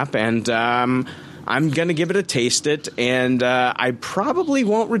Sci-Fi app, and I'm going to give it a taste it, and I probably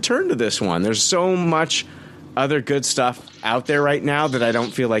won't return to this one. There's so much other good stuff out there right now that I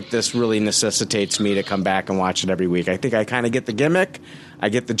don't feel like this really necessitates me to come back and watch it every week. I think I kind of get the gimmick. I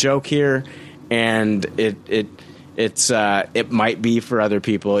get the joke here, and it might be for other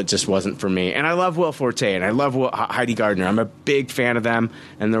people. It just wasn't for me. And I love Will Forte, and I love Heidi Gardner. I'm a big fan of them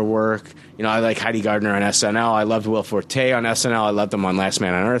and their work. I like Heidi Gardner on SNL. I loved Will Forte on SNL. I loved him on Last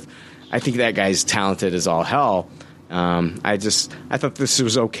Man on Earth. I think that guy's talented as all hell. I thought this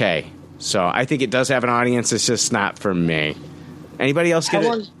was okay. So I think it does have an audience. It's just not for me. Anybody else get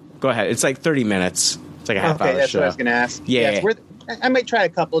it? Go ahead. It's like 30 minutes. It's like a half hour show. That's what I was going to ask. Yeah. I might try a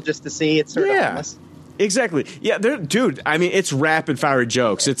couple just to see. It's sort of harmless. Exactly. Yeah, dude. I mean, it's rapid fire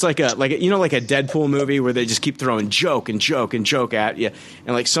jokes. It's like a Deadpool movie where they just keep throwing joke and joke and joke at you,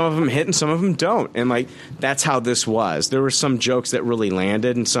 and some of them hit and some of them don't. And that's how this was. There were some jokes that really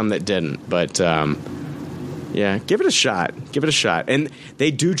landed and some that didn't. But yeah, give it a shot. Give it a shot. And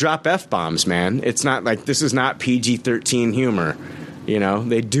they do drop F-bombs, man. It's not like this is not PG-13 humor.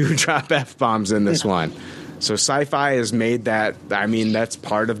 They do drop F-bombs in this one. So Sci-Fi has made that. I mean, that's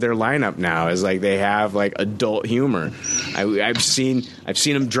part of their lineup now. Is they have adult humor. I've seen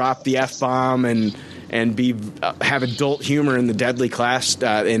them drop the F-bomb and have adult humor in the Deadly Class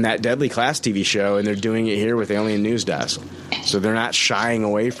in that Deadly Class TV show, and they're doing it here with Alien News Desk. So they're not shying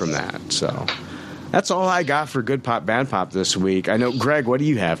away from that. So that's all I got for Good Pop Bad Pop this week. I know, Greg, what do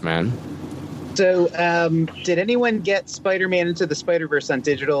you have, man? So, did anyone get Spider-Man Into the Spider-Verse on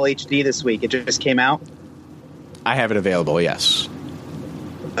digital HD this week? It just came out. I have it available, yes.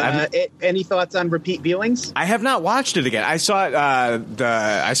 Any thoughts on repeat viewings? I have not watched it again. I saw it.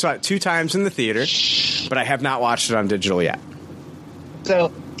 I saw it 2 times in the theater, but I have not watched it on digital yet.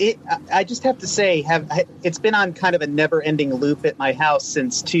 So I just have to say, it's been on kind of a never-ending loop at my house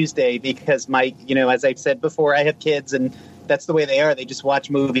since Tuesday because as I've said before, I have kids and that's the way they are. They just watch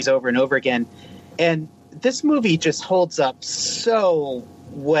movies over and over again. And this movie just holds up so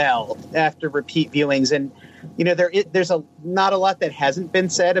well after repeat viewings. And, you know, there's not a lot that hasn't been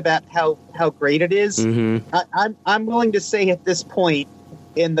said about how great it is. Mm-hmm. I'm willing to say at this point,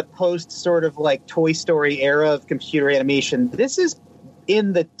 in the post sort of like Toy Story era of computer animation, this is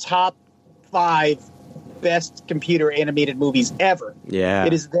in the top 5 best computer animated movies ever. Yeah.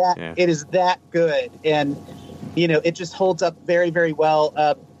 It is that good. And, you know, it just holds up very, very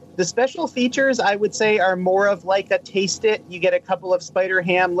well. The special features, I would say, are more of like a taste it. You get a couple of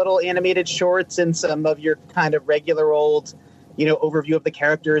Spider-Ham little animated shorts and some of your kind of regular old, you know, overview of the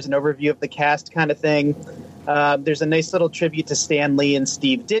characters and overview of the cast kind of thing. There's a nice little tribute to Stan Lee and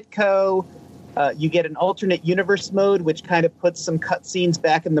Steve Ditko. You get an alternate universe mode, which kind of puts some cutscenes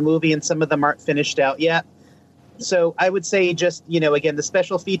back in the movie, and some of them aren't finished out yet. So I would say just, you know, again, the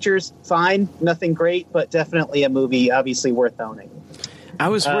special features, fine, nothing great, but definitely a movie obviously worth owning. I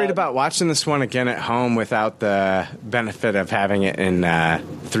was worried about watching this one again at home without the benefit of having it in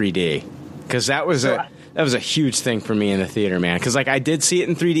 3D, because that was a huge thing for me in the theater, man. Because like I did see it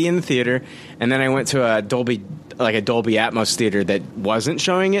in 3D in the theater, and then I went to a Dolby Atmos theater that wasn't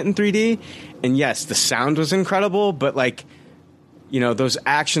showing it in 3D, and yes, the sound was incredible, but like, you know, those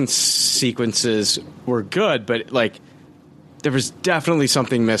action sequences were good, but like there was definitely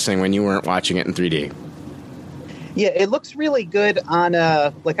something missing when you weren't watching it in 3D. Yeah, it looks really good on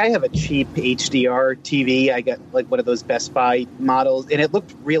like I have a cheap HDR TV. I got like one of those Best Buy models, and it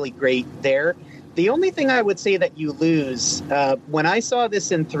looked really great there. The only thing I would say that you lose, when I saw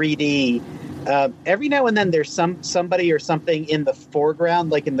this in 3D, every now and then there's somebody or something in the foreground,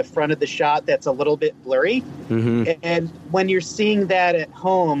 like in the front of the shot, that's a little bit blurry. Mm-hmm. And when you're seeing that at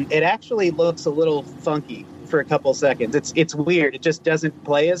home, it actually looks a little funky for a couple seconds. It's weird. It just doesn't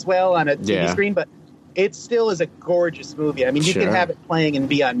play as well on a TV screen, but it still is a gorgeous movie. I mean, you can have it playing and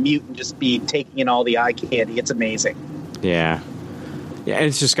be on mute and just be taking in all the eye candy. It's amazing. Yeah. Yeah, and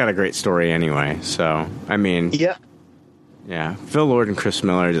it's just got a great story anyway. So, I mean... Yeah. Phil Lord and Chris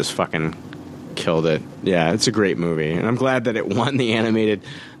Miller just fucking killed it. Yeah, it's a great movie. And I'm glad that it won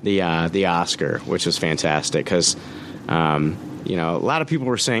the Oscar, which was fantastic. Because, you know, a lot of people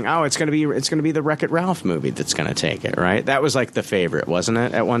were saying, oh, it's going to be the Wreck-It Ralph movie that's going to take it, right? That was like the favorite, wasn't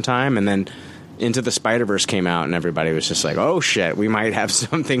it, at one time? And then Into the Spider-Verse came out, and everybody was just like, oh, shit, we might have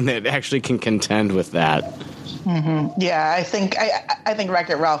something that actually can contend with that. Mm-hmm. Yeah, I think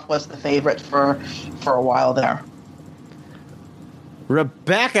Wreck-It Ralph was the favorite for a while there.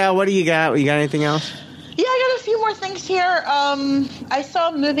 Rebecca, what do you got? You got anything else? Yeah, I got a few more things here. I saw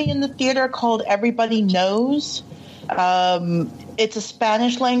a movie in the theater called Everybody Knows. It's a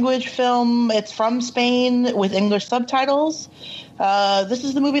Spanish language film. It's from Spain with English subtitles. This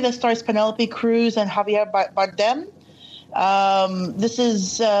is the movie that stars Penelope Cruz and Javier Bardem. This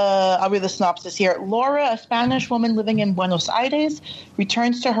is, I'll read the synopsis here. Laura, a Spanish woman living in Buenos Aires,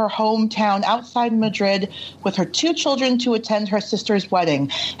 returns to her hometown outside Madrid with her 2 children to attend her sister's wedding.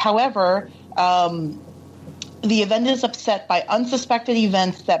 However, the event is upset by unsuspected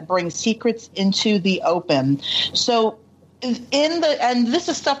events that bring secrets into the open. So, and this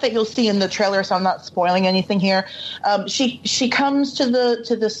is stuff that you'll see in the trailer, so I'm not spoiling anything here. She comes to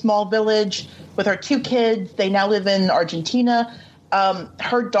the small village with her 2 kids. They now live in Argentina.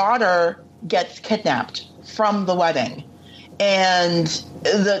 Her daughter gets kidnapped from the wedding, and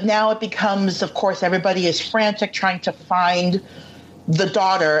now it becomes, of course, everybody is frantic trying to find the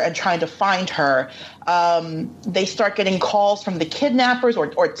daughter and trying to find her. They start getting calls from the kidnappers,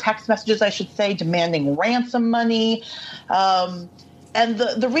 or text messages, I should say, demanding ransom money. And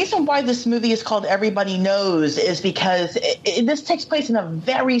the reason why this movie is called Everybody Knows is because this takes place in a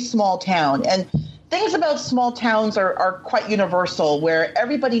very small town. And things about small towns are quite universal, where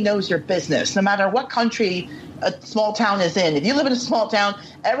everybody knows your business, no matter what country a small town is in. If you live in a small town,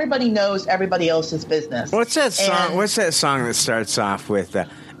 everybody knows everybody else's business. What's that song? What's that song that starts off with,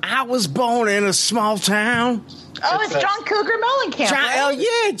 I was born in a small town? Oh, it's John Cougar Mellencamp, right? Oh,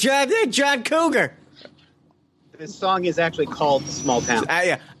 yeah, John Cougar. This song is actually called Small Town.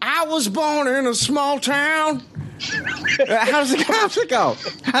 Yeah. I was born in a small town. How's it go?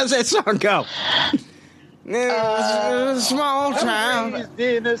 How's that song go? A small town.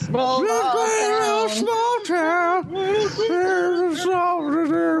 In a small town. Small town.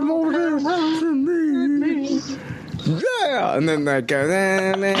 Yeah, and then that goes.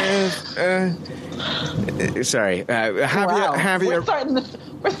 Sorry, Javier.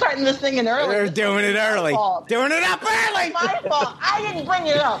 We're starting this thing in early. We're doing it early. Doing it up early. It's my fault. I didn't bring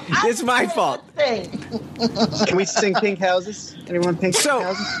it up. It's my fault. Can we sing Pink Houses? Anyone Pink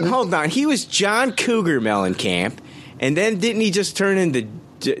Houses? So, hold on. He was John Cougar Mellencamp, and then didn't he just turn into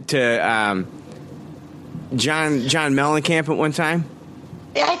John Mellencamp at one time?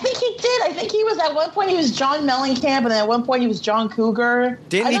 Yeah, I think he did. I think he was at one point he was John Mellencamp, and then at one point he was John Cougar.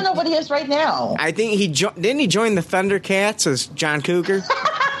 I don't know what he is right now. I think didn't he join the Thundercats as John Cougar?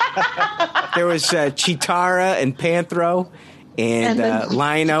 There was Chitara and Panthro and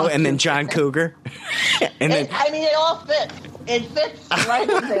Lino, and then John Cougar. And then it all fits. It fits right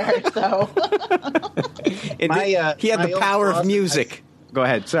in there. So he had the power of music. Go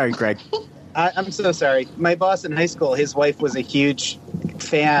ahead. Sorry, Greg. I'm so sorry. My boss in high school, his wife was a huge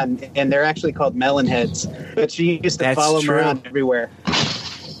fan, and they're actually called Melonheads. But she used to follow them around everywhere.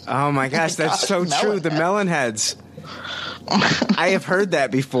 Oh my gosh, that's so true. The Melonheads. I have heard that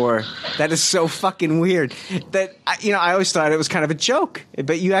before. That is so fucking weird. That I always thought it was kind of a joke,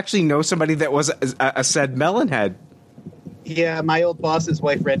 but you actually know somebody that was a said Melonhead. Yeah, my old boss's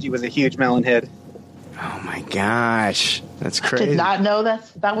wife Reggie was a huge Melonhead. Oh my gosh, that's crazy. I did not know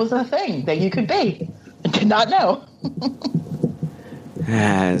that was a thing that you could be. I did not know.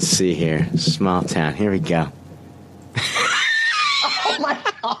 Let's see here. Small town. Here we go. Oh my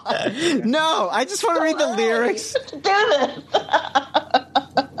god. No, I just want to read the lyrics. Do this.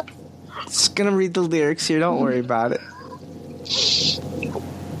 Just gonna read the lyrics here. Don't worry about it.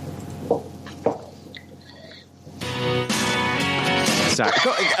 Sorry.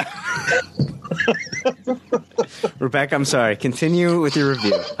 Rebecca, I'm sorry. Continue with your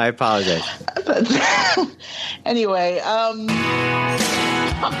review. I apologize. Anyway,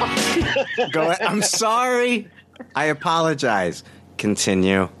 Go ahead. I'm sorry. I apologize.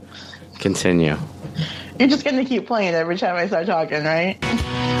 Continue. You're just going to keep playing every time I start talking, right?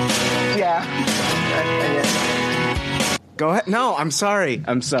 Yeah. Go ahead. No, I'm sorry.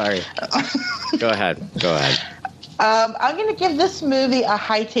 Go ahead. I'm going to give this movie a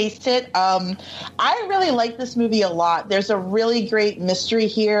high taste it. I really like this movie a lot. There's a really great mystery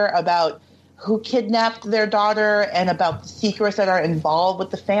here about who kidnapped their daughter and about the secrets that are involved with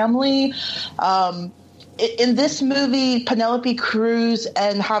the family. In this movie, Penelope Cruz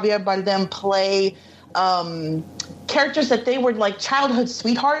and Javier Bardem play characters that they were like childhood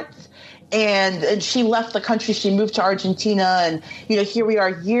sweethearts. And she left the country. She moved to Argentina, and here we are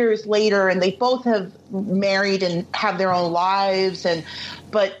years later, and they both have married and have their own lives.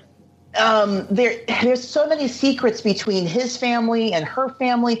 But there's so many secrets between his family and her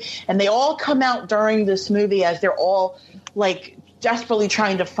family, and they all come out during this movie as they're all like desperately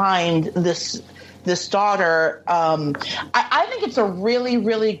trying to find this daughter. I think it's a really,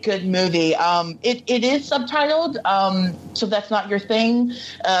 really good movie. It is subtitled, so that's not your thing.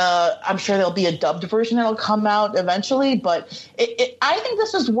 I'm sure there'll be a dubbed version that'll come out eventually, but I think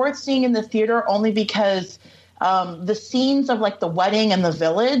this is worth seeing in the theater only because the scenes of like the wedding and the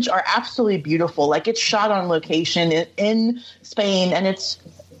village are absolutely beautiful. Like it's shot on location in Spain, and it's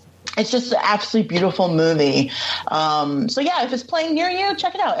just an absolutely beautiful movie. So yeah, if it's playing near you,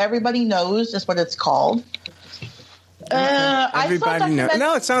 check it out. Everybody Knows is what it's called. Everybody knows.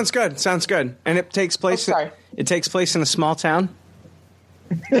 No, it sounds good. And it takes place. It takes place in a small town.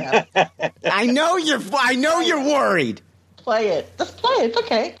 Yeah. I know you're worried. Play it. Just play it. It's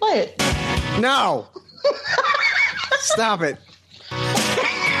okay. Play it. No. Stop it.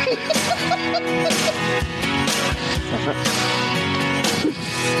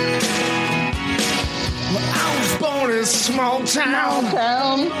 I was born in a small town.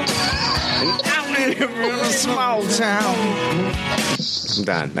 And I live in a small town. I'm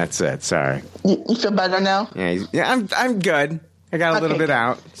done. That's it. Sorry. You feel better now? Yeah. I'm good. I got a little bit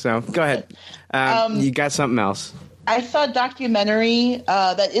out. So go ahead. You got something else? I saw a documentary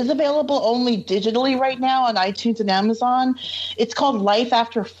that is available only digitally right now on iTunes and Amazon. It's called Life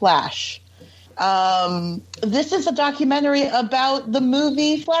After Flash. This is a documentary about the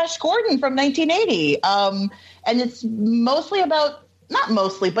movie Flash Gordon from 1980. And it's mostly about, not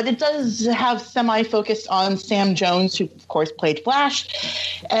mostly, but it does have semi-focused on Sam Jones, who, of course, played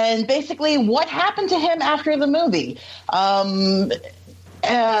Flash, and basically what happened to him after the movie. And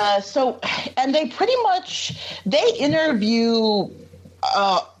they pretty much, they interview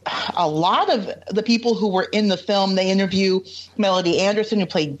a lot of the people who were in the film. They interview Melody Anderson, who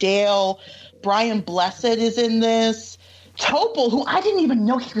played Dale. Brian Blessed is in this. Topol, who I didn't even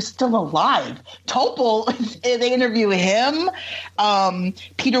know he was still alive. Topol, they interview him.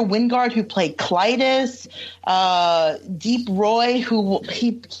 Peter Wingard, who played Clytus. Deep Roy, who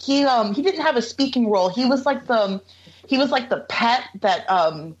he didn't have a speaking role. He was like the pet that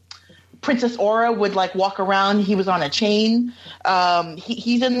Princess Aura would like walk around. He was on a chain.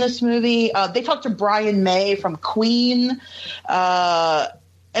 He's in this movie. They talked to Brian May from Queen.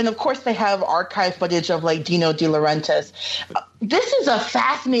 And of course, they have archive footage of like Dino De Laurentiis. This is a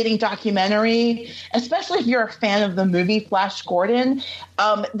fascinating documentary, especially if you're a fan of the movie Flash Gordon.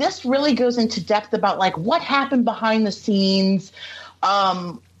 This really goes into depth about like what happened behind the scenes,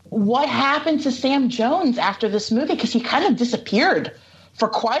 what happened to Sam Jones after this movie, because he kind of disappeared for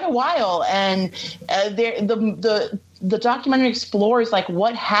quite a while, and the documentary explores like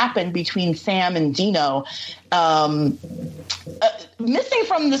what happened between Sam and Dino. Missing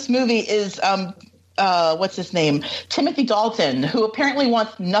from this movie is what's his name? Timothy Dalton, who apparently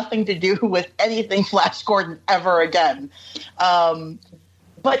wants nothing to do with anything Flash Gordon ever again.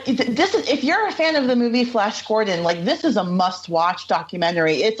 But this is, if you're a fan of the movie Flash Gordon, like this is a must-watch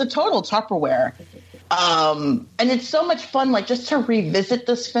documentary. It's a total Tupperware. And it's so much fun, like just to revisit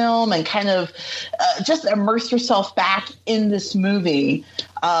this film and kind of just immerse yourself back in this movie.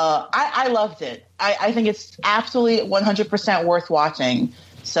 I loved it. I think it's absolutely 100% worth watching.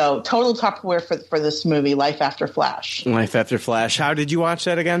 So total Tupperware for this movie, Life After Flash. Life After Flash. How did you watch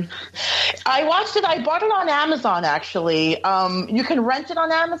that again? I watched it. I bought it on Amazon, actually. You can rent it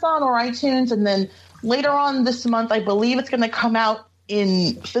on Amazon or iTunes. And then later on this month, I believe it's going to come out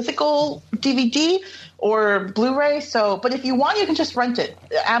in physical DVD or Blu-ray. So, but if you want, you can just rent it.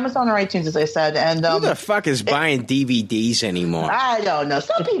 Amazon or iTunes, as I said. And who the fuck is buying DVDs anymore? I don't know.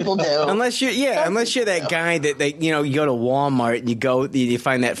 Some people do. unless you're that guy that you go to Walmart and you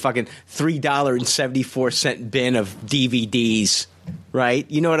find that fucking $3.74 bin of DVDs. Right?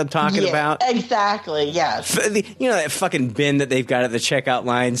 You know what I'm talking about? Exactly, yes. You know that fucking bin that they've got at the checkout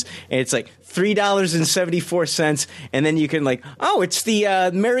lines, and it's like $3.74, and then you can like, oh, it's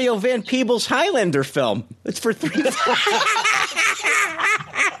the Mario Van Peebles Highlander film. It's for $3.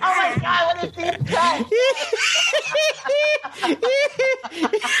 Oh my God, what is this cut?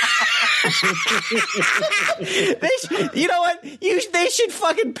 You know what? They should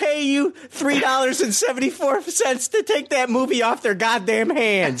fucking pay you $3.74 to take that movie off their goddamn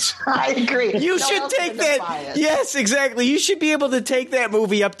hands. I agree. You should take that. Yes, exactly. You should be able to take that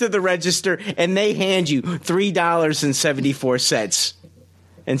movie up to the register and they hand you $3.74.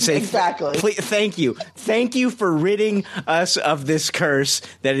 And say, exactly. Thank you. Thank you for ridding us of this curse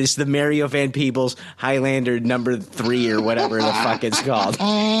that is the Mario Van Peebles Highlander #3 or whatever the fuck it's called.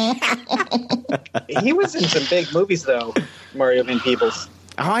 He was in some big movies, though, Mario Van Peebles.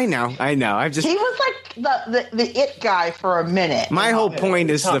 Oh, I know. He was like the it guy for a minute. My whole point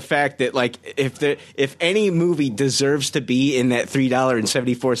is the fact that like if any movie deserves to be in that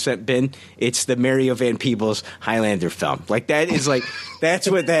 $3.74 bin, it's the Mario Van Peebles Highlander film. Like that is like that's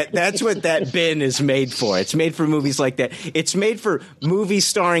what that bin is made for. It's made for movies like that. It's made for movies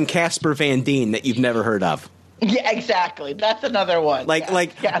starring Casper Van Dien that you've never heard of. Yeah, exactly. That's another one. Like,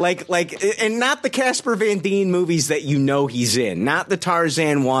 and not the Casper Van Dien movies that you know he's in. Not the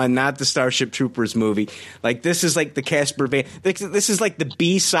Tarzan one, not the Starship Troopers movie. Like, this is like the Casper Van. This is like the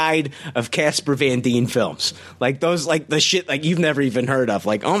B-side of Casper Van Dien films. Like those, like the shit like you've never even heard of.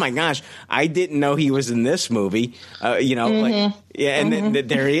 Like, oh my gosh, I didn't know he was in this movie. Like, yeah, and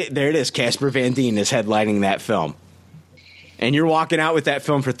there it is. Casper Van Dien is headlining that film, and you're walking out with that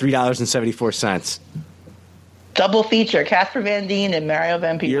film for $3.74. Double feature, Casper Van Dien and Mario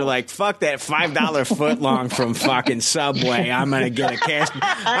Van Peebles. You're like, fuck that $5 footlong from fucking Subway. I'm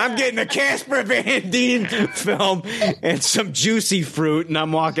getting a Casper Van Dien film and some juicy fruit, and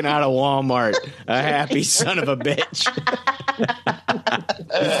I'm walking out of Walmart a happy son of a bitch.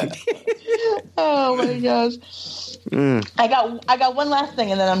 Oh my gosh. I got one last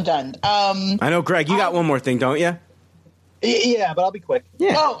thing and then I'm done. I know, Greg, you got one more thing, don't you? Yeah, but I'll be quick.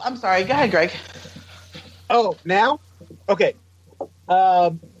 Yeah. Oh, I'm sorry. Go ahead, Greg. Oh, now? Okay.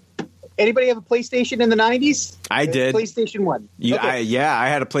 Anybody have a PlayStation in the 90s? I did. PlayStation 1. I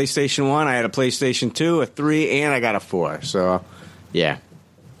had a PlayStation 1, I had a PlayStation 2, a 3, and I got a 4. So, yeah.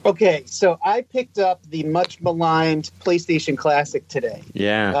 Okay, so I picked up the much maligned PlayStation Classic today.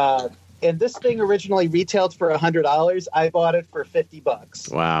 Yeah. And this thing originally retailed for $100. I bought it for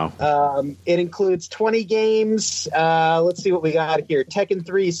 $50. Wow. It includes 20 games. Let's see what we got here. Tekken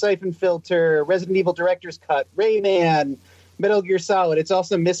 3, Siphon Filter, Resident Evil Director's Cut, Rayman, Metal Gear Solid. It's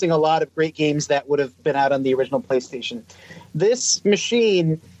also missing a lot of great games that would have been out on the original PlayStation. This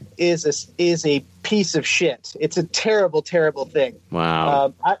machine is a piece of shit. It's a terrible, terrible thing.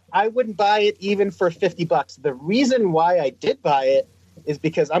 Wow. I wouldn't buy it even for $50. The reason why I did buy it is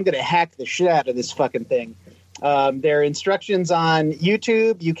because I'm going to hack the shit out of this fucking thing. There are instructions on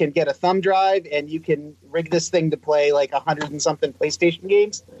YouTube. You can get a thumb drive and you can rig this thing to play like 100 and something PlayStation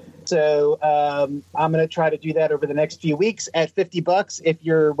games. So I'm going to try to do that over the next few weeks at $50. If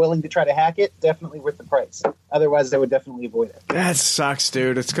you're willing to try to hack it, definitely worth the price. Otherwise, I would definitely avoid it. That sucks,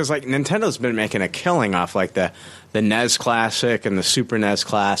 dude. It's because like Nintendo's been making a killing off like the NES Classic and the Super NES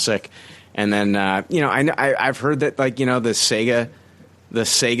Classic, and then I've heard that like the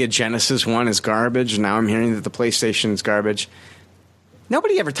Sega Genesis one is garbage. Now I'm hearing that the PlayStation is garbage.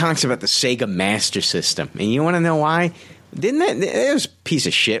 Nobody ever talks about the Sega Master System, and you want to know why? It was a piece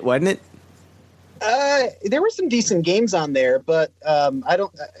of shit, wasn't it? There were some decent games on there, but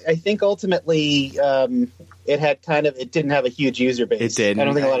I think ultimately it didn't have a huge user base. It didn't. I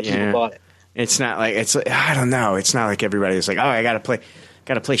don't think a lot of people bought it. It's not like I don't know. It's not like everybody was like, oh, I gotta play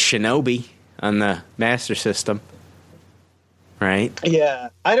Shinobi on the Master System, right? Yeah,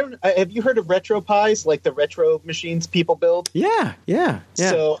 have you heard of RetroPies, like the retro machines people build? Yeah.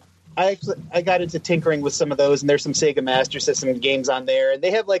 So I got into tinkering with some of those, and there's some Sega Master System games on there, and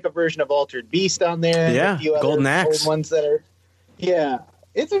they have like a version of Altered Beast on there. Yeah, and a few Golden other Axe. old ones that are. Yeah,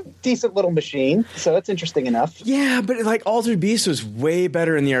 it's a decent little machine, so it's interesting enough. Yeah, but like Altered Beast was way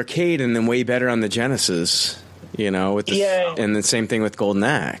better in the arcade and then way better on the Genesis. And the same thing with Golden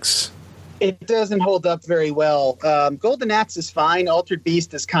Axe. It doesn't hold up very well. Golden Axe is fine. Altered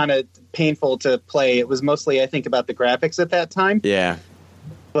Beast is kind of painful to play. It was mostly, I think, about the graphics at that time. Yeah.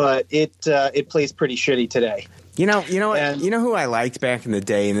 But it plays pretty shitty today. You know who I liked back in the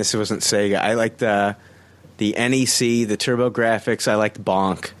day, and this wasn't Sega. I liked the NEC, the TurboGrafx. I liked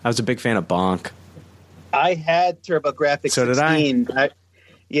Bonk. I was a big fan of Bonk. I had TurboGrafx. So 16. Did I.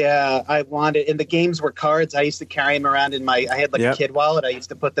 I wanted, and the games were cards. I used to carry them around I had a kid wallet. I used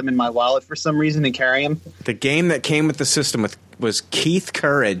to put them in my wallet for some reason and carry them. The game that came with the system was Keith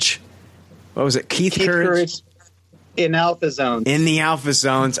Courage. What was it? Keith Courage? In Alpha Zones. In the Alpha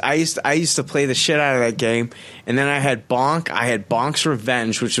Zones. I used to play the shit out of that game. And then I had Bonk. I had Bonk's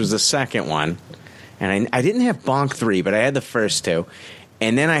Revenge, which was the second one. And I didn't have Bonk 3, but I had the first two.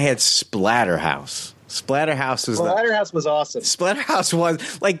 And then I had Splatterhouse. Splatterhouse was awesome. Splatterhouse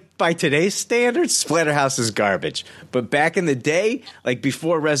was, like, by today's standards, Splatterhouse is garbage. But back in the day, like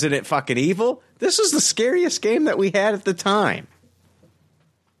before Resident fucking Evil, this was the scariest game that we had at the time.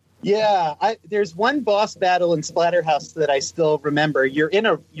 Yeah, there's one boss battle in Splatterhouse that I still remember. You're in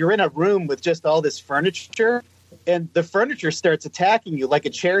a room with just all this furniture, and the furniture starts attacking you. Like a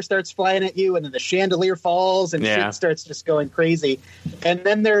chair starts flying at you, and then the chandelier falls, and shit starts just going crazy. And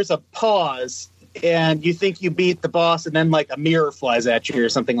then there's a pause, and you think you beat the boss, and then like a mirror flies at you or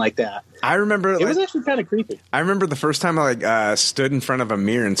something like that. I remember it was actually kind of creepy. I remember the first time I stood in front of a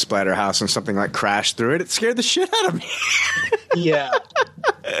mirror in Splatterhouse and something like crashed through it. It scared the shit out of me. Yeah.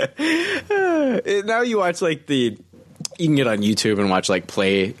 Now you watch like you can get on YouTube and watch like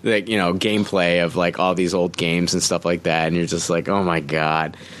gameplay of like all these old games and stuff like that, and you're just like, oh my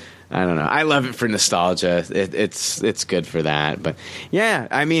god. I don't know. I love it for nostalgia. It's good for that. But yeah,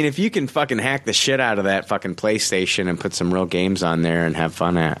 I mean, if you can fucking hack the shit out of that fucking PlayStation and put some real games on there and have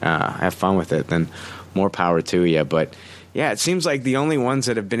fun with it, then more power to you. But yeah, it seems like the only ones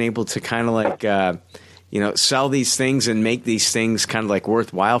that have been able to kind of like sell these things and make these things kind of like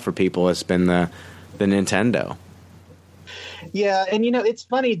worthwhile for people has been the Nintendo. Yeah, and it's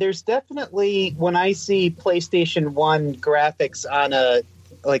funny. There's definitely, when I see PlayStation 1 graphics on a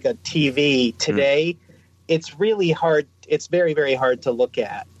TV today, it's really hard. It's very, very hard to look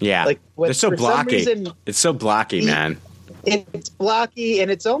at. Yeah, like they're so blocky. It's so blocky, man. It's blocky,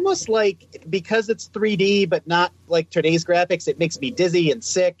 and it's almost like, because it's 3D, but not like today's graphics, it makes me dizzy and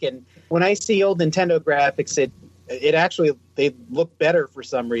sick. And when I see old Nintendo graphics, it actually, they look better for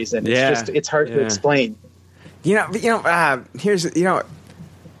some reason. It's hard to explain. Here's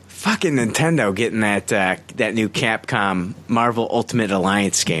fucking Nintendo getting that new Capcom Marvel Ultimate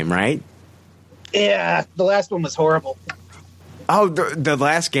Alliance game, right? Yeah, the last one was horrible. Oh, the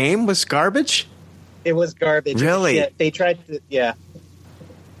last game was garbage? It was garbage. Really? Yeah, they tried to, yeah.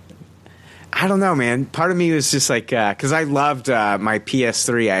 I don't know, man. Part of me was just like, because I loved my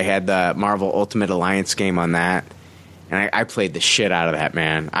PS3. I had the Marvel Ultimate Alliance game on that. And I played the shit out of that,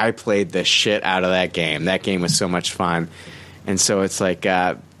 man. I played the shit out of that game. That game was so much fun. And so it's like,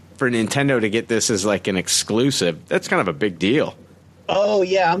 for Nintendo to get this as like an exclusive, that's kind of a big deal. Oh,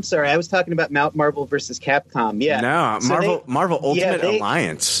 yeah, I'm sorry. I was talking about Marvel versus Capcom. Yeah. No, so Marvel Ultimate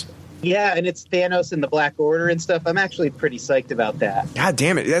Alliance. Yeah, and it's Thanos and the Black Order and stuff. I'm actually pretty psyched about that. God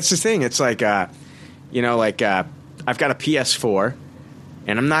damn it. That's the thing. It's like, I've got a PS4.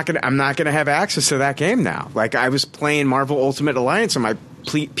 And I'm not gonna have access to that game now. Like, I was playing Marvel Ultimate Alliance on my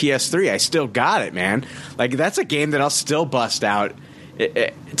PS3. I still got it, man. Like, that's a game that I'll still bust out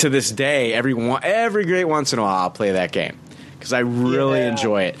to this day. Every great once in a while, I'll play that game because I really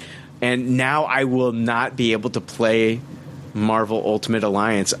enjoy it. And now I will not be able to play Marvel Ultimate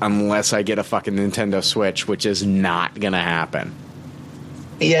Alliance unless I get a fucking Nintendo Switch, which is not going to happen.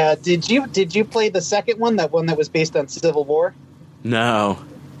 Yeah, did you play the second one, that one that was based on Civil War? No.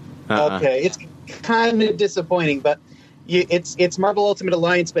 Okay, it's kind of disappointing, but it's Marvel Ultimate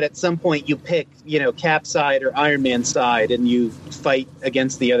Alliance, but at some point you pick, Cap side or Iron Man side, and you fight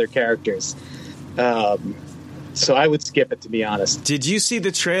against the other characters. So I would skip it, to be honest. Did you see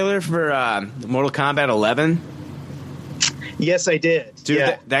the trailer for Mortal Kombat 11? Yes, I did. Dude,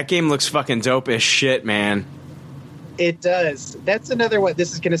 yeah. that game looks fucking dope as shit, man. It does. That's another one.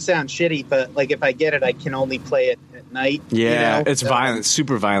 This is going to sound shitty, but like if I get it, I can only play it at night. Yeah, it's violent,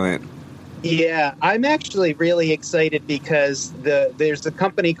 super violent. Yeah, I'm actually really excited because there's a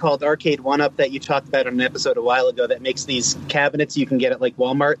company called Arcade 1-Up that you talked about on an episode a while ago that makes these cabinets you can get at like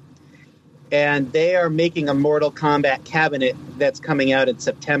Walmart. And they are making a Mortal Kombat cabinet that's coming out in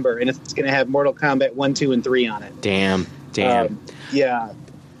September, and it's going to have Mortal Kombat 1, 2, and 3 on it. Damn. Yeah.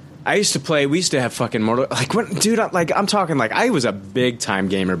 We used to have fucking Mortal... I'm talking like I was a big-time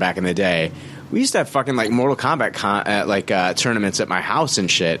gamer back in the day. We used to have fucking like Mortal Kombat tournaments at my house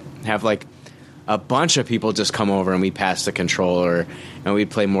and shit. Have like a bunch of people just come over and we'd pass the controller and we'd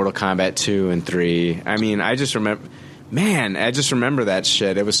play Mortal Kombat 2 and 3. I mean, I just remember that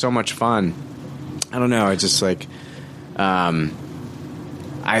shit. It was so much fun. I don't know. I just like, I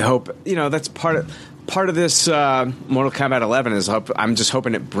hope, that's part of this Mortal Kombat 11 is I'm just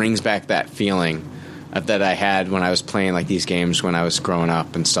hoping it brings back that feeling that I had when I was playing like these games when I was growing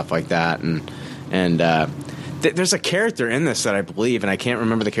up and stuff like that. And there's a character in this that I believe, and I can't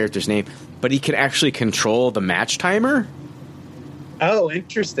remember the character's name, but he can actually control the match timer. Oh,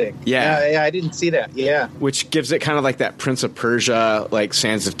 interesting. Yeah, I didn't see that. Yeah. Which gives it kind of like that Prince of Persia, like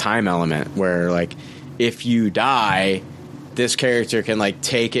Sands of Time element, where like if you die, this character can like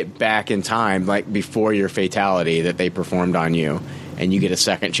take it back in time, like before your fatality that they performed on you, and you get a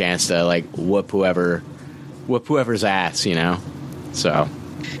second chance to like whoop whoever's ass, So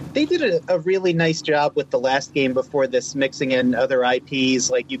they did a really nice job with the last game before this, mixing in other IPs.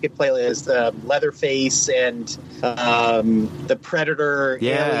 Like you could play as Leatherface and the Predator,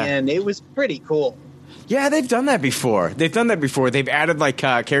 Alien. It was pretty cool. Yeah, they've done that before. They've added like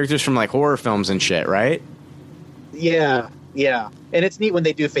characters from like horror films and shit, right? Yeah. And it's neat when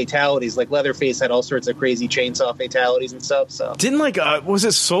they do fatalities. Like Leatherface had all sorts of crazy chainsaw fatalities and stuff. So didn't was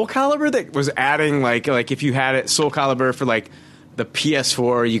it Soul Calibur that was adding like if you had it Soul Calibur for like the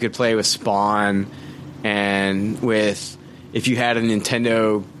PS4, you could play with Spawn, and if you had a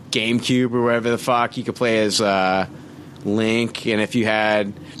Nintendo GameCube or whatever the fuck, you could play as Link, and if you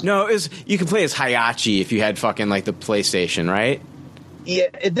had you could play as Hayachi if you had fucking like the PlayStation, right? Yeah,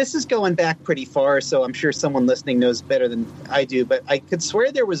 this is going back pretty far, so I'm sure someone listening knows better than I do, but I could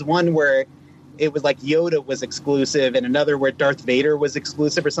swear there was one where it was like Yoda was exclusive and another where Darth Vader was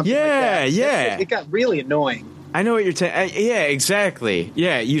exclusive or something like that. Yeah. It got really annoying. I know what you're saying. Yeah, exactly.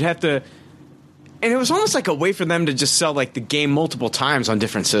 Yeah, you'd have to... And it was almost like a way for them to just sell like the game multiple times on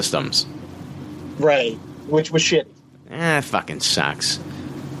different systems. Right, which was shitty. It fucking sucks.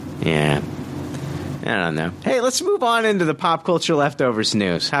 Yeah. I don't know. Hey, let's move on into the pop culture leftovers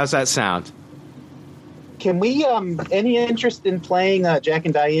news. How's that sound? Can we, any interest in playing Jack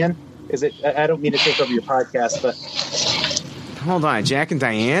and Diane? Is it? I don't mean to take over your podcast, but... Hold on, Jack and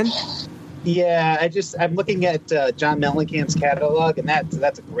Diane? Yeah, I'm looking at John Mellencamp's catalog, and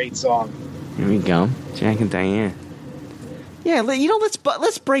that's a great song. Here we go, Jack and Diane. Yeah,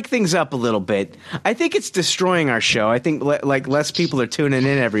 let's break things up a little bit. I think it's destroying our show. I think like less people are tuning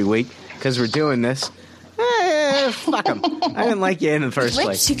in every week because we're doing this. Fuck them. I didn't like you in the first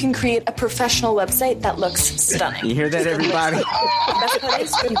place. You can create a professional website that looks stunning. You hear that, everybody?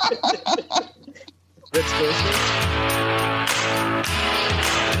 Let's go.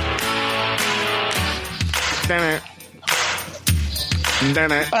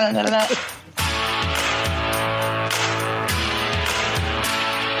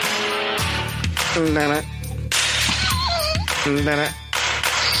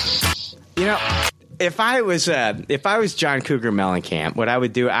 If I was John Cougar Mellencamp, what I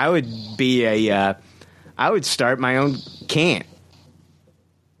would do, I would start my own camp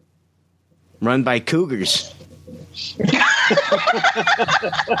run by cougars.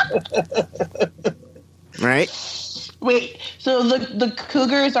 Right? Wait, so the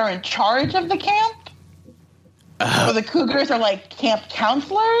cougars are in charge of the camp? Or the cougars are like camp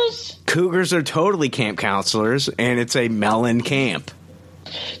counselors? Cougars are totally camp counselors, and it's a melon camp.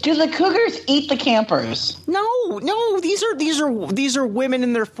 Do the cougars eat the campers? No. These are women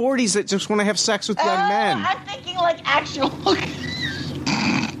in their 40s that just want to have sex with young men. I'm thinking like actual.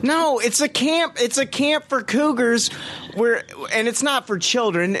 No, it's a camp. It's a camp for cougars, and it's not for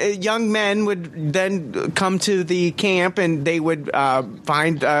children. Young men would then come to the camp, and they would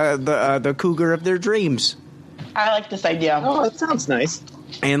find the cougar of their dreams. I like this idea. Oh, that sounds nice.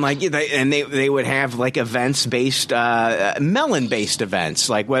 And they would have like events based melon based events,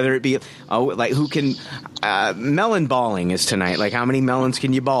 like whether it be who can melon balling is tonight, like how many melons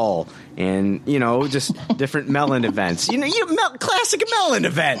can you ball, and just different melon events. Classic melon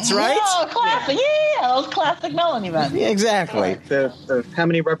events, right? Oh, classic, those classic melon events. Yeah, exactly. The how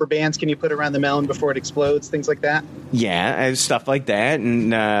many rubber bands can you put around the melon before it explodes? Things like that. Yeah, stuff like that,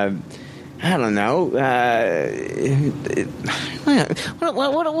 and. I don't know.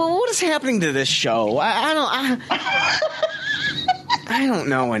 What is happening to this show? I don't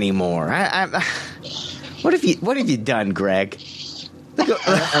know anymore. What have you done, Greg?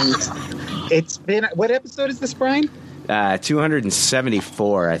 It's been, what episode is this, Brian?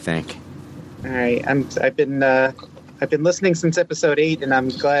 274, I think. All right, I've been listening since episode 8, and I'm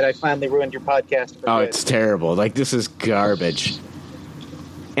glad I finally ruined your podcast. For good. It's terrible. Like, this is garbage.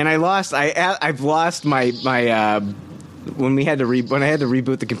 And I've lost my when I had to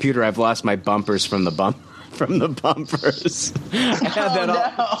reboot the computer, I've lost my bumpers from the bumpers. I had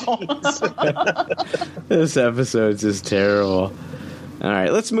that all. This episode's just terrible. All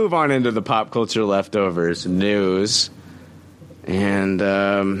right, let's move on into the pop culture leftovers news. And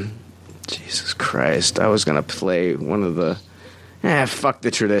Jesus Christ, I was gonna play one of the fuck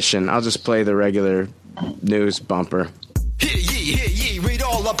the tradition. I'll just play the regular news bumper. Hear ye, read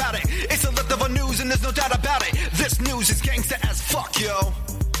all about it. It's a leftover news and there's no doubt about it. This news is gangsta as fuck, yo.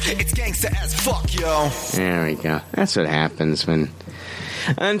 It's gangsta as fuck, yo. There we go. That's what happens when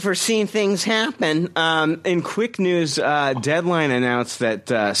unforeseen things happen. In quick news, Deadline announced that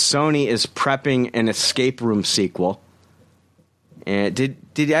Sony is prepping an Escape Room sequel. Did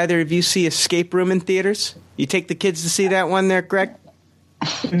either of you see Escape Room in theaters? You take the kids to see that one there, Greg?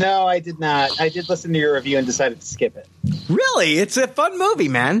 No, I did not. I did listen to your review and decided to skip it. Really? It's a fun movie,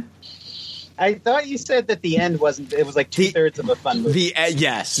 man. I thought you said that the end wasn't. It was like 2/3 of a fun movie.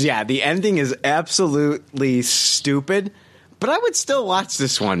 The ending is absolutely stupid, but I would still watch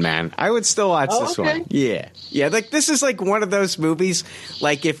this one, man. I would still watch this one. Yeah. Like this is like one of those movies.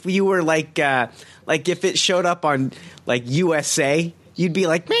 Like if you were like if it showed up on like USA, you'd be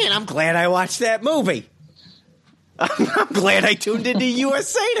like, man, I'm glad I watched that movie. I'm glad I tuned into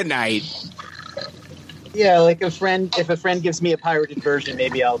USA tonight. Yeah, like if a friend gives me a pirated version,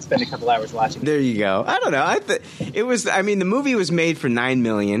 maybe I'll spend a couple hours watching it. There you go. I don't know. The movie was made for $9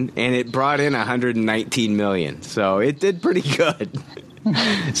 million, and it brought in $119 million, so it did pretty good.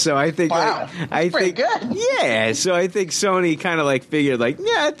 So I think, wow, I think, good. Yeah. So I think Sony kind of like figured, like,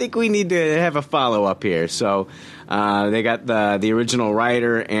 yeah, I think we need to have a follow up here. So they got the original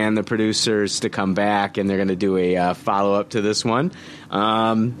writer and the producers to come back, and they're going to do a follow up to this one.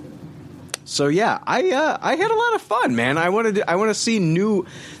 So yeah, I had a lot of fun, man. I want to see new.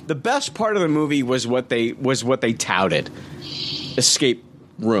 The best part of the movie was what they touted. Escape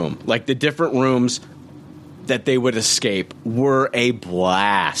room, like the different rooms that they would escape were a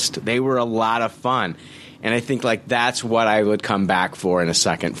blast. They were a lot of fun. And I think like that's what I would come back for in a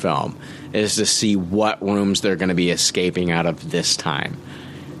second film, is to see what rooms they're going to be escaping out of this time,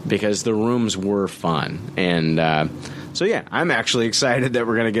 because the rooms were fun. And so yeah, I'm actually excited that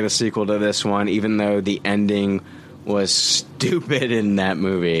we're going to get a sequel to this one, even though the ending was stupid in that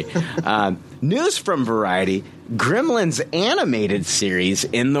movie. News from Variety: Gremlins animated series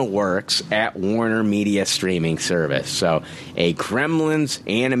in the works at Warner Media streaming service. So a Gremlins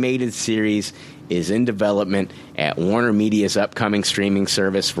animated series is in development at Warner Media's upcoming streaming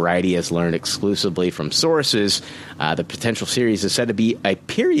service. Variety has learned exclusively from sources. The potential series is said to be a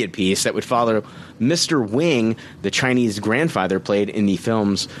period piece that would follow Mr. Wing, the Chinese grandfather played in the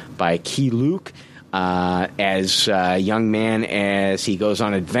films by Key Luke, as a young man as he goes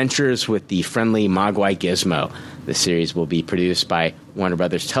on adventures with the friendly Mogwai Gizmo. The series will be produced by Warner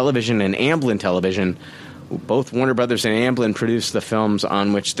Brothers Television and Amblin Television. Both Warner Brothers and Amblin produced the films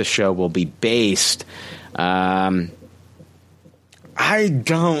on which the show will be based. I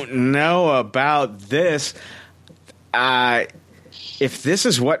don't know about this. If this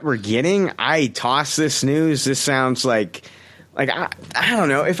is what we're getting, I toss this news. This sounds like I don't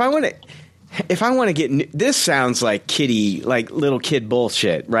know. If I want to get, this sounds like little kid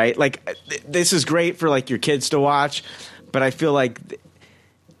bullshit, right? Like this is great for like your kids to watch, but I feel like,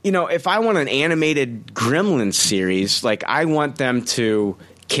 if I want an animated Gremlins series, like I want them to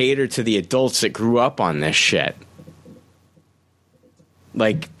cater to the adults that grew up on this shit.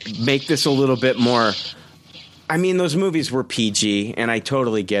 Like, make this a little bit more. I mean, those movies were PG, and I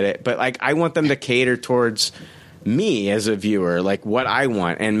totally get it. But, like, I want them to cater towards me as a viewer, like, what I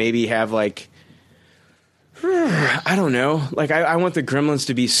want. And maybe have, like, I don't know. Like, I want the Gremlins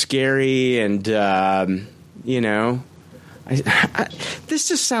to be scary and, you know. This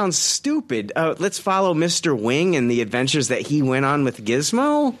just sounds stupid. Let's follow Mr. Wing and the adventures that he went on with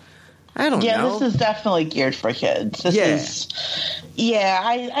Gizmo? I don't know. Yeah, this is definitely geared for kids. I think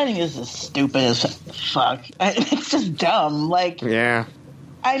this is stupid as fuck. It's just dumb. Like, yeah.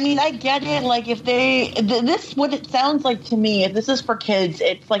 I mean, I get it. Like, if what it sounds like to me, if this is for kids,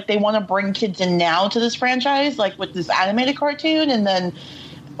 it's like they want to bring kids in now to this franchise, like with this animated cartoon, and then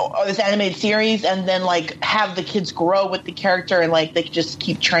or this animated series, and then like have the kids grow with the character, and like they can just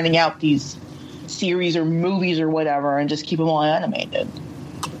keep churning out these series or movies or whatever, and just keep them all animated.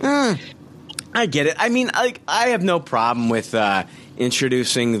 I get it. I mean, I have no problem with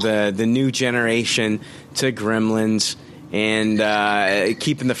introducing the new generation to Gremlins and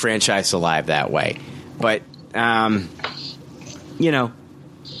keeping the franchise alive that way. But, you know,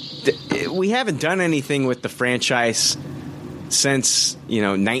 we haven't done anything with the franchise since,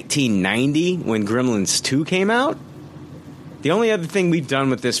 1990 when Gremlins 2 came out. The only other thing we've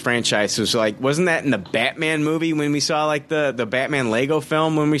done with this franchise was, like, wasn't that in the Batman movie when we saw, like, the Batman Lego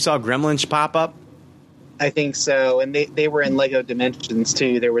film when we saw Gremlins pop up? I think so. And they were in Lego Dimensions,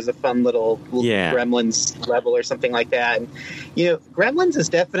 too. There was a fun little Gremlins level or something like that. And, Gremlins is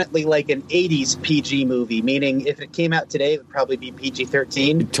definitely like an 80s PG movie, meaning if it came out today, it would probably be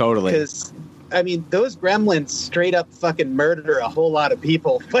PG-13. Totally. Because, I mean, those Gremlins straight up fucking murder a whole lot of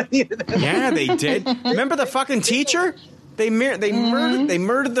people. Yeah, they did. Remember the fucking teacher? They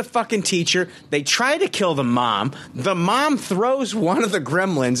murdered the fucking teacher. They try to kill the mom. The mom throws one of the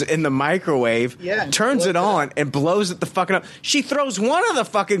Gremlins in the microwave, turns it on, and blows it the fucking up. She throws one of the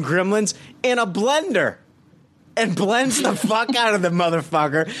fucking Gremlins in a blender and blends the fuck out of the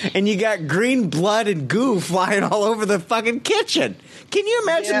motherfucker, and you got green blood and goo flying all over the fucking kitchen. Can you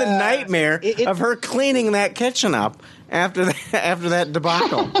imagine the nightmare of her cleaning that kitchen up after that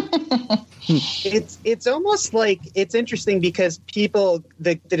debacle? It's almost like it's interesting because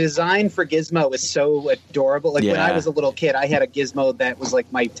the design for Gizmo is so adorable. Like when I was a little kid, I had a Gizmo that was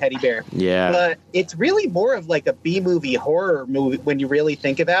like my teddy bear. Yeah, but it's really more of like a B-movie horror movie when you really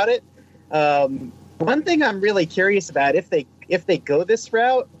think about it. One thing I'm really curious about, if they go this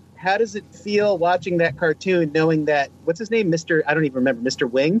route, how does it feel watching that cartoon, knowing that what's his name, I don't even remember, Mr.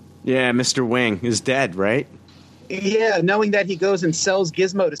 Wing? Yeah, Mr. Wing is dead, right? Yeah, knowing that he goes and sells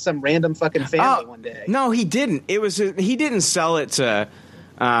Gizmo to some random fucking family one day. No, he didn't. He didn't sell it to.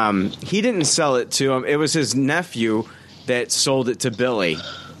 He didn't sell it to him. It was his nephew that sold it to Billy.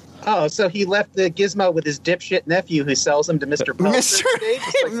 Oh, so he left the Gizmo with his dipshit nephew who sells him to Mr. Peltzer.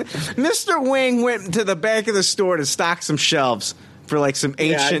 Mr. Wing went to the back of the store to stock some shelves for like some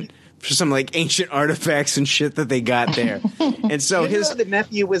ancient. For some like ancient artifacts and shit that they got there. And so the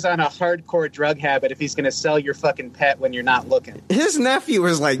nephew was on a hardcore drug habit if he's going to sell your fucking pet when you're not looking. His nephew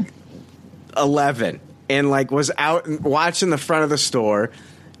was like 11 and like was out and watching the front of the store,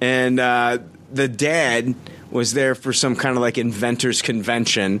 and the dad was there for some kind of like inventors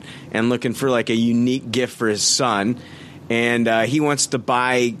convention and looking for like a unique gift for his son, and he wants to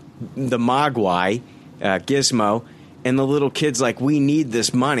buy the Mogwai Gizmo. And the little kid's like, we need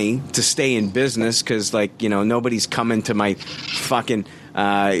this money to stay in business because, like, nobody's coming to my fucking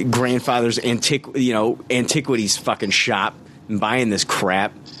grandfather's antiquities fucking shop and buying this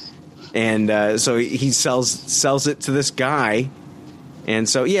crap. And so he sells it to this guy. And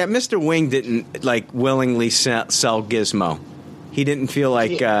so, Mr. Wing didn't, like, willingly sell Gizmo. He didn't feel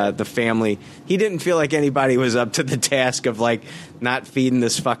like the family... He didn't feel like anybody was up to the task of, like, not feeding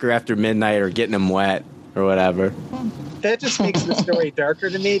this fucker after midnight or getting him wet. Or whatever. That just makes the story darker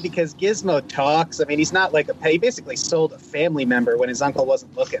to me because Gizmo talks. I mean, he's not like he basically sold a family member when his uncle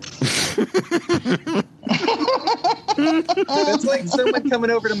wasn't looking. That's like someone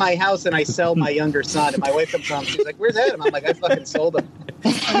coming over to my house and I sell my younger son, and my wife comes home. She's like, "Where's Adam?" I'm like, "I fucking sold him."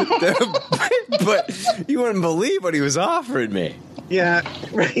 But you wouldn't believe what he was offering me. Yeah,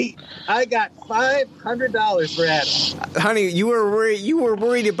 right. I got $500 for Adam. Honey, you were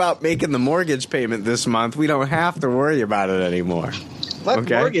worried about making the mortgage payment this month. We don't have to worry about it anymore. Fuck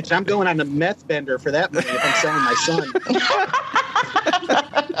mortgage. I'm going on a meth bender for that money if I'm selling my son.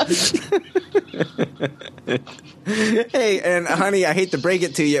 Hey, and honey, I hate to break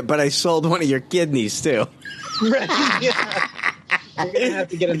it to you, but I sold one of your kidneys too. Right, yeah. You're gonna have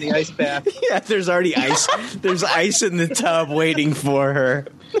to get in the ice bath. Yeah, there's already ice. There's ice in the tub waiting for her.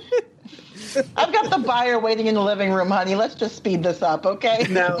 I've got the buyer waiting in the living room, honey. Let's just speed this up, okay?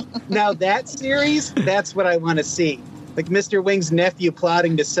 Now that series, that's what I want to see. Like Mr. Wing's nephew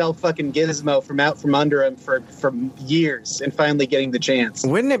plotting to sell fucking Gizmo from out from under him for years and finally getting the chance.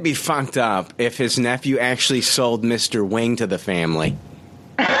 Wouldn't it be fucked up if his nephew actually sold Mr. Wing to the family?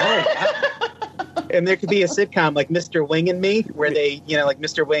 And there could be a sitcom like Mr. Wing and Me, where they, like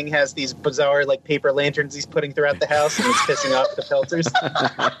Mr. Wing has these bizarre like paper lanterns he's putting throughout the house and he's pissing off the filters.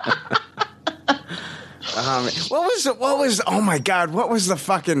 What was? Oh my God! What was the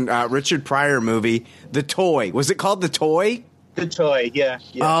fucking Richard Pryor movie? The Toy. Was it called The Toy? The Toy. Yeah.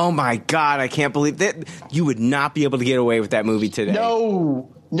 Oh my God! I can't believe that you would not be able to get away with that movie today. No.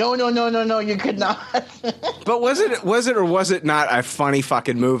 You could not. But was it or was it not a funny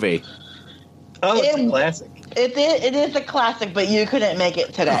fucking movie? Oh, it's a classic. It is a classic, but you couldn't make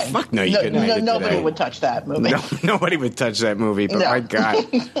it today. Oh, fuck no, you couldn't make it today. Nobody would touch that movie. No, nobody would touch that movie, but my God.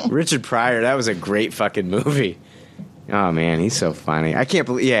 Richard Pryor, that was a great fucking movie. Oh, man, he's so funny. I can't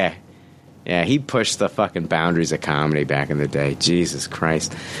believe, yeah, he pushed the fucking boundaries of comedy back in the day. Jesus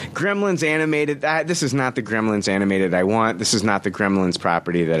Christ. Gremlins animated, this is not the Gremlins animated I want. This is not the Gremlins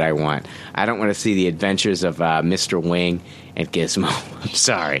property that I want. I don't want to see the adventures of Mr. Wing and Gizmo. I'm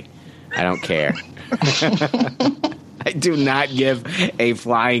sorry. I don't care. I do not give a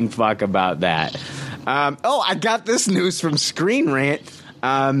flying fuck about that. I got this news from Screen Rant.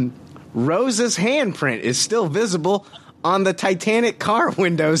 Rose's handprint is still visible on the Titanic car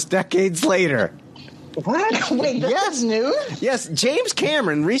windows decades later. What? Wait, this is news? Yes, James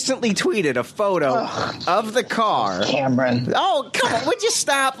Cameron recently tweeted a photo of the car. Cameron. Oh, come on. Would you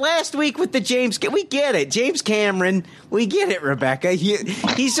stop? Last week with the James... We get it. James Cameron. We get it, Rebecca.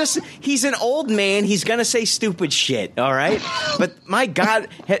 He's an old man. He's going to say stupid shit, all right? But, my God,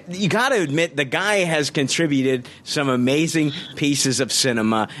 you got to admit, the guy has contributed some amazing pieces of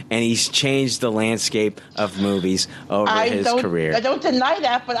cinema, and he's changed the landscape of movies over his career. I don't deny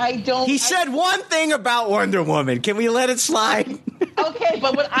that, but I don't... He said one thing about Wonder Woman. Can we let it slide? Okay,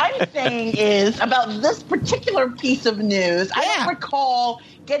 but what I'm saying is about this particular piece of news, I don't recall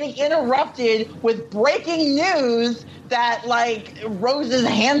getting interrupted with breaking news that, like, Rose's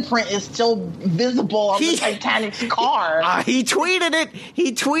handprint is still visible on the Titanic's car. He tweeted it.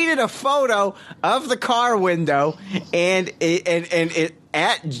 He tweeted a photo of the car window, and it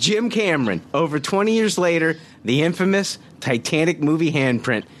at Jim Cameron. Over 20 years later, the infamous Titanic movie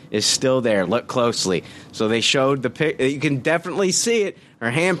handprint is still there. Look closely. So they showed the pic. You can definitely see it. Her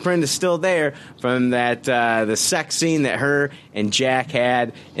handprint is still there from that the sex scene that her and Jack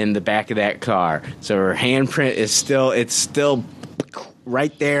had in the back of that car. So her handprint is still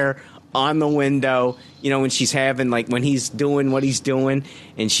right there on the window. You know, when she's having, like, when he's doing what he's doing,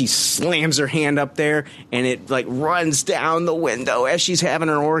 and she slams her hand up there, and it, like, runs down the window as she's having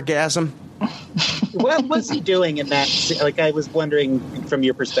an orgasm. What was he doing in that? Like, I was wondering from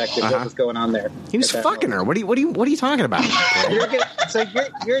your perspective what was going on there. He was fucking her. What are you talking about?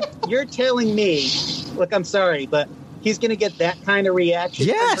 You're telling me. Look, I'm sorry, but he's going to get that kind of reaction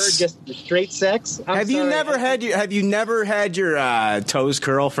from her, just straight sex. Have you never had your toes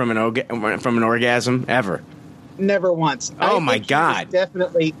curl from an orgasm ever? Never once. Oh my God!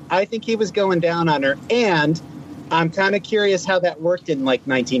 Definitely, I think he was going down on her, and I'm kind of curious how that worked in like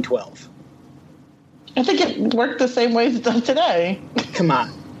 1912. I think it worked the same way it's done today. Come on,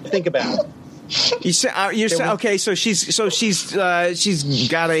 think about it. Okay, so she's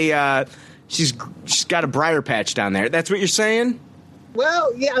got a briar patch down there. That's what you're saying?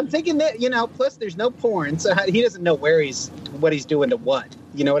 Well, yeah, I'm thinking that, plus there's no porn, so he doesn't know what he's doing to what.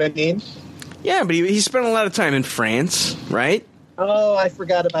 You know what I mean? Yeah, but he spent a lot of time in France, right? Oh, I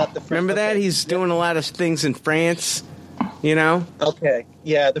forgot about the French. Remember that? He's doing a lot of things in France, Okay.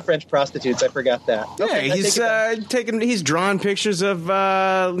 Yeah, the French prostitutes, I forgot that. Yeah, okay, he's drawn pictures of,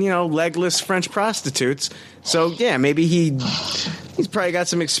 legless French prostitutes. So, yeah, maybe he's probably got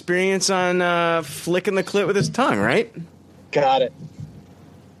some experience on flicking the clit with his tongue, right? Got it.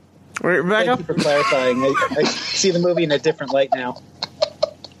 Rebecca? Thank you for clarifying. I see the movie in a different light now.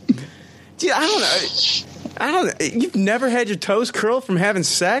 Dude, I don't know. You've never had your toes curled from having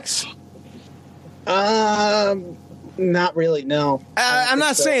sex? Not really, no. I'm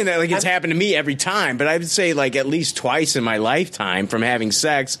not saying that like it's happened to me every time, but I would say like at least twice in my lifetime from having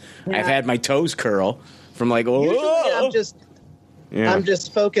sex, I've had my toes curl from like, I'm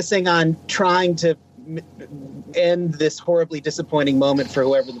just focusing on trying to end this horribly disappointing moment for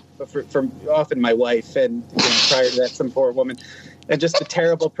whoever, for often my wife, and prior to that, some poor woman. and just the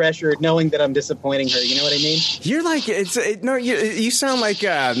terrible pressure knowing that I'm disappointing her. You know what I mean? You're like you sound like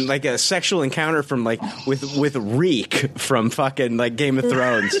a sexual encounter from like with Reek from fucking like Game of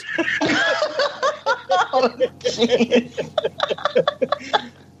Thrones. Oh,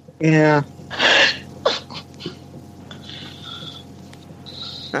 yeah.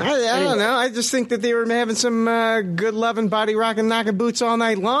 I don't know. I just think that they were having some good loving, body rocking, knocking boots all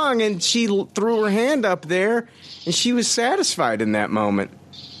night long, and she threw her hand up there, and she was satisfied in that moment.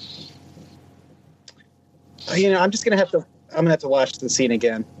 You know, I'm gonna have to watch the scene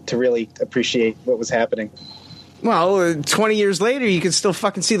again to really appreciate what was happening. Well, 20 years later, you can still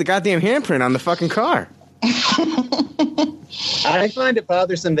fucking see the goddamn handprint on the fucking car. I find it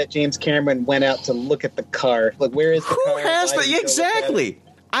bothersome that James Cameron went out to look at the car. Like, where is the car? Who has that? Exactly.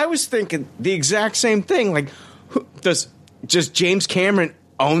 I was thinking the exact same thing. Like, does James Cameron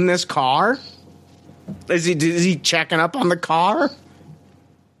own this car? Is he checking up on the car?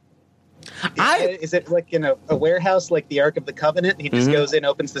 Is it like in a warehouse like the Ark of the Covenant? He just goes in,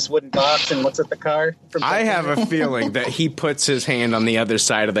 opens this wooden box, and looks at the car? I have a feeling that he puts his hand on the other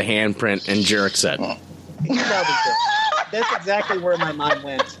side of the handprint and jerks it. He probably did. That's exactly where my mind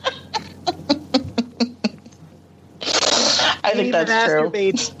went. I think that's true.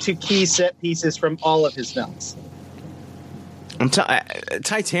 He masturbates to key set pieces from all of his films.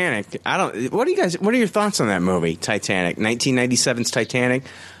 Titanic. What are your thoughts on that movie, Titanic? 1997's Titanic.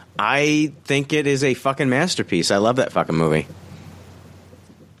 I think it is a fucking masterpiece. I love that fucking movie.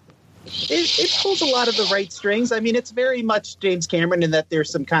 It pulls a lot of the right strings. I mean, it's very much James Cameron in that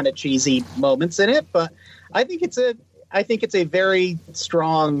there's some kind of cheesy moments in it, but I think it's a very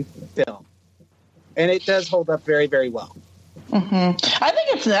strong film, and it does hold up very, very well. Mm-hmm. I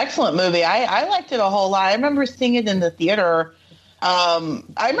think it's an excellent movie. I liked it a whole lot. I remember seeing it in the theater. I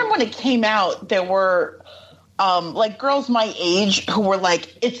remember when it came out, there were like girls my age who were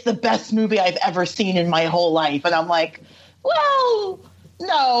like, "It's the best movie I've ever seen in my whole life," and I'm like, "Well,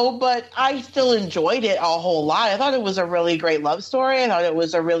 no, but I still enjoyed it a whole lot. I thought it was a really great love story. I thought it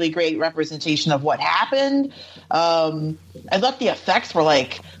was a really great representation of what happened. I thought the effects were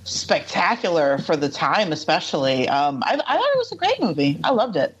like spectacular for the time, especially. I thought it was a great movie. I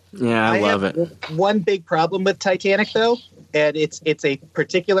loved it. Yeah, I love it. One big problem with Titanic, though, and it's a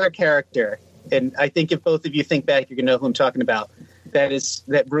particular character, and I think if both of you think back, you're gonna know who I'm talking about. That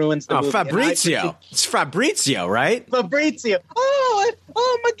ruins the movie. Fabrizio. It's Fabrizio, right? Fabrizio.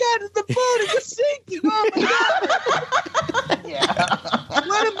 Oh my God! The boat is sinking. Oh my God! Yeah.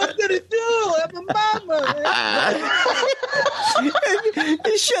 What am I gonna do? I'm a mama.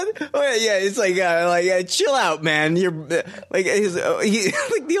 It's like chill out, man. You're like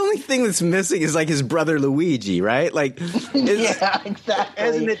the only thing that's missing is like his brother Luigi, right? Like, yeah, exactly.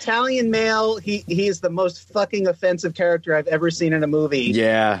 As an Italian male, he is the most fucking offensive character I've ever seen in a movie.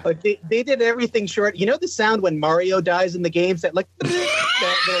 Yeah, like they did everything short. You know the sound when Mario dies in the games, that like that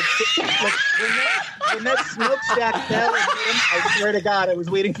when that smokestack fell and hit him, I swear to God, I was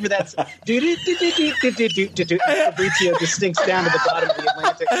waiting for that. Fabrizio just sinks down to the bottom of the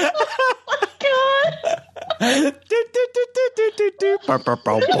Atlantic.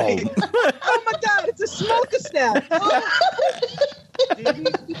 Oh my God, it's a smokestack.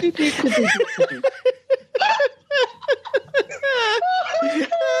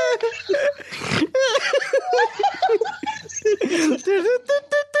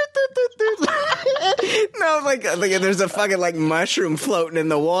 No, like there's a fucking like mushroom floating in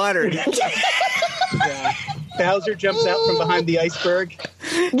the water. Yeah. Bowser jumps out from behind the iceberg.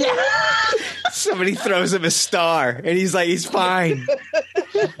 Somebody throws him a star, and he's like, he's fine.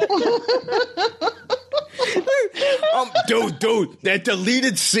 Dude, that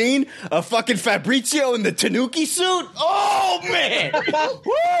deleted scene of fucking Fabrizio in the Tanuki suit. Oh man!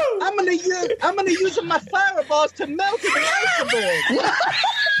 Woo! I'm gonna use my fireballs to melt the iceberg.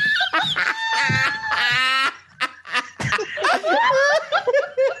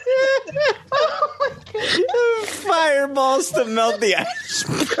 Fireballs to melt the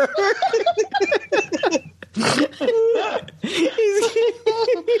iceberg.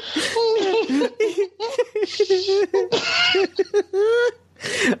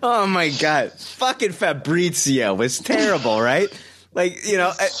 Oh my God, fucking Fabrizio was terrible, right? Like, you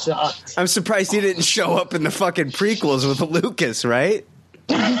know, I'm surprised he didn't show up in the fucking prequels with Lucas, right?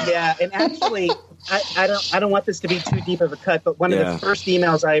 Yeah, and actually, I don't want this to be too deep of a cut, but one of the first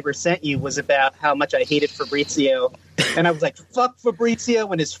emails I ever sent you was about how much I hated Fabrizio. And I was like, fuck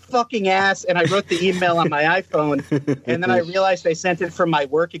Fabrizio and his fucking ass. And I wrote the email on my iPhone. And then I realized I sent it from my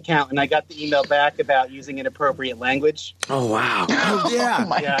work account, and I got the email back about using inappropriate language. Oh, wow. Oh, yeah. Oh,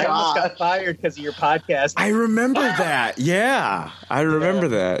 my God. I almost got fired because of your podcast. I remember that. Yeah. I remember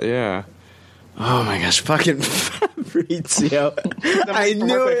that. Yeah. Oh, my gosh. Fucking Fabrizio. I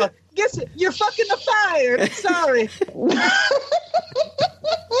knew it. Guess you're fucking fired. Sorry.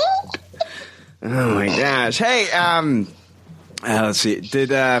 Oh my gosh! Hey, let's see.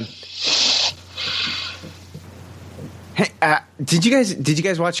 Did you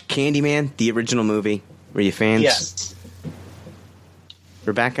guys watch Candyman, the original movie? Were you fans? Yes.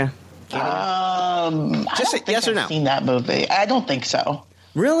 Rebecca? Just yes or no? I've seen that movie. I don't think so.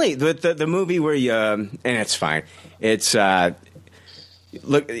 Really? The movie where you and it's fine. It's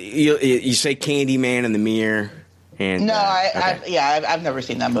look, you say Candyman in the mirror. And, no, I've never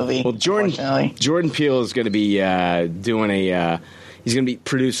seen that movie. Well, Jordan Peele is going to be he's going to be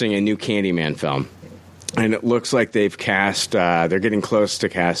producing a new Candyman film, and it looks like they've cast. They're getting close to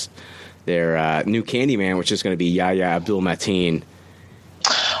cast their new Candyman, which is going to be Yahya Abdul-Mateen.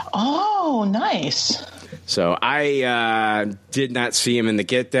 Oh, nice. So I did not see him in The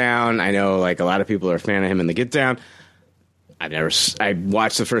Get Down. I know like a lot of people are a fan of him in The Get Down. I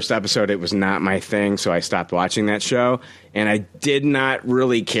watched the first episode. It was not my thing, so I stopped watching that show. And I did not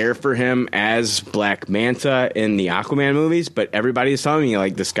really care for him as Black Manta in the Aquaman movies. But everybody is telling me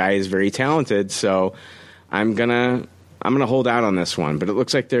like this guy is very talented, so I'm gonna hold out on this one. But it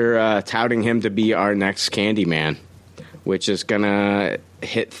looks like they're touting him to be our next Candyman, which is gonna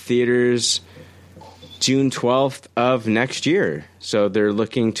hit theaters June 12th of next year. So they're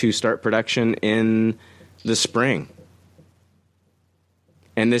looking to start production in the spring.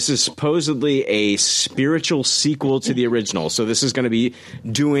 And this is supposedly a spiritual sequel to the original. So this is going to be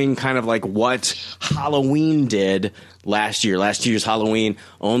doing kind of like what Halloween did last year. Last year's Halloween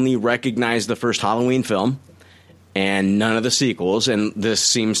only recognized the first Halloween film and none of the sequels. And this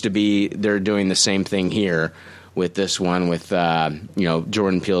seems to be they're doing the same thing here with this one with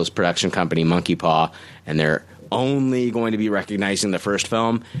Jordan Peele's production company, Monkey Paw. And they're only going to be recognizing the first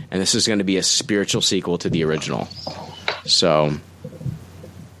film. And this is going to be a spiritual sequel to the original. So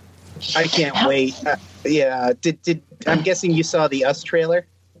I can't wait. Yeah. Did I'm guessing you saw the Us trailer?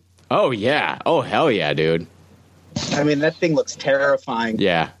 Oh, yeah. Oh, hell yeah, dude. I mean, that thing looks terrifying.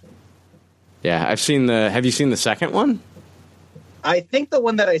 Yeah. Yeah, have you seen the second one? I think the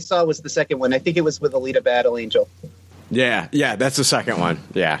one that I saw was the second one. I think it was with Alita Battle Angel. Yeah, that's the second one.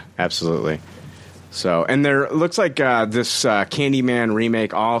 Yeah, absolutely. So, and there looks like this Candyman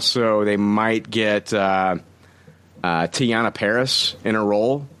remake also, they might get Teyonah Parris in a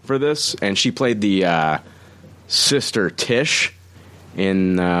role for this, and she played the sister Tish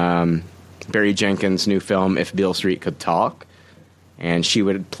in Barry Jenkins' new film If Beale Street Could Talk, and she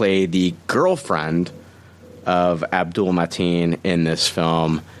would play the girlfriend of Abdul-Mateen in this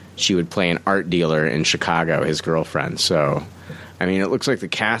film. She would play an art dealer in Chicago, his girlfriend. So, I mean, it looks like the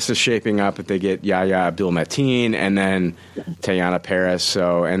cast is shaping up if they get Yahya Abdul-Mateen and then Teyonah Parris.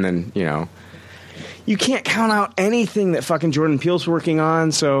 So, and then, you can't count out anything that fucking Jordan Peele's working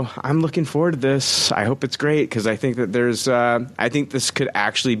on, so I'm looking forward to this. I hope it's great, because I think that I think this could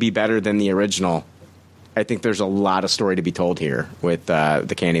actually be better than the original. I think there's a lot of story to be told here with the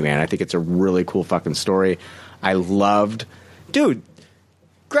Candyman. I think it's a really cool fucking story. I loved... Dude,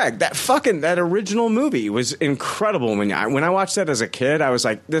 Greg, that original movie was incredible. When I watched that as a kid, I was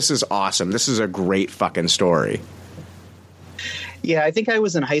like, this is awesome. This is a great fucking story. Yeah, I think I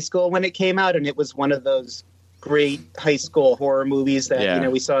was in high school when it came out, and it was one of those great high school horror movies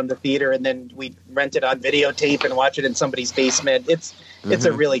that we saw in the theater, and then we rent it on videotape and watch it in somebody's basement. It's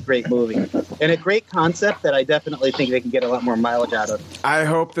a really great movie and a great concept that I definitely think they can get a lot more mileage out of. I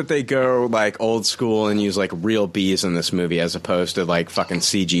hope that they go like old school and use like real bees in this movie as opposed to like fucking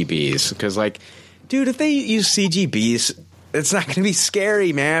CG bees. Because like, dude, if they use CG bees, it's not going to be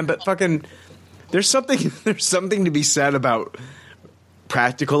scary, man. But fucking, there's something to be said about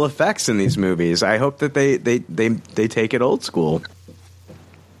practical effects in these movies. I hope that they take it old school.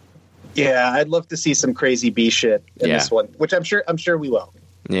 Yeah, I'd love to see some crazy bee shit in this one, which I'm sure we will.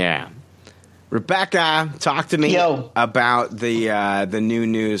 Yeah. Rebecca, talk to me about the new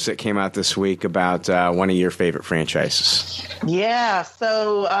news that came out this week about one of your favorite franchises. Yeah,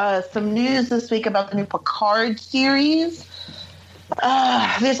 so some news this week about the new Picard series.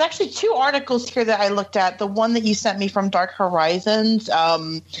 There's actually two articles here that I looked at. The one that you sent me from Dark Horizons.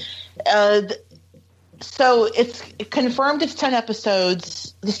 So it's confirmed it's 10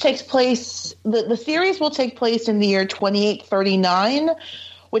 episodes. This takes place the series will take place in the year 2839,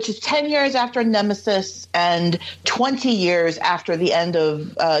 which is 10 years after Nemesis and 20 years after the end of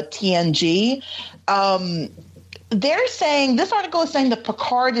TNG. They're saying, this article is saying that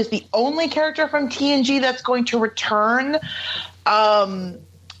Picard is the only character from TNG that's going to return,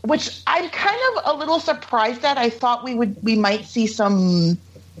 which I'm kind of a little surprised at. I thought we might see some,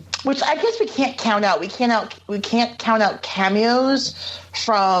 which I guess we can't count out. We can't count out cameos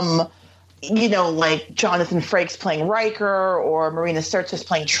from, like Jonathan Frakes playing Riker or Marina Sirtis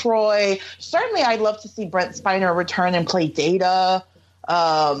playing Troy. Certainly, I'd love to see Brent Spiner return and play Data.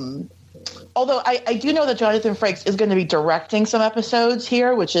 Although I do know that Jonathan Frakes is going to be directing some episodes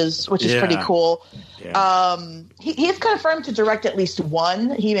here, which is pretty cool. Yeah. He's confirmed to direct at least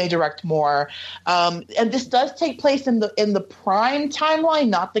one. He may direct more. And this does take place in the Prime timeline,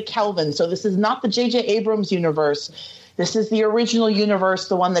 not the Kelvin. So this is not the J.J. Abrams universe. This is the original universe,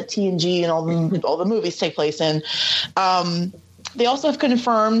 the one that TNG and all the movies take place in. They also have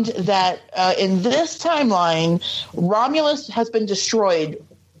confirmed that in this timeline, Romulus has been destroyed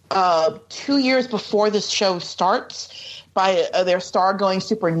 2 years before this show starts by their star going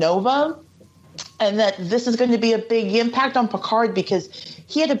supernova, and that this is going to be a big impact on Picard because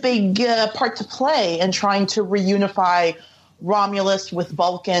he had a big part to play in trying to reunify Romulus with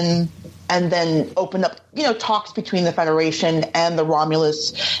Vulcan and then open up, talks between the Federation and the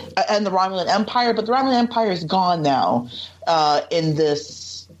Romulan Empire. But the Romulan Empire is gone now in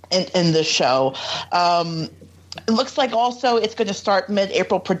this show. It looks like also it's going to start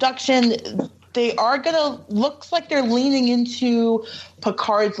mid-April production. They are looks like they're leaning into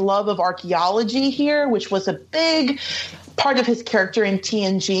Picard's love of archaeology here, which was a big part of his character in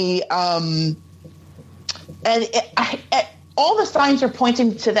TNG. All the signs are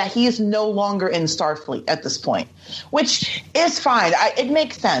pointing to that he is no longer in Starfleet at this point, which is fine. It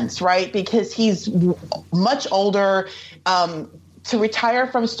makes sense, right? Because he's much older. To retire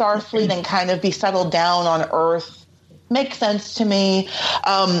from Starfleet and kind of be settled down on Earth makes sense to me.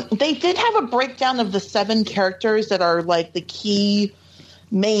 They did have a breakdown of the 7 characters that are like the key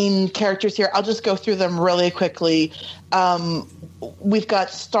main characters here. I'll just go through them really quickly. We've got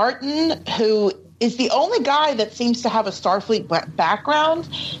Starton, who is the only guy that seems to have a Starfleet background,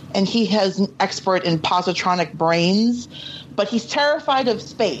 and he has an expert in positronic brains, but he's terrified of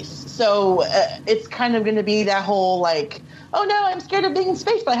space. So it's kind of going to be that whole like, oh no, I'm scared of being in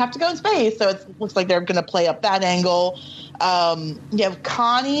space, but I have to go in space. So it looks like they're going to play up that angle. You have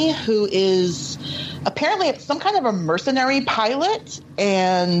Connie, who is apparently some kind of a mercenary pilot,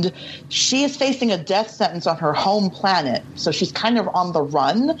 and she is facing a death sentence on her home planet. So she's kind of on the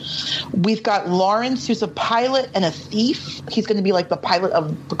run. We've got Lawrence, who's a pilot and a thief. He's going to be like the pilot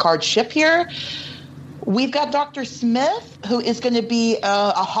of Picard's ship here. We've got Dr. Smith, who is going to be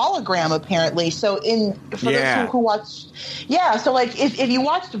a hologram, apparently. So for those who watched, so like if you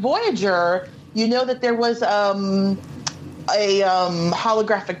watched Voyager, you know that there was a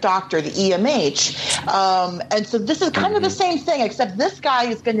holographic doctor, the EMH, and so this is kind of the same thing, except this guy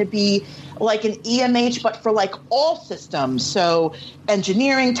is going to be like an EMH, but for like all systems, so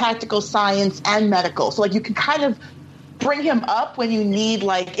engineering, tactical science, and medical. So like you can kind of bring him up when you need,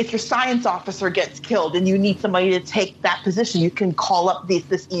 like, if your science officer gets killed and you need somebody to take that position, you can call up this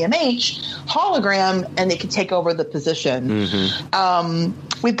EMH hologram and they can take over the position.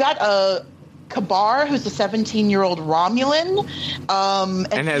 We've got a Kabar, who's a 17-year-old Romulan,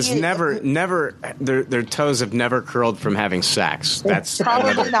 and has never their toes have never curled from having sex. That's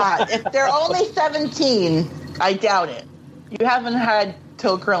probably not. If they're only 17, I doubt it. You haven't had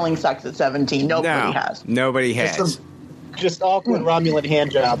toe curling sex at 17. Nobody has. Nobody has. Just awkward Romulan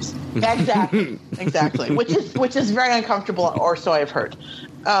hand jobs. Exactly. Which is very uncomfortable, or so I've heard.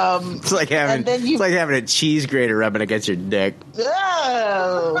 It's like having a cheese grater rubbing against your dick.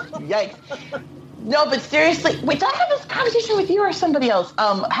 Oh, yikes! No, but seriously, wait, did I have this conversation with you or somebody else?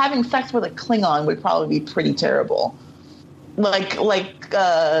 Having sex with a Klingon would probably be pretty terrible.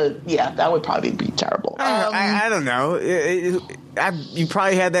 That would probably be terrible. I don't know. You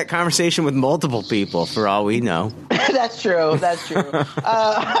probably had that conversation with multiple people, for all we know. That's true.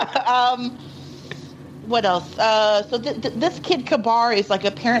 What else? So this kid Kabar is like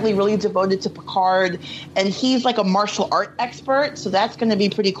apparently really devoted to Picard, and he's like a martial art expert. So that's going to be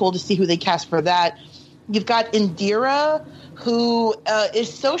pretty cool to see who they cast for that. You've got Indira, who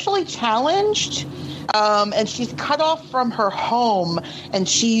is socially challenged, and she's cut off from her home, and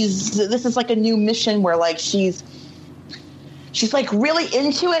this is like a new mission where like she's like really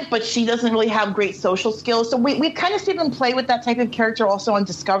into it, but she doesn't really have great social skills. So we kind of see them play with that type of character also on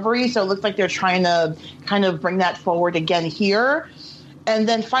Discovery. So it looks like they're trying to kind of bring that forward again here. And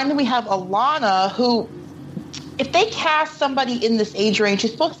then finally we have Alana, who, if they cast somebody in this age range,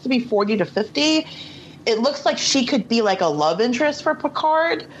 she's supposed to be 40 to 50. It looks like she could be like a love interest for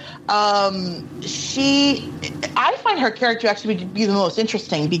Picard. I find her character actually to be the most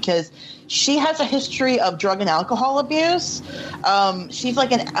interesting because she has a history of drug and alcohol abuse. She's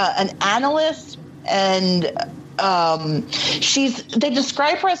like an analyst, and they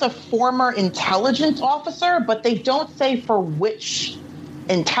describe her as a former intelligence officer, but they don't say for which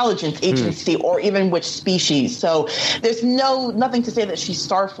intelligence agency or even which species. So there's nothing to say that she's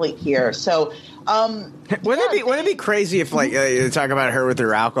Starfleet here. So wouldn't it be crazy if like you talk about her with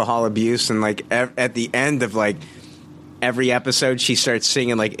her alcohol abuse and like at the end of like every episode she starts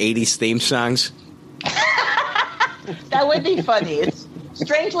singing like 80s theme songs? That would be funny. It's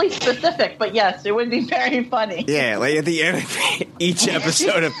strangely specific, but yes, it would be very funny. Yeah, like at the end of each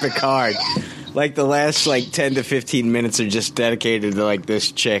episode of Picard, like the last like 10 to 15 minutes are just dedicated to like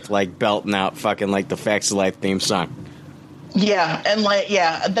this chick like belting out fucking like the Facts of Life theme song. Yeah, and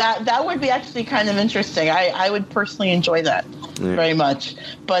that would be actually kind of interesting. I would personally enjoy that very much.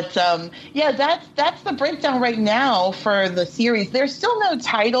 But that's the breakdown right now for the series. There's still no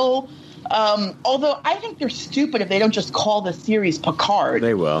title, although I think they're stupid if they don't just call the series Picard.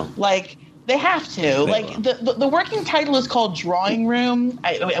 They will. Like, they have to. The working title is called Drawing Room.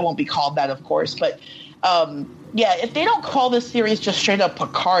 It won't be called that, of course, but if they don't call this series just straight up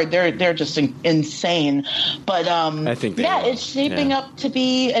Picard, they're just insane. But I think it's shaping up to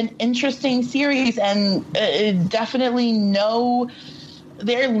be an interesting series, and definitely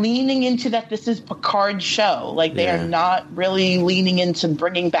they're leaning into that. This is Picard's show. Like they are not really leaning into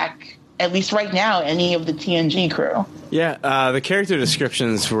bringing back, at least right now, any of the TNG crew. Yeah, the character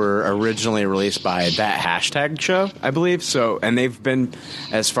descriptions were originally released by that hashtag show, I believe. So, and they've been,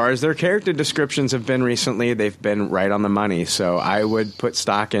 as far as their character descriptions have been recently, they've been right on the money. So I would put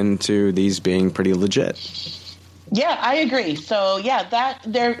stock into these being pretty legit. Yeah, I agree. So that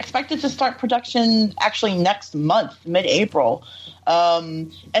they're expected to start production actually next month, mid-April.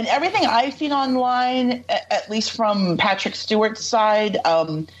 And everything I've seen online, at least from Patrick Stewart's side,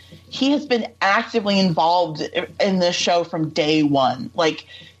 he has been actively involved in this show from day one. Like,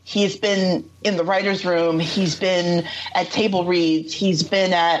 he's been in the writer's room. He's been at table reads. He has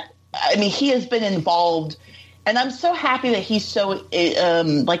been involved. And I'm so happy that he's so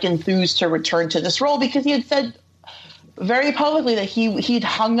enthused to return to this role, because he had said very publicly that he'd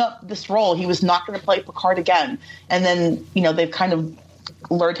hung up this role. He was not going to play Picard again. And then, they've kind of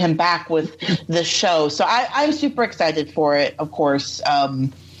lured him back with this show. So I'm super excited for it, of course.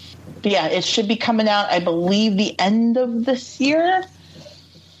 But yeah, it should be coming out, I believe, the end of this year.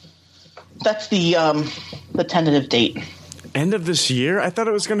 That's the tentative date. End of this year? I thought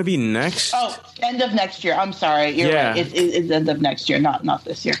it was going to be next. Oh, end of next year. I'm sorry. You're right. It's end of next year, not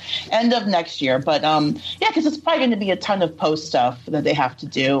this year. End of next year. But because it's probably going to be a ton of post stuff that they have to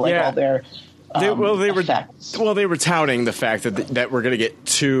do, like all their effects. They were touting the fact that we're going to get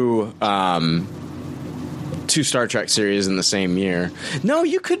two Star Trek series in the same year. No,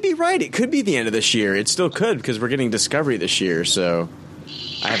 you could be right. It could be the end of this year. It still could, because we're getting Discovery this year. So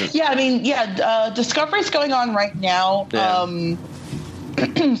I haven't. Discovery's going on right now. Yeah.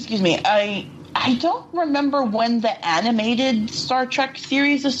 Excuse me. I don't remember when the animated Star Trek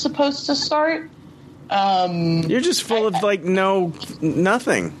series is supposed to start. You're just full of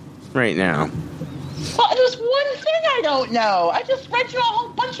nothing right now. Well, there's one thing I don't know. I just read you a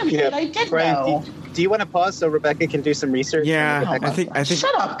whole bunch of shit I did know. Do you want to pause so Rebecca can do some research? Yeah, I think.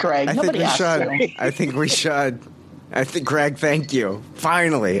 Shut up, Greg. Nobody asked you. I think we should. I think, Greg, thank you.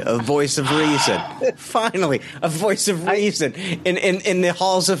 Finally, a voice of reason. Finally, a voice of reason in the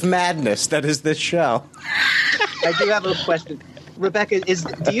halls of madness that is this show. I do have a question. Rebecca,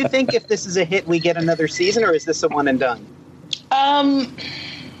 do you think if this is a hit, we get another season, or is this a one and done?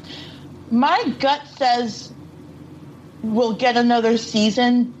 My gut says we'll get another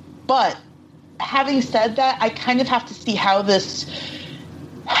season, but having said that, I kind of have to see how this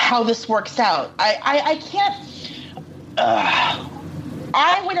works out. I can't.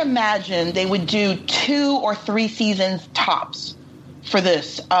 I would imagine they would do 2 or 3 seasons tops for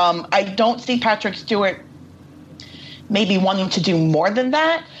this. I don't see Patrick Stewart maybe wanting to do more than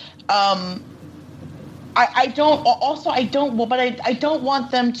that. I don't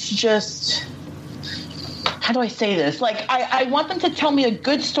want them to just, how do I say this? Like, I want them to tell me a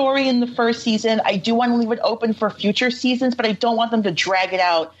good story in the first season. I do want to leave it open for future seasons, but I don't want them to drag it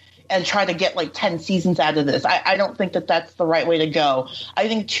out and try to get like 10 seasons out of this. I don't think that that's the right way to go. I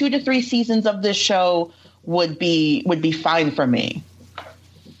think 2 to 3 seasons of this show would be fine for me.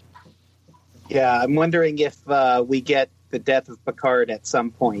 Yeah, I'm wondering if we get the death of Picard at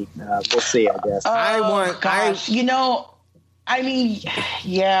some point. We'll see, I guess. I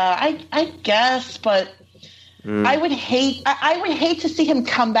guess, but I would hate to see him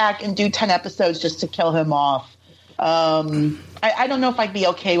come back and do 10 episodes just to kill him off. I don't know if I'd be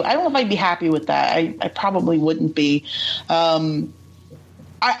okay. I don't know if I'd be happy with that. I probably wouldn't be.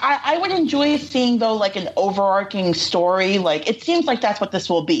 I would enjoy seeing, though, like an overarching story. Like, it seems like that's what this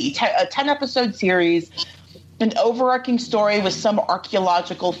will be. A 10-episode series, an overarching story with some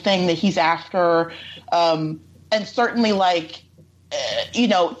archaeological thing that he's after. And certainly, like,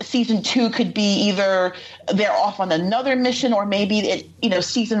 season 2 could be either they're off on another mission, or maybe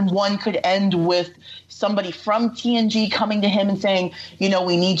season 1 could end with somebody from TNG coming to him and saying,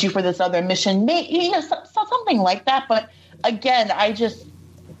 we need you for this other mission. Something like that. But again,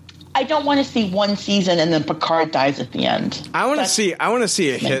 I don't want to see one season and then Picard dies at the end. I want to see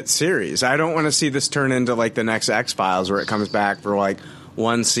a hit series. I don't want to see this turn into like the next X-Files, where it comes back for like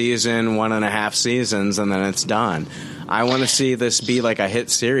one season, 1.5 seasons, and then it's done. I want to see this be like a hit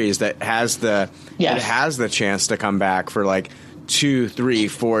series that has the chance to come back for like 2, 3,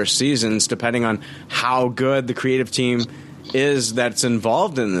 4 seasons, depending on how good the creative team is that's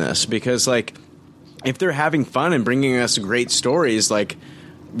involved in this. Because like, if they're having fun and bringing us great stories, like,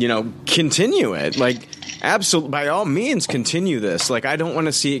 continue it. Like, absolutely, by all means, continue this. Like, I don't want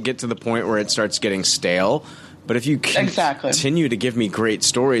to see it get to the point where it starts getting stale. But if you continue to give me great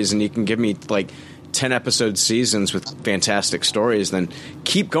stories, and you can give me like 10-episode seasons with fantastic stories, then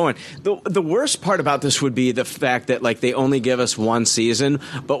keep going. The worst part about this would be the fact that like they only give us one season,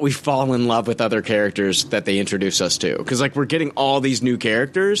 but we fall in love with other characters that they introduce us to. Because like we're getting all these new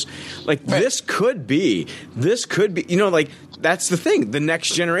characters. Like this could be, like that's the thing. The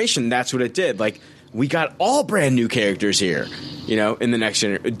Next Generation, that's what it did. Like we got all brand new characters here. In the Next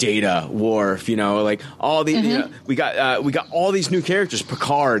Generation, Data, Worf, like all these. We got all these new characters,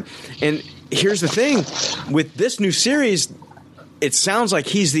 Picard, and here's the thing with this new series, it sounds like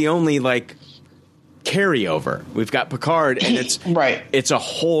he's the only like carryover. We've got Picard, and it's it's a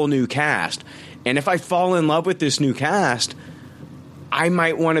whole new cast. And if I fall in love with this new cast, I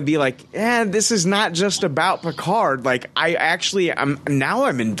might want to be like, this is not just about Picard. Like I'm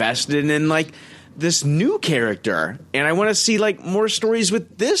invested in like this new character, and I want to see like more stories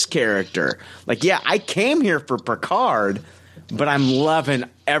with this character. Like, I came here for Picard, but I'm loving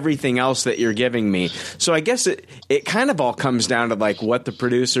everything else that you're giving me. So I guess it kind of all comes down to like what the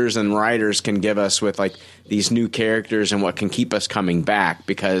producers and writers can give us with like these new characters and what can keep us coming back,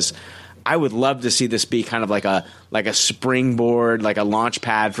 because I would love to see this be kind of like a springboard, like a launch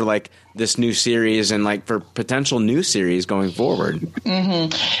pad for like this new series and like for potential new series going forward.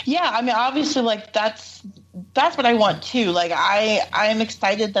 Mm-hmm. Yeah, I mean, obviously, like that's what I want too. Like I'm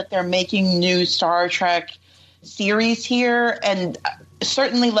excited that they're making new Star Trek series here, and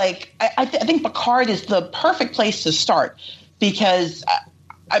certainly, like I think Picard is the perfect place to start, because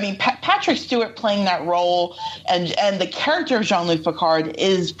Patrick Stewart playing that role and the character of Jean-Luc Picard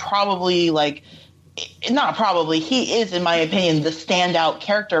is probably he is, in my opinion, the standout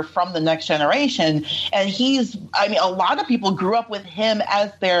character from the Next Generation. And a lot of people grew up with him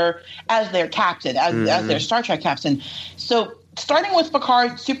as their captain, as their Star Trek captain. So starting with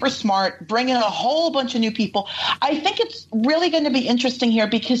Picard, super smart, bringing in a whole bunch of new people. I think it's really going to be interesting here,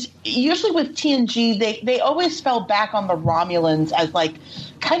 because usually with TNG, they always fell back on the Romulans as like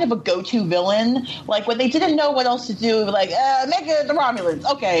kind of a go-to villain. Like when they didn't know what else to do, like make it the Romulans,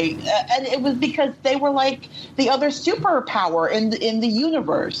 okay. And it was because they were like the other superpower in the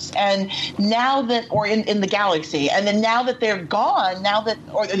universe, and now that, or in the galaxy, and then now that they're gone,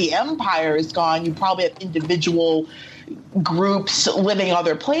 or the Empire is gone, you probably have individual groups living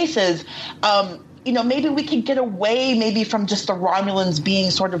other places. Maybe we could get away from just the Romulans being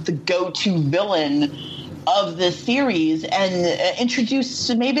sort of the go-to villain of the series and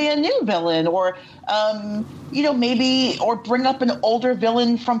introduce maybe a new villain, or or bring up an older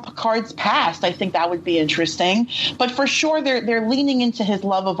villain from Picard's past. I think that would be interesting. But for sure, they're leaning into his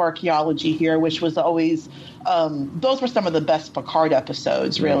love of archaeology here, which was always those were some of the best Picard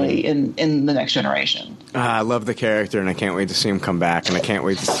episodes, really, in the Next Generation. I love the character, and I can't wait to see him come back, and I can't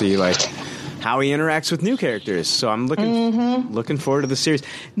wait to see like how he interacts with new characters. So I'm looking forward to the series.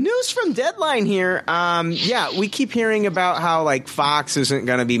 News from Deadline here. We keep hearing about how like Fox isn't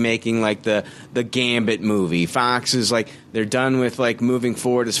going to be making like the Gambit movie. Fox is like, they're done with like moving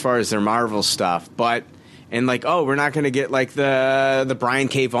forward as far as their Marvel stuff. And like, we're not going to get like the Brian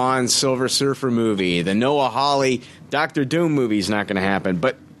K. Vaughan Silver Surfer movie. The Noah Hawley Doctor Doom movie is not going to happen.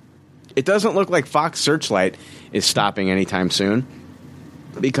 But it doesn't look like Fox Searchlight is stopping anytime soon,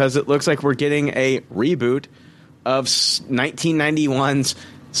 because it looks like we're getting a reboot of 1991's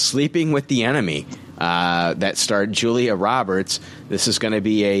Sleeping with the Enemy that starred Julia Roberts. This is going to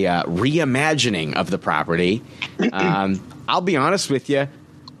be a reimagining of the property. I'll be honest with you.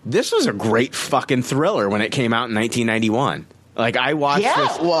 This was a great fucking thriller when it came out in 1991. Like, I watched this.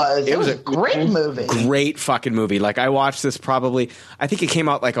 Yeah, it was. It was a great movie. Great fucking movie. Like, I watched this probably, I think it came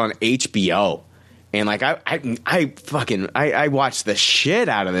out like on HBO. And like, I watched the shit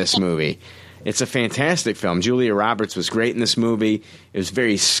out of this movie. It's a fantastic film. Julia Roberts was great in this movie. It was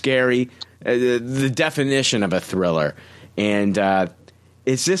very scary. The definition of a thriller. And,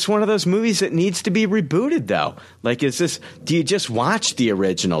 is this one of those movies that needs to be rebooted, though? Like, do you just watch the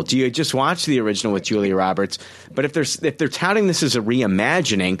original? Do you just watch the original with Julia Roberts? But if they're touting this as a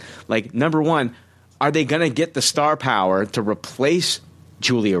reimagining, like, number one, are they going to get the star power to replace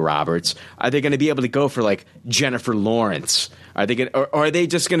Julia Roberts? Are they going to be able to go for, like, Jennifer Lawrence? Are they or are they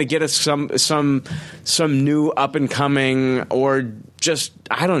just going to get us some new up and coming, or just,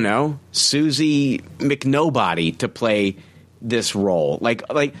 I don't know, Susie McNobody to play this role? Like,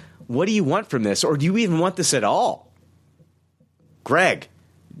 what do you want from this, or do you even want this at all? Greg,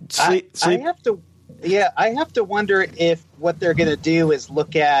 I have to wonder if what they're going to do is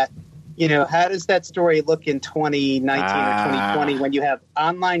look at, how does that story look in 2019 or 2020 when you have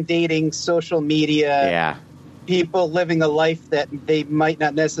online dating, social media, people living a life that they might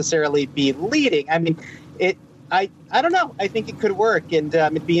not necessarily be leading. I mean, I don't know. I think it could work, and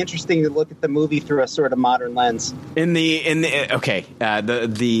it'd be interesting to look at the movie through a sort of modern lens. This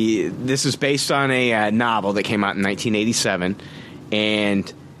is based on a novel that came out in 1987,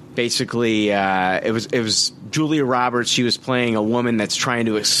 and basically it was Julia Roberts. She was playing a woman that's trying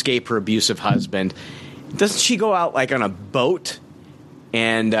to escape her abusive husband. Doesn't she go out like on a boat?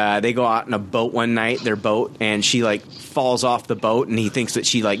 And they go out in a boat one night, their boat, and she like falls off the boat, and he thinks that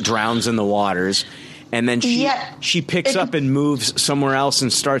she like drowns in the waters. And then she picks up and moves somewhere else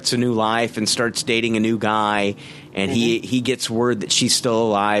and starts a new life and starts dating a new guy. And he gets word that she's still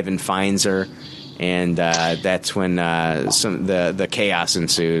alive and finds her. And that's when the chaos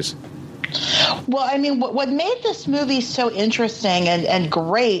ensues. Well, I mean, what made this movie so interesting and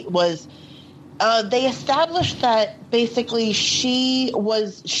great was they established that basically she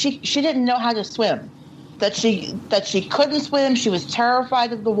didn't know how to swim. That she couldn't swim. She was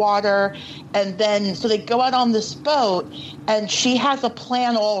terrified of the water. And then, so they go out on this boat, and she has a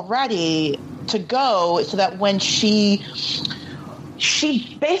plan already to go so that when she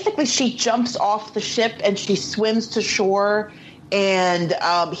jumps off the ship and she swims to shore, and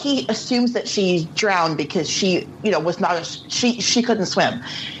he assumes that she's drowned because she couldn't swim.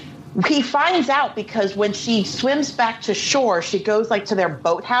 He finds out because when she swims back to shore, she goes like to their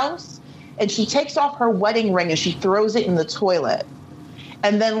boathouse, and she takes off her wedding ring and she throws it in the toilet.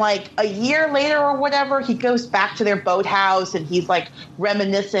 And then like a year later or whatever, he goes back to their boathouse and he's like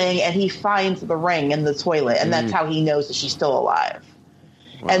reminiscing, and he finds the ring in the toilet. And that's how he knows that she's still alive.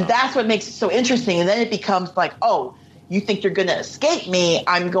 Wow. And that's what makes it so interesting. And then it becomes like, oh, you think you're going to escape me?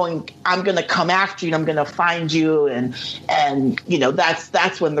 I'm going to come after you, and I'm going to find you. And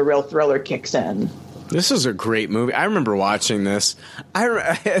that's when the real thriller kicks in. This is a great movie. I remember watching this.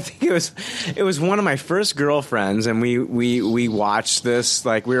 I think it was one of my first girlfriends, and we watched this.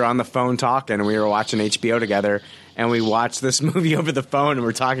 Like, we were on the phone talking, and we were watching HBO together, and we watched this movie over the phone, and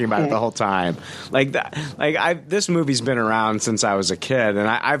we're talking about it the whole time. Like that. Like this movie's been around since I was a kid, and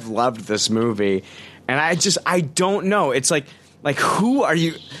I've loved this movie. And I don't know. It's like who are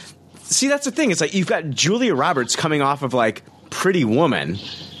you? See, that's the thing. It's like you've got Julia Roberts coming off of like Pretty Woman.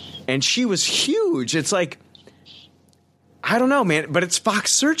 And she was huge. It's like, I don't know, man, but it's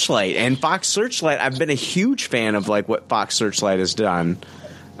Fox Searchlight. And Fox Searchlight, I've been a huge fan of like what Fox Searchlight has done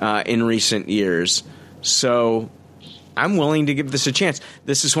in recent years. So I'm willing to give this a chance.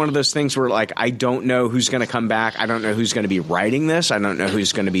 This is one of those things where like I don't know who's going to come back. I don't know who's going to be writing this. I don't know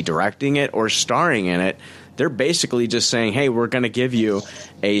who's going to be directing it or starring in it. They're basically just saying, hey, we're going to give you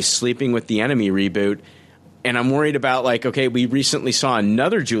a Sleeping with the Enemy reboot. And I'm worried about, like, okay, we recently saw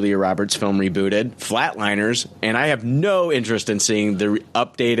another Julia Roberts film rebooted, Flatliners, and I have no interest in seeing the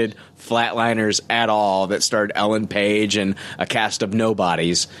updated Flatliners at all that starred Ellen Page and a cast of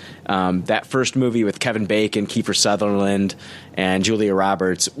nobodies. That first movie with Kevin Bacon, Kiefer Sutherland, and Julia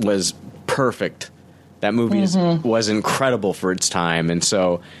Roberts was perfect. That movie was incredible for its time, and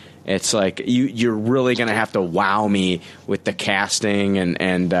so it's like you're really going to have to wow me with the casting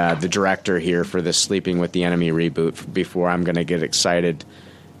and the director here for this Sleeping with the Enemy reboot before I'm going to get excited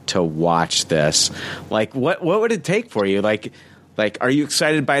to watch this. Like, what would it take for you? Like, are you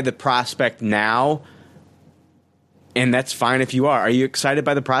excited by the prospect now? And that's fine if you are. Are you excited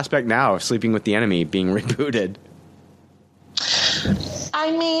by the prospect now of Sleeping with the Enemy being rebooted?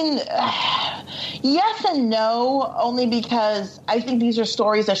 I mean, yes and no, only because I think these are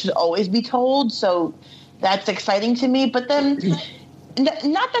stories that should always be told, so that's exciting to me. But then,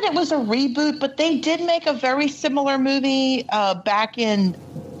 not that it was a reboot, but they did make a very similar movie back in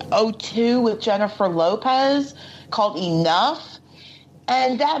 2002 with Jennifer Lopez called Enough.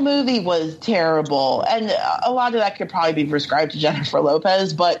 And that movie was terrible. And a lot of that could probably be prescribed to Jennifer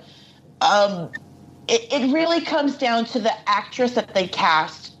Lopez, but it really comes down to the actress that they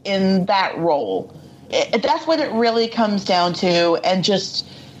cast in that role. That's what it really comes down to. And just,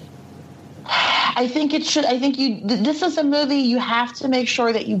 this is a movie you have to make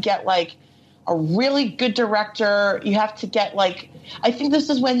sure that you get like a really good director. You have to get I think this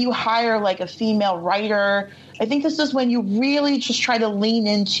is when you hire like a female writer. I think this is when you really just try to lean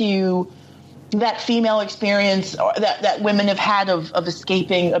into that female experience that women have had of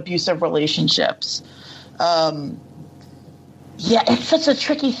escaping abusive relationships. It's such a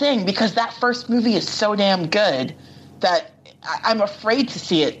tricky thing because that first movie is so damn good that I'm afraid to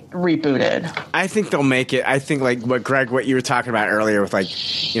see it rebooted. I think they'll make it. I think what you were talking about earlier with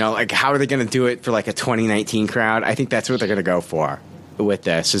how are they going to do it for like a 2019 crowd? I think that's what they're going to go for with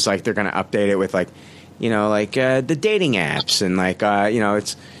this. Is like they're going to update it with the dating apps and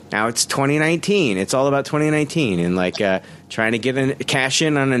it's 2019. It's all about 2019 and trying to cash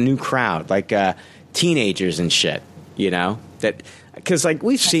in on a new crowd like teenagers and shit. That. Because,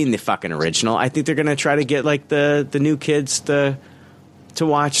 we've seen the fucking original. I think they're going to try to get, the new kids to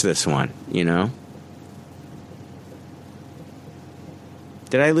watch this one, Did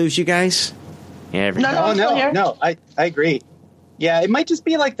I lose you guys? Yeah, No, I agree. Yeah, it might just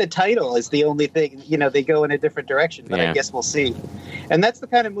be the title is the only thing, they go in a different direction, but I guess we'll see. And that's the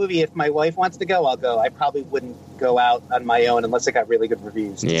kind of movie, if my wife wants to go, I'll go. I probably wouldn't go out on my own unless it got really good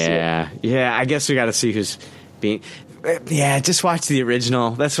reviews. Yeah, I guess we got to see who's being... Yeah, just watch the original.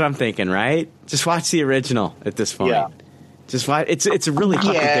 That's what I'm thinking, right? Just watch the original at this point. Yeah. Just watch. It's a really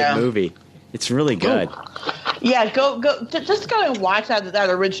fucking good movie. It's really good. Yeah, just go and watch that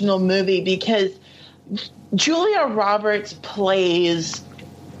original movie because Julia Roberts plays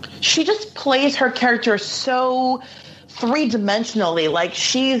her character so three-dimensionally.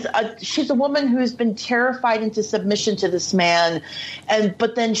 She's a woman who's been terrified into submission to this man,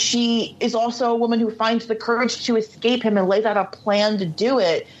 but then she is also a woman who finds the courage to escape him and lays out a plan to do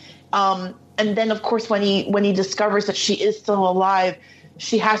it. And then, of course, when he discovers that she is still alive,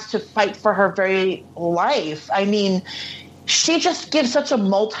 she has to fight for her very life. I mean, she just gives such a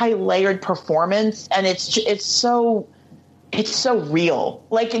multi-layered performance, and it's so real.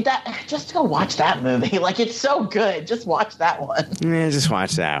 Just go watch that movie. It's so good. Just watch that one. Yeah, just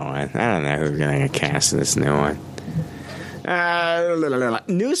watch that one. I don't know who's going to cast this new one.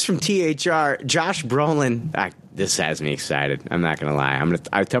 News from THR. Josh Brolin. This has me excited. I'm not going to lie.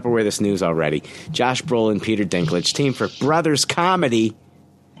 I Tupperware this news already. Josh Brolin, Peter Dinklage team for Brothers comedy.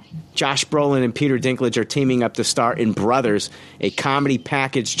 Josh Brolin and Peter Dinklage are teaming up to star in Brothers, a comedy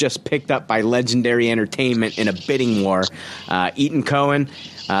package just picked up by Legendary Entertainment in a bidding war. Ethan Cohen,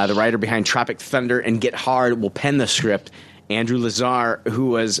 the writer behind Tropic Thunder and Get Hard, will pen the script. Andrew Lazar, who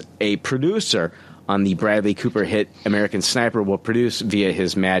was a producer on the Bradley Cooper hit American Sniper, will produce via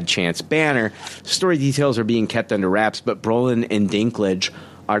his Mad Chance banner. Story details are being kept under wraps, but Brolin and Dinklage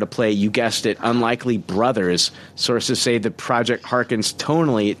are to play, you guessed it, unlikely brothers. Sources say the project harkens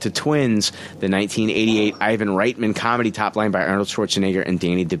tonally to Twins, the 1988 Ivan Reitman comedy top line by Arnold Schwarzenegger and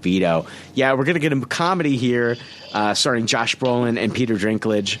Danny DeVito. Yeah, we're going to get a comedy here starring Josh Brolin and Peter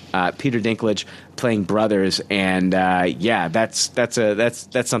Dinklage playing brothers, and that's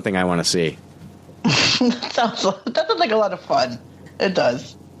something I want to see. That sounds like a lot of fun. It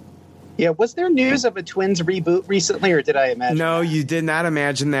does. Yeah, was there news of a Twins reboot recently, or did I imagine No, that? you did not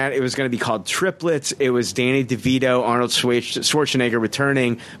imagine that. It was going to be called Triplets. It was Danny DeVito, Arnold Schwarzenegger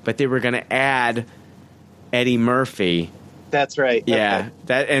returning, but they were going to add Eddie Murphy. That's right. Yeah,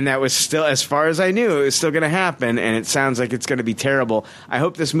 okay. that was still, as far as I knew, it was still going to happen, and it sounds like it's going to be terrible. I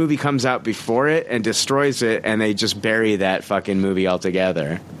hope this movie comes out before it and destroys it, and they just bury that fucking movie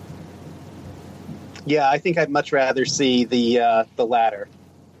altogether. Yeah, I think I'd much rather see the latter.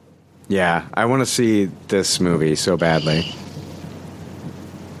 Yeah, I want to see this movie so badly.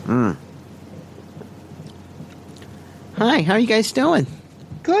 Hi, how are you guys doing?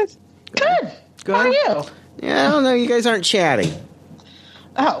 Good. How are you? Yeah, I don't know. You guys aren't chatting.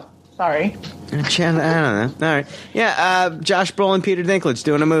 Oh, sorry. I don't know. All right. Yeah, Josh Brolin, Peter Dinklage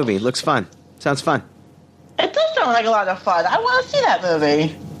doing a movie. Looks fun. Sounds fun. It does sound like a lot of fun. I want to see that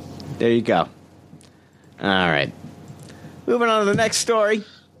movie. There you go. All right. Moving on to the next story.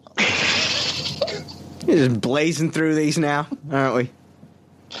 We're just blazing through these now, aren't we?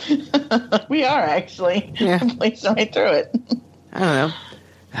 We are, actually. Yeah. Blazing right through it. I don't know.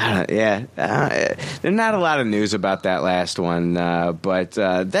 There's not a lot of news about that last one, but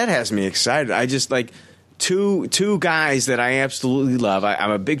that has me excited. I just like two guys that I absolutely love.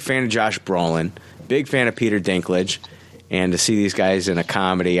 I'm a big fan of Josh Brolin, big fan of Peter Dinklage, and to see these guys in a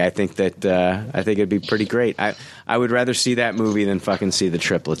comedy, I think it'd be pretty great. I would rather see that movie than fucking see the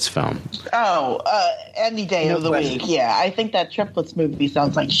Triplets film. Oh, any day of the week. Yeah, I think that Triplets movie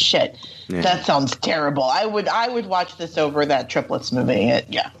sounds like shit. Yeah. That sounds terrible. I would watch this over that Triplets movie.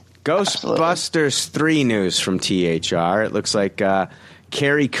 Ghostbusters 3 news from THR. It looks like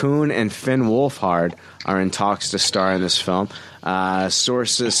Carrie Coon and Finn Wolfhard are in talks to star in this film.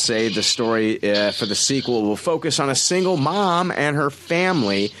 Sources say the story for the sequel will focus on a single mom and her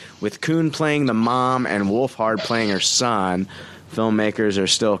family, with Coon playing the mom and Wolfhard playing her son. Filmmakers are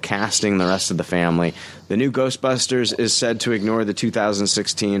still casting the rest of the family. The new Ghostbusters is said to ignore the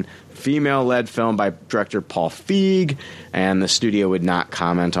 2016 female-led film by director Paul Feig, and the studio would not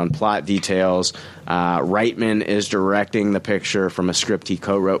comment on plot details. Reitman is directing the picture from a script he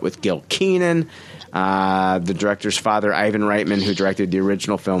co-wrote with Gil Keenan. The director's father, Ivan Reitman, who directed the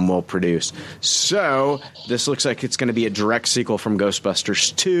original film, will produce. So this looks like it's going to be a direct sequel from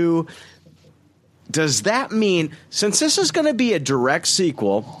Ghostbusters 2. Does that mean, since this is going to be a direct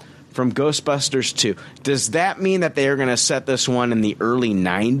sequel from Ghostbusters 2, does that mean that they are going to set this one in the early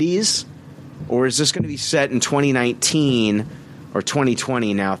 90s? Or is this going to be set in 2019 or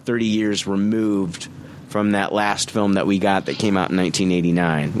 2020 now, 30 years removed from that last film that we got that came out in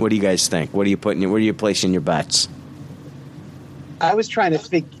 1989? What do you guys think? Where are you placing your bets? I was trying to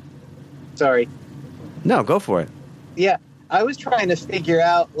figure... Sorry. No, go for it. Yeah, I was trying to figure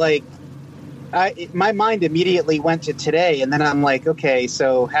out, like... my mind immediately went to today, and then I'm like, okay,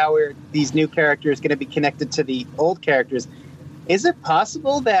 so how are these new characters going to be connected to the old characters? Is it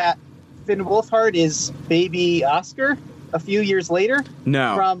possible that Finn Wolfhard is baby Oscar a few years later?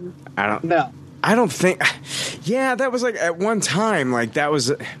 No. I don't think. Yeah, that was like at one time, like that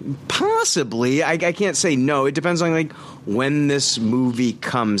was possibly. I can't say no. It depends on like when this movie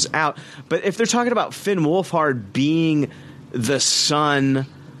comes out. But if they're talking about Finn Wolfhard being the son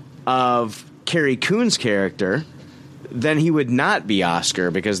of Carrie Coon's character, then he would not be Oscar,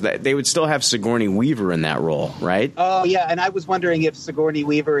 because they would still have Sigourney Weaver in that role, right? Oh, yeah, and I was wondering if Sigourney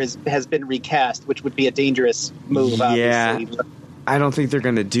Weaver has been recast, which would be a dangerous move, obviously. Yeah, I don't think they're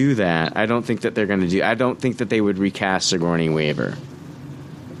going to do that. I don't think that they would recast Sigourney Weaver.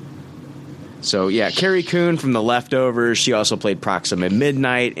 So, yeah, Carrie Coon from The Leftovers. She also played Proxima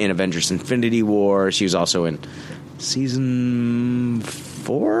Midnight in Avengers Infinity War. She was also in season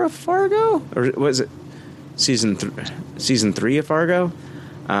 4 of Fargo? Or was it season 3 of Fargo?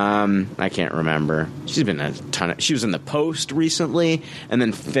 I can't remember. She's been a ton of... She was in The Post recently, and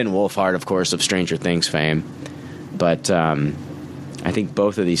then Finn Wolfhard, of course, of Stranger Things fame. But I think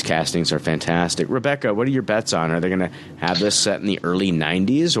both of these castings are fantastic. Rebecca, what are your bets on? Are they going to have this set in the early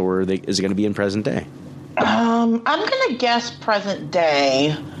 90s, or is it going to be in present day? I'm going to guess present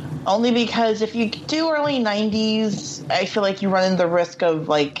day, only because if you do early 90s, I feel like you run into the risk of,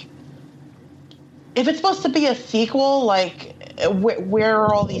 like, if it's supposed to be a sequel, like, where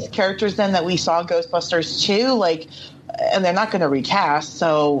are all these characters then that we saw Ghostbusters 2? Like, and they're not going to recast.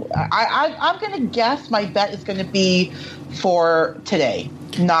 So I'm going to guess my bet is going to be for today,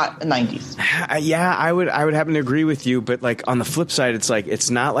 not the 90s. Yeah, I would happen to agree with you. But like on the flip side, it's like it's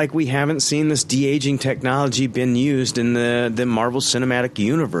not like we haven't seen this de-aging technology been used in the Marvel Cinematic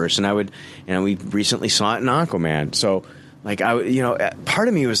Universe, and we recently saw it in Aquaman. So. Like, part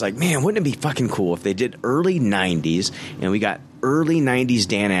of me was like, man, wouldn't it be fucking cool if they did early 90s and we got early 90s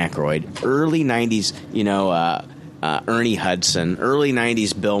Dan Aykroyd, early 90s, Ernie Hudson, early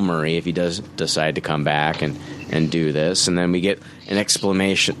 90s Bill Murray, if he does decide to come back and do this. And then we get an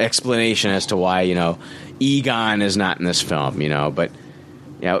explanation as to why, Egon is not in this film, But,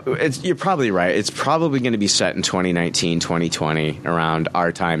 you're probably right. It's probably going to be set in 2019, 2020, around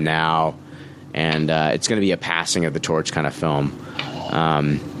our time now. And it's going to be a passing of the torch kind of film.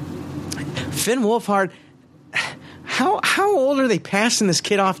 Finn Wolfhard, how old are they passing this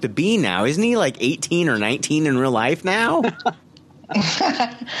kid off to be now? Isn't he like 18 or 19 in real life now? Is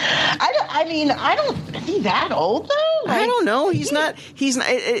he that old though? I don't know. He's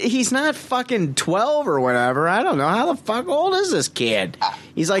not fucking 12 or whatever. I don't know. How the fuck old is this kid?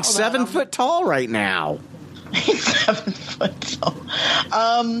 He's like 7 foot tall right now. He's 7 foot tall.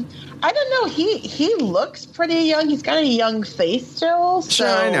 I don't know. He looks pretty young. He's got a young face still. So. Sure,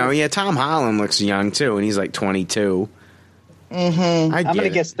 I know. Yeah, Tom Holland looks young too, and he's like 22. Mm-hmm. I'm going to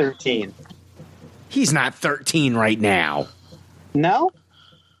guess 13. He's not 13 right now. No?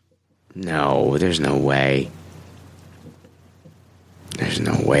 No, there's no way. There's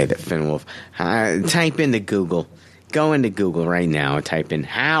no way that Finn Wolf... type into Google. Go into Google right now and type in,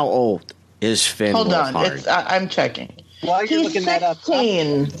 how old is Finn Hold Wolfhard? on, I'm checking. While you're looking that up...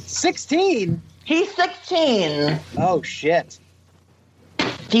 16. 16? He's 16. Oh, shit.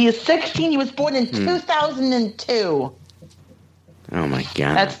 He is 16. He was born in 2002. Oh, my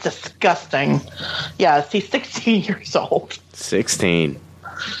God. That's disgusting. Yes, he's 16 years old. 16.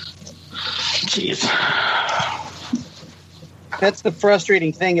 Jeez. That's the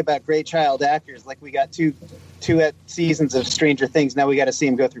frustrating thing about great child actors. Like, we got two seasons of Stranger Things. Now we got to see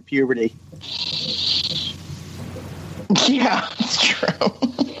him go through puberty. Yeah, it's true.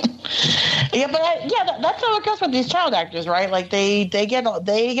 Yeah, but that's how it goes with these child actors, right? Like they get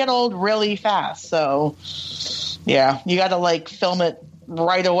old really fast. So yeah, you got to like film it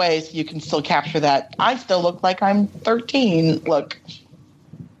right away so you can still capture that. I still look like I'm 13. Look.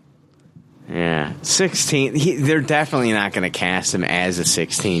 Yeah, 16. They're definitely not going to cast him as a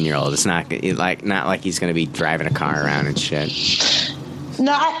 16-year-old. It's not like he's going to be driving a car around and shit.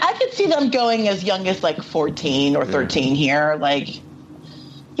 No, I could see them going as young as like 14 or 13 here. Like,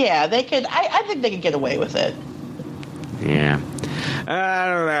 yeah, they could. I think they could get away with it. Yeah. I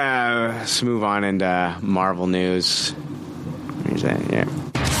don't know. Let's move on into Marvel news. Where's that? Yeah.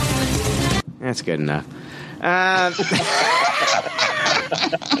 That's good enough.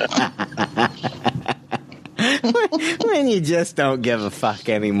 When you just don't give a fuck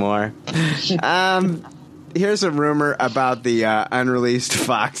anymore. Here's a rumor about the unreleased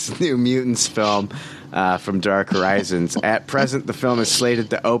Fox New Mutants film from Dark Horizons. At present, the film is slated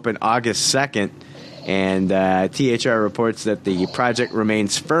to open August 2nd, and THR reports that the project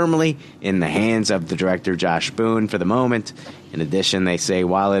remains firmly in the hands of the director Josh Boone for the moment. In addition, they say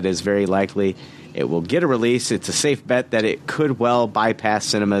while it is very likely it will get a release, it's a safe bet that it could well bypass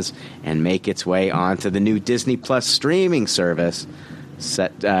cinemas and make its way onto the new Disney Plus streaming service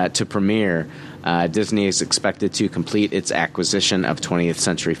set to premiere. Disney is expected to complete its acquisition of 20th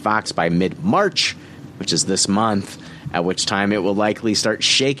Century Fox by mid-March, which is this month, at which time it will likely start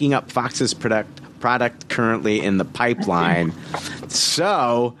shaking up Fox's product currently in the pipeline.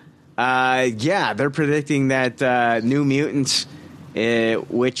 So, they're predicting that New Mutants,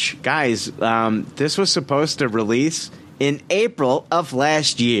 which, guys, this was supposed to release in April of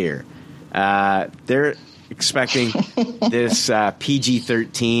last year. They're expecting this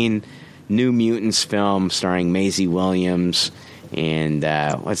PG-13 New Mutants film starring Maisie Williams and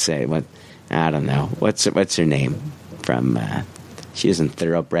I don't know, what's her name from she was in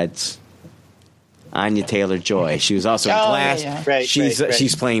Thoroughbreds. Anya Taylor-Joy. She was also in Glass. Yeah. Right,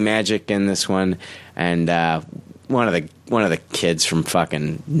 she's playing Magic in this one, and one of the kids from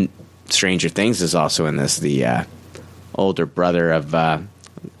fucking Stranger Things is also in this. The older brother of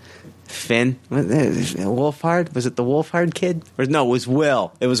Finn, Wolfhard. Was it the Wolfhard kid? Or no, it was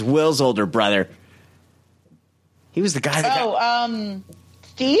Will. It was Will's older brother. He was the guy that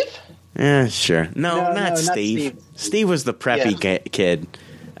Steve? Yeah, sure. No, not Steve. Steve. Steve was the preppy kid.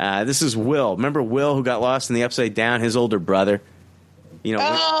 This is Will. Remember Will, who got lost in the Upside Down? His older brother. You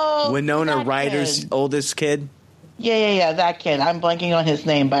know, Winona Ryder's oldest kid. Yeah, that kid. I'm blanking on his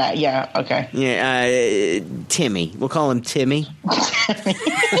name, but yeah, okay. Yeah, Timmy. We'll call him Timmy.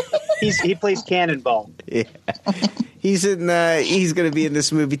 He plays Cannonball. Yeah. He's in. He's going to be in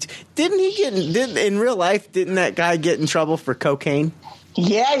this movie. Didn't he in real life? Didn't that guy get in trouble for cocaine?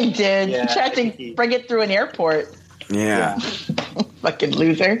 Yeah, he did. Yeah, he tried to bring it through an airport. Yeah. Fucking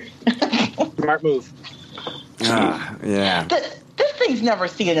loser. Smart move. Yeah. This thing's never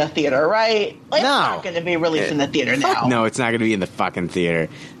seen in a theater, right? Like, it's not going to be released in the theater now. No, it's not going to be in the fucking theater.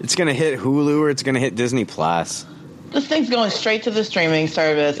 It's going to hit Hulu or it's going to hit Disney Plus. This thing's going straight to the streaming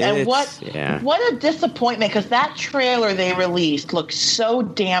service. And what a disappointment, because that trailer they released looked so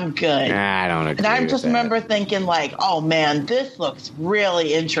damn good. I don't agree. And I with just that. remember thinking, like, oh man, this looks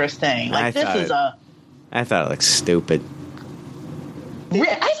really interesting. Like, I thought it looked stupid.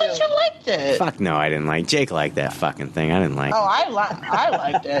 I thought you liked it. Fuck no, I didn't like. Jake liked that fucking thing. I didn't like. Oh, I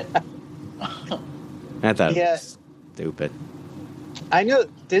liked it. I thought it was stupid. I know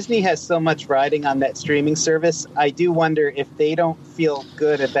Disney has so much riding on that streaming service. I do wonder if they don't feel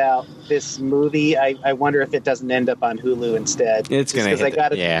good about this movie. I wonder if it doesn't end up on Hulu instead. It's gonna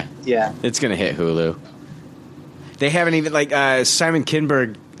hit. Yeah. It's gonna hit Hulu. They haven't even Simon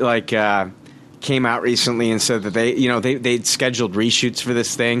Kinberg came out recently and said that they'd scheduled reshoots for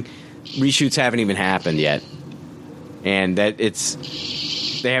this thing. Reshoots haven't even happened yet, and that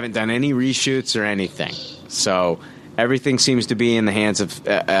they haven't done any reshoots or anything. So everything seems to be in the hands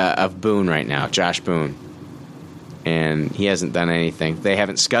of Boone right now, Josh Boone. and he hasn't done anything. They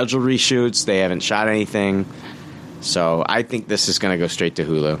haven't scheduled reshoots. They haven't shot anything. So I think this is going to go straight to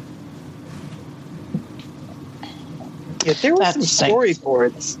Hulu. Yeah, there were some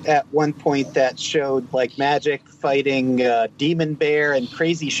storyboards at one point that showed like magic fighting demon bear and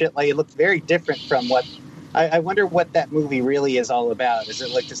crazy shit. Like it looked very different from what. I wonder what that movie really is all about. Is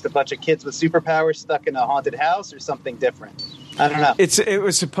it like just a bunch of kids with superpowers stuck in a haunted house, or something different? I don't know. It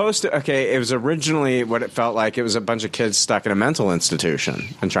was supposed to. Okay, it was originally what it felt like. It was a bunch of kids stuck in a mental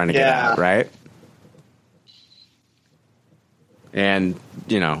institution and trying to get out, right? And,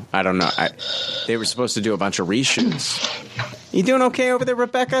 you know, I don't know. They were supposed to do a bunch of reshoots. You doing okay over there,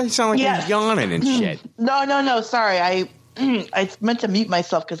 Rebecca? You sound like you're yawning and shit. No. Sorry. I meant to mute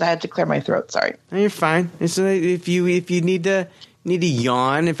myself because I had to clear my throat. Sorry. No, you're fine. If you need to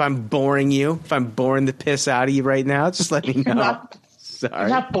yawn, if I'm boring you, if I'm boring the piss out of you right now, just let me know. Sorry. You're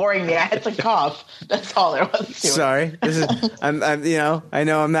not boring me. I had to cough. That's all there was to it. Sorry. This is, I'm, you know, I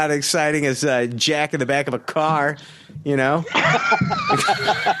know I'm not exciting as Jack in the back of a car, you know.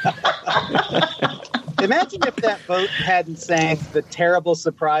 Imagine if that boat hadn't sank, the terrible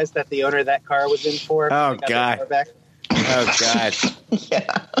surprise that the owner of that car was in for. Oh, God. Oh, God. Yeah.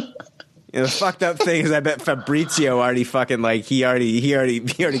 You know, the fucked up thing is I bet Fabrizio already fucking like he already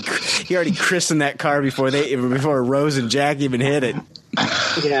christened that car before Rose and Jack even hit it.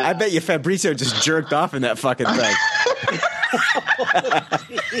 Yeah. I bet you Fabrizio just jerked off in that fucking thing.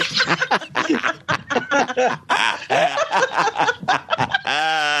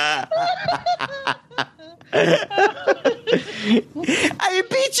 I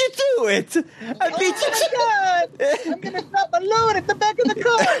beat you to it. I beat you to it. I'm going to drop a load at the back of the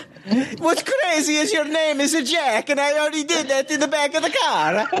car. What's crazy is your name is Jack, and I already did that in the back of the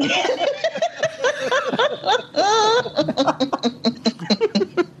car.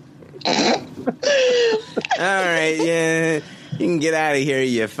 All right, yeah. You can get out of here,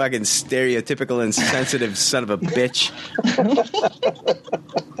 you fucking stereotypical insensitive son of a bitch.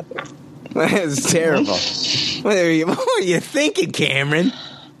 That's terrible. What were you thinking, Cameron?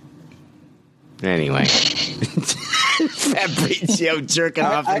 Anyway. Fabrizio jerking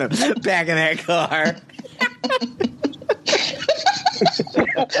off in the back of that car.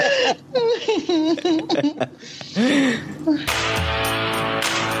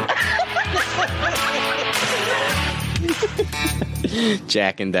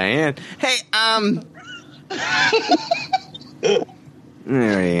 Jack and Diane. Hey,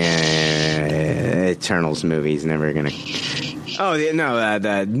 Eternals movie's never gonna. Oh no,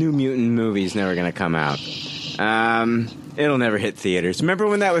 the New Mutant movie's never gonna come out. It'll never hit theaters. Remember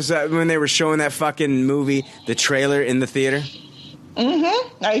when that was when they were showing that fucking movie, the trailer in the theater?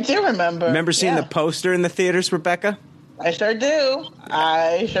 Mm-hmm. I do remember. Remember seeing the poster in the theaters, Rebecca? I sure do.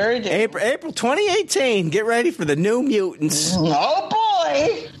 April 2018. Get ready for the New Mutants. Oh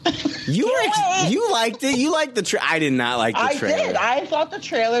boy! You liked it. You liked the trailer. I did not like the trailer. I did. I thought the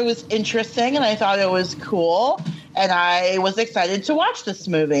trailer was interesting, and I thought it was cool, and I was excited to watch this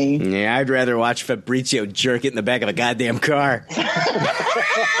movie. Yeah, I'd rather watch Fabrizio jerk it in the back of a goddamn car.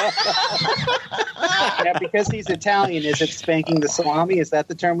 Yeah, because he's Italian, is it spanking the salami? Is that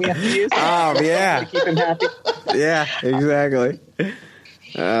the term we have to use? Oh, yeah. To keep him happy? Yeah, exactly.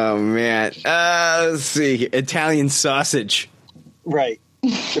 Oh, man. Let's see. Italian sausage. Right.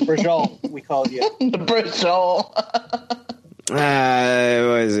 The Brajol, we call you. The Brajol. What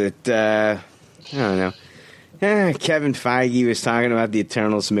was it? I don't know. Kevin Feige was talking about the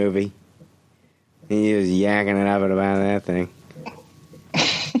Eternals movie. He was yakking it up about that thing.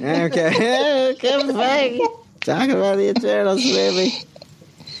 Okay, Kevin Feige talking about the Eternals movie.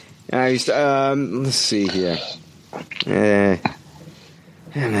 Let's see here. Yeah,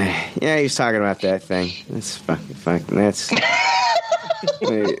 he was talking about that thing. That's fucking. That's.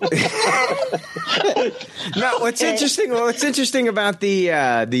 No, what's interesting? Well, what's interesting about the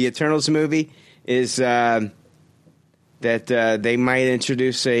Eternals movie is that they might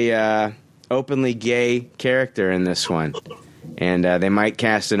introduce a openly gay character in this one, and they might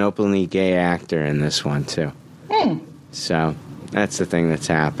cast an openly gay actor in this one too. So that's the thing that's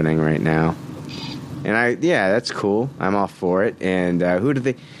happening right now, and that's cool. I'm all for it. And who do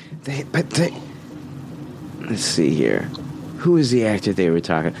they? Let's see here. Who is the actor they were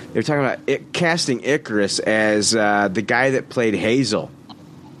talking? They were talking about casting Icarus as the guy that played Hazel,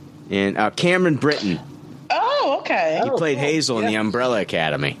 and Cameron Britton. Oh, okay. He played Hazel in the Umbrella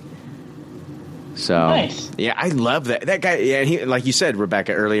Academy. So, nice. Yeah, I love that. That guy, yeah, he, like you said,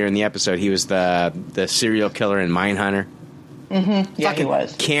 Rebecca, earlier in the episode, he was the serial killer in Mindhunter. Mm-hmm. Yeah, he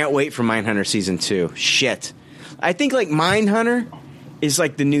was. Can't wait for Mindhunter Season 2. Shit. I think, like, Mindhunter is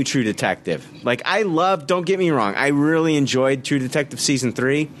like the new True Detective. Like, don't get me wrong, I really enjoyed True Detective Season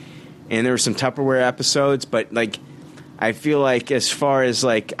 3, and there were some Tupperware episodes, but, like, I feel like as far as,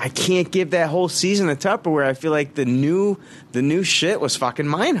 like, I can't give that whole season of Tupperware. I feel like the new shit was fucking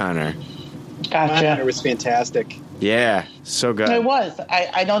Mindhunter. Gotcha. Mindhunter was fantastic. Yeah, so good. It was.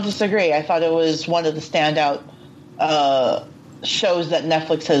 I don't disagree. I thought it was one of the standout shows that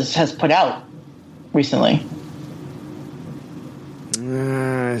Netflix has put out recently.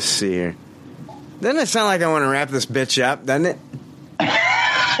 Let's see here. Doesn't it sound like I want to wrap this bitch up, doesn't it?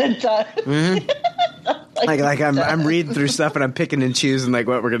 It does. Mm-hmm. Like I'm reading through stuff and I'm picking and choosing like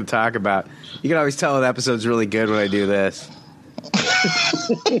what we're going to talk about. You can always tell an episode's really good when I do this.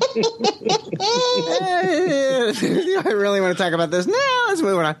 Do I really want to talk about this? No, let's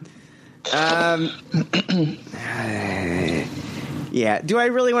move on. Yeah. Do I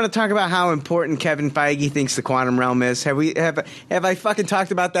really want to talk about how important Kevin Feige thinks the quantum realm is? Have I fucking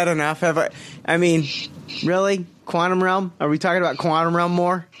talked about that enough? I mean, really? Quantum realm? Are we talking about quantum realm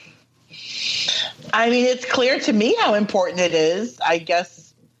more? I mean, it's clear to me how important it is. I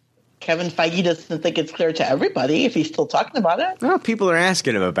guess Kevin Feige doesn't think it's clear to everybody if he's still talking about it. Well, people are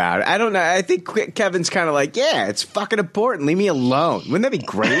asking him about it. I don't know. I think Kevin's kind of like, yeah, it's fucking important. Leave me alone. Wouldn't that be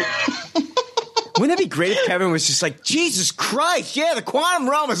great? Wouldn't that be great if Kevin was just like, Jesus Christ, yeah, the quantum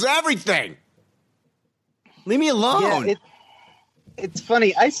realm is everything. Leave me alone. Yeah, it's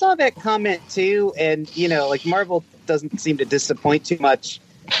funny. I saw that comment too, and, you know, like Marvel doesn't seem to disappoint too much.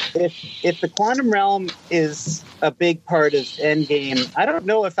 If the quantum realm is a big part of Endgame, I don't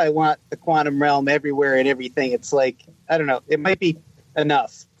know if I want the quantum realm everywhere and everything. It's like, I don't know. It might be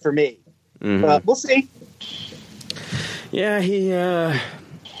enough for me. Mm-hmm. But we'll see. Yeah,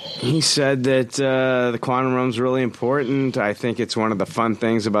 he said that the quantum realm is really important. I think it's one of the fun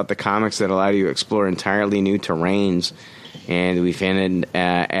things about the comics that allow you to explore entirely new terrains. And we've hinted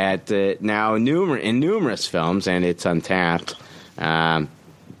at now in numerous films, and it's untapped.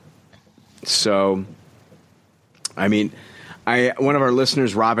 So, I mean, one of our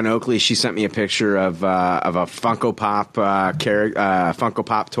listeners, Robin Oakley, she sent me a picture of a Funko Pop Funko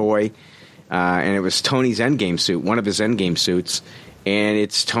Pop toy, and it was Tony's Endgame suit, one of his Endgame suits, and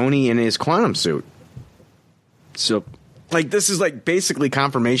it's Tony in his quantum suit. So, like, this is like basically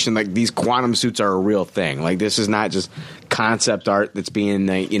confirmation like these quantum suits are a real thing. Like, this is not just concept art that's being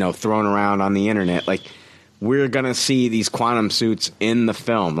thrown around on the internet. Like, we're gonna see these quantum suits in the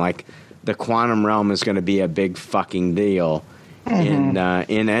film. Like, the quantum realm is going to be a big fucking deal in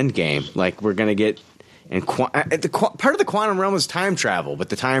Endgame. Like, we're going to get part of the quantum realm is time travel with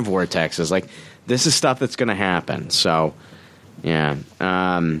the time vortexes. Like, this is stuff that's going to happen. So, yeah. And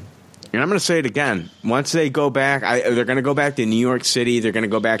I'm going to say it again. Once they go back, they're going to go back to New York City. They're going to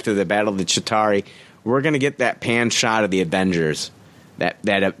go back to the Battle of the Chitauri. We're going to get that pan shot of the Avengers,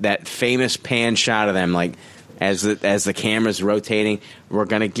 that famous pan shot of them, like, as the camera's rotating. We're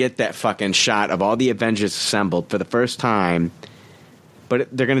going to get that fucking shot of all the Avengers assembled for the first time, but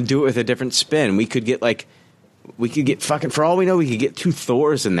they're going to do it with a different spin. We could get fucking, for all we know, we could get 2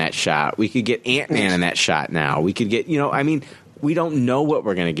 Thors in that shot. We could get Ant-Man in that shot now. We could get, I mean, we don't know what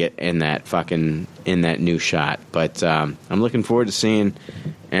we're going to get in that new shot, but I'm looking forward to seeing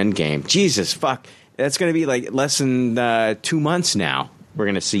Endgame. Jesus, fuck. That's going to be like less than 2 months now. We're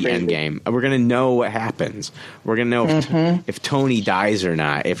going to see Endgame. We're going to know what happens. We're going to know if Tony dies or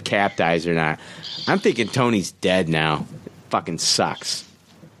not, if Cap dies or not. I'm thinking Tony's dead now. Fucking sucks.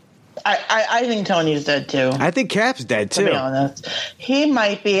 I think Tony's dead too. I think Cap's dead too. To be honest, he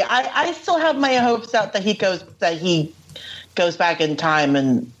might be. I still have my hopes out that he goes back in time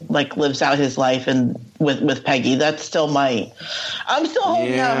and like lives out his life and with Peggy. That's still I'm still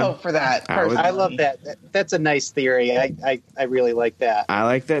holding out hope for that. I love that. That's a nice theory. I really like that. I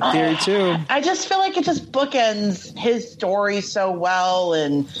like that theory too. I just feel like it just bookends his story so well,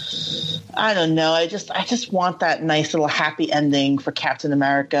 and I don't know. I just want that nice little happy ending for Captain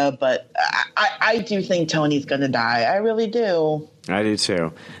America, but I do think Tony's going to die. I really do. I do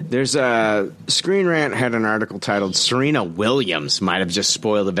too. There's Screen Rant had an article titled "Serena Williams might have just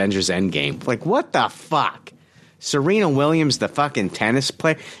spoiled Avengers Endgame." Like, what the fuck? Serena Williams, the fucking tennis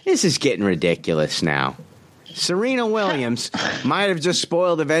player? This is getting ridiculous now. Serena Williams might have just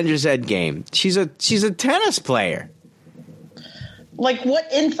spoiled Avengers Endgame. She's a tennis player. Like,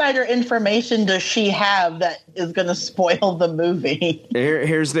 what insider information does she have that is going to spoil the movie?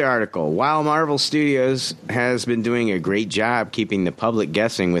 Here's the article. While Marvel Studios has been doing a great job keeping the public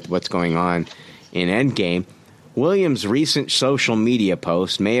guessing with what's going on in Endgame, Williams' recent social media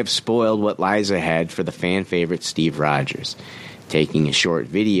post may have spoiled what lies ahead for the fan favorite Steve Rogers. Taking a short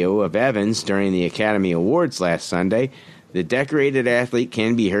video of Evans during the Academy Awards last Sunday, The decorated athlete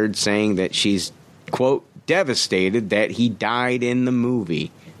can be heard saying that she's, quote, devastated that he died in the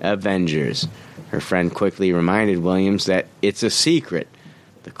movie Avengers. Her friend quickly reminded Williams that it's a secret.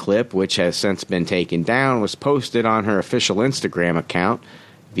 The clip, which has since been taken down, was posted on her official Instagram account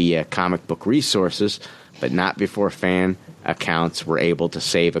via Comic Book Resources, but not before fan accounts were able to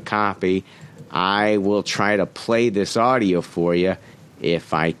save a copy. I will try to play this audio for you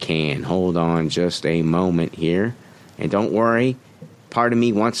if I can. Hold on just a moment here. And don't worry, part of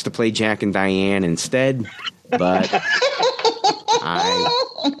me wants to play Jack and Diane instead, but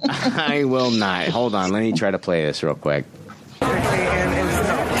I will not. Hold on, let me try to play this real quick. By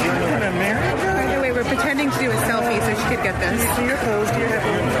the way, we're pretending to do a selfie so she could get this. Do your pose, do your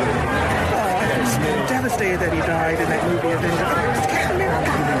I'm devastated that he died in that movie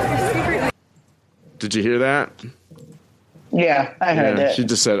Avengers. Did you hear that? Yeah, I heard it. She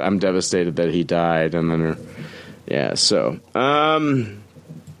just said, I'm devastated that he died, and then so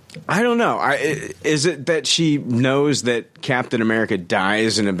I don't know. Is it that she knows that Captain America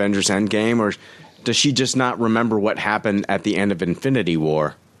dies in Avengers Endgame, or does she just not remember what happened at the end of Infinity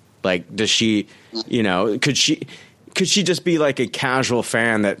War? Like, does she, could she just be like a casual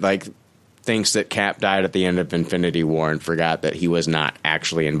fan that like thinks that Cap died at the end of Infinity War and forgot that he was not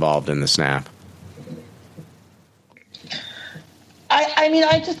actually involved in the snap?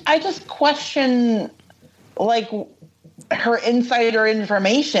 I just question, like, her insider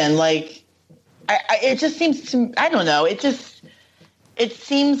information. Like, it just seems to, I don't know. It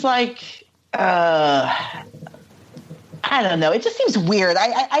seems like, I don't know. It just seems weird.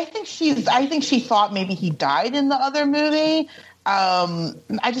 I think she thought maybe he died in the other movie.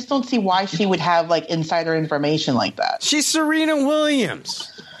 I just don't see why she would have like insider information like that. She's Serena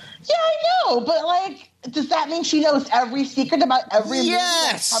Williams. Yeah, I know, but like, does that mean she knows every secret about every movie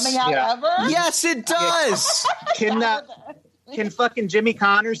that's coming out ever? Yes, it does. Can fucking Jimmy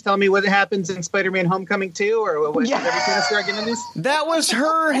Connors tell me what happens in Spider-Man Homecoming 2? Or what? Have you seen us start getting this? That was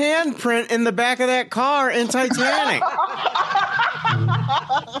her handprint in the back of that car in Titanic.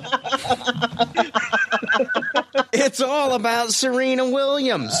 It's all about Serena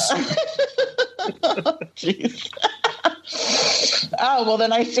Williams. Jeez. Oh, well,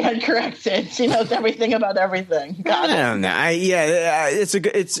 then I stand corrected. She knows everything about everything. Got it. I don't know.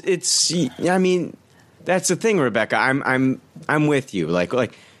 I mean, that's the thing, Rebecca. I'm with you.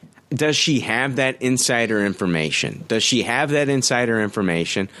 Like, does she have that insider information? Does she have that insider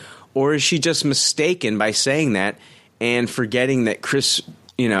information, or is she just mistaken by saying that and forgetting that Chris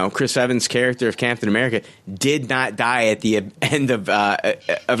Evans' character of Captain America did not die at the end of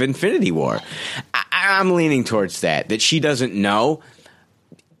Infinity War? I'm leaning towards that she doesn't know.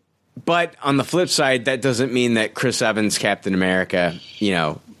 But on the flip side, that doesn't mean that Chris Evans' Captain America,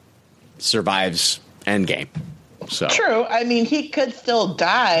 survives Endgame. So true. I mean, he could still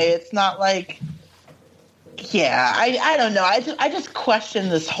die. It's not like, I don't know. I just question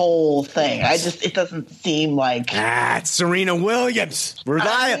this whole thing. It doesn't seem like it's Serena Williams,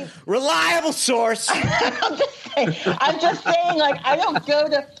 reliable source. I'm just saying. Like, I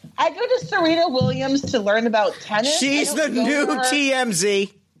go to Serena Williams to learn about tennis. She's the new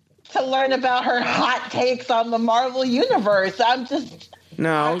TMZ. To learn about her hot takes on the Marvel Universe. I'm just.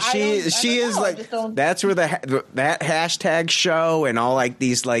 No, she is like, that's where that hashtag show and all like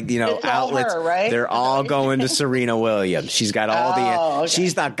these outlets, her, right? They're all going to Serena Williams. She's got all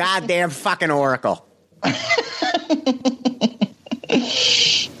she's the goddamn fucking Oracle. All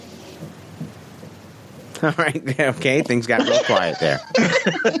right, okay, things got real quiet there.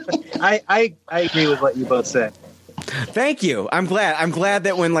 I agree with what you both said. Thank you. I'm glad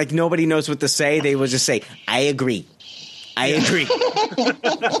that when like nobody knows what to say, they will just say, I agree. I agree.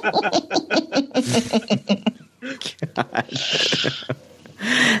 God.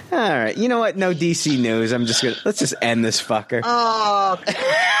 All right. You know what? No DC news. Let's just end this fucker. Oh.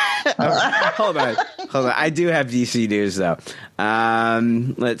 Right. Hold on. I do have DC news though.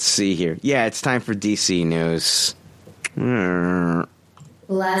 Let's see here. Yeah, it's time for DC news.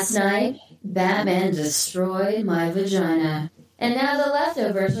 Last night, Batman destroyed my vagina. And now the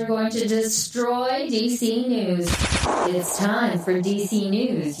leftovers are going to destroy DC News. It's time for DC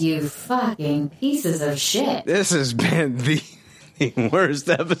News, you fucking pieces of shit. This has been the worst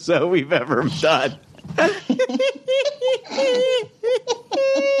episode we've ever done.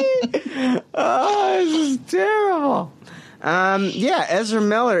 Oh, this is terrible. Ezra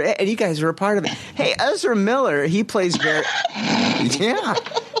Miller, and you guys were a part of it. Hey, Ezra Miller, he plays Barry. Yeah.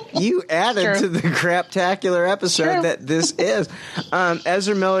 You added to the craptacular episode that this is.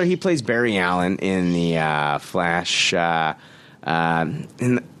 Ezra Miller, he plays Barry Allen in the Flash.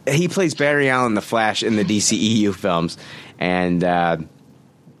 he plays Barry Allen, the Flash, in the DCEU films, and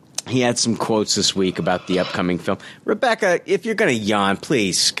he had some quotes this week about the upcoming film. Rebecca, if you're going to yawn,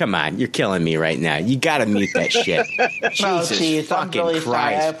 please, come on. You're killing me right now. You got to mute that shit. Jesus fucking I'm really Christ.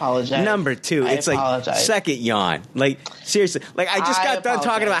 sorry. I apologize. Number 2, it's apologize. like second yawn. Like, seriously. Like, I just got done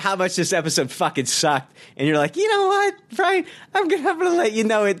talking about how much this episode fucking sucked. And you're like, you know what, Brian? I'm gonna let you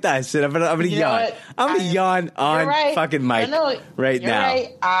know it does. And I'm gonna yawn. I'm gonna yawn on fucking Mike right now.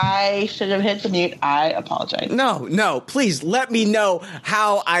 Right. I should have hit the mute. I apologize. No, please let me know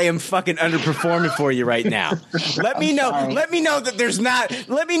how I am fucking underperforming for you right now. Let me know. Sorry. Let me know that there's not.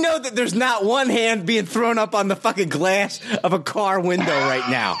 Let me know that there's not one hand being thrown up on the fucking glass of a car window right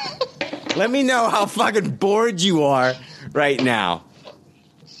now. Let me know how fucking bored you are right now.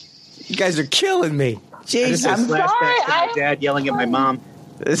 You guys are killing me. Jesus, I'm sorry. My dad yelling at my mom.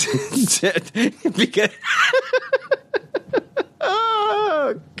 Because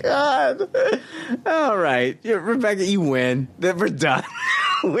oh God! All right, Rebecca, you win. We're done.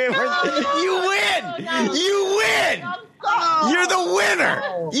 You win. You win. You're the winner.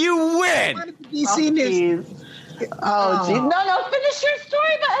 You win. DC News. Oh, geez. No, finish your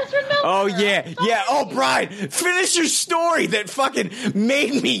story about Ezra Miller. Oh, yeah. Oh, Brian, finish your story that fucking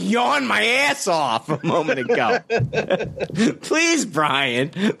made me yawn my ass off a moment ago. Please, Brian,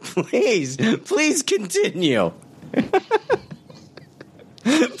 please continue.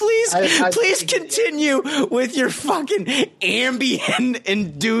 Please continue with your fucking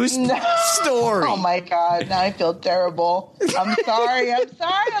Ambien-induced story. Oh, my God. Now I feel terrible. I'm sorry. I'm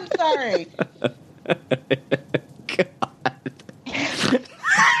sorry.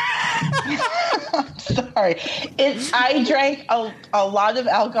 I drank a lot of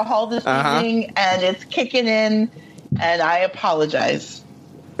alcohol this evening, and it's kicking in, and I apologize.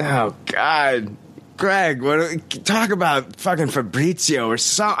 Oh, God. Greg, talk about fucking Fabrizio or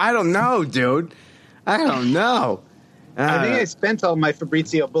something. I don't know, dude. I don't know. I think I spent all my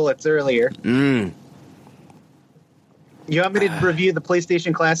Fabrizio bullets earlier. You want me to review the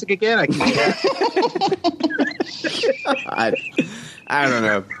PlayStation Classic again? I can do that. I don't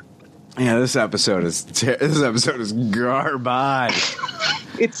know. Yeah, this episode is garbage.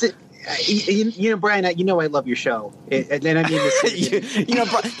 It's you know, Brian. I love your show, and I mean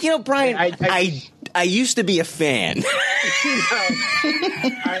this. Brian. I used to be a fan.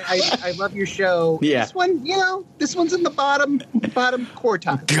 I love your show. Yeah. This one's in the bottom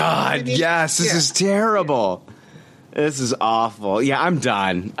quartile. God, yes, this is terrible. This is awful. Yeah, I'm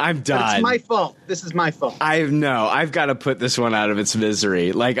done. But it's my fault. This is my fault. I've got to put this one out of its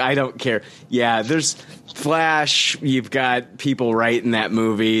misery. Like, I don't care. Yeah, there's Flash. You've got people writing that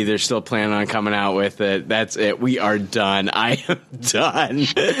movie. They're still planning on coming out with it. That's it. We are done. I am done.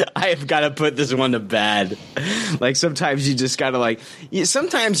 I have got to put this one to bed. Like, sometimes you just got to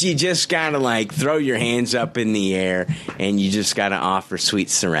throw your hands up in the air and you just got to offer sweet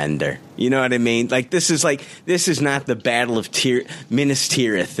surrender. You know what I mean? Like, this is not the Battle of Minas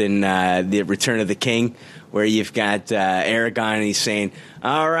Tirith in the Return of the King, where you've got Aragorn and he's saying,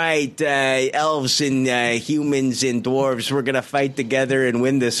 all right, elves and humans and dwarves, we're going to fight together and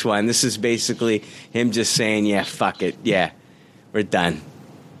win this one. This is basically him just saying, yeah, fuck it. Yeah, we're done.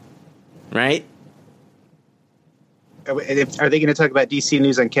 Right? Are they going to talk about DC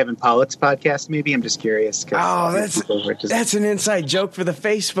News on Kevin Pollak's podcast, maybe? I'm just curious. Oh, that's an inside joke for the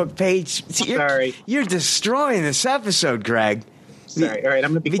Facebook page. Sorry. You're destroying this episode, Greg. Sorry. All right,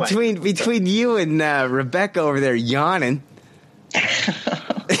 I'm going to be quiet. Between you and Rebecca over there yawning.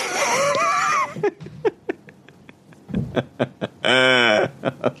 Oh, God.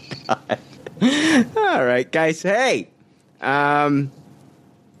 All right, guys. Hey.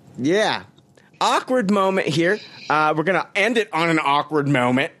 Yeah. Awkward moment here. We're going to end it on an awkward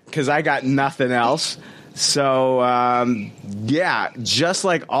moment because I got nothing else. So, yeah, just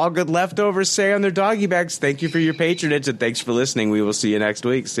like all good leftovers say on their doggy bags, thank you for your patronage and thanks for listening. We will see you next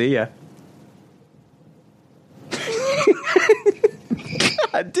week. See ya.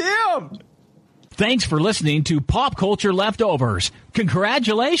 God damn. Thanks for listening to Pop Culture Leftovers.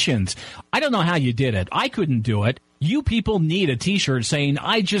 Congratulations. I don't know how you did it. I couldn't do it. You people need a t-shirt saying,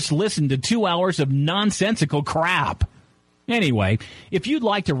 I just listened to 2 hours of nonsensical crap. Anyway, if you'd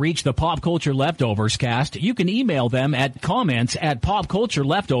like to reach the Pop Culture Leftovers cast, you can email them at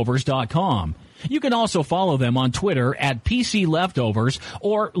comments@popcultureleftovers.com. You can also follow them on Twitter at PC Leftovers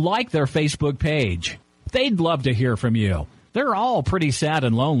or like their Facebook page. They'd love to hear from you. They're all pretty sad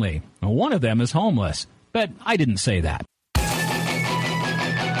and lonely. One of them is homeless, but I didn't say that.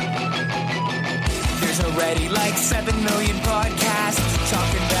 There's already like 7 million podcasts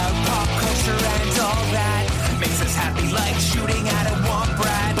talking about pop culture and all that. Makes us happy like shooting at a womp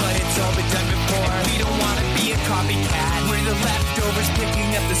rat.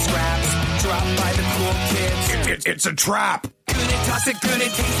 dropped by the cool kids. It's a trap. Good and toss it, good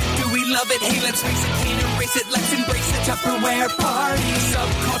and taste it. Do we love it? Hey, let's face it, can't erase it. Let's embrace the Tupperware party.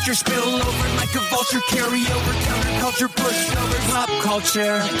 Subculture spill over like a vulture. Carry over, counterculture, pushover, pop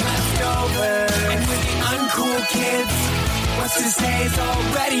culture, leftovers. And with the uncool kids, what's to say has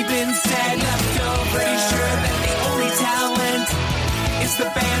already been said. Leftovers. Pretty sure that the only talent is the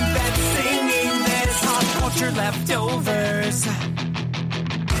band that's singing this. Pop culture leftovers.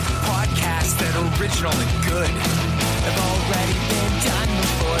 Podcasts that are original and good have already been done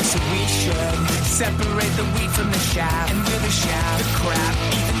before, so we should separate the wheat from the chaff. And we're the chaff, the crap,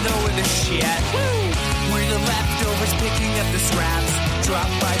 even though we're the shit. Woo! We're the leftovers picking up the scraps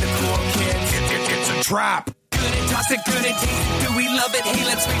dropped by the cool kids. It's a trap. Good and toss it, good and taste it. Do we love it? Hey,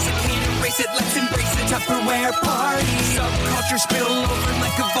 let's face it, can't erase it. Let's embrace the Tupperware party. Subculture spill over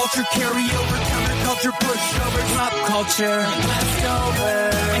like a vulture. Carry over, counterculture, pushover, pop culture,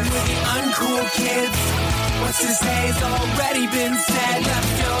 leftovers. And with the uncool kids, what's to say has already been said.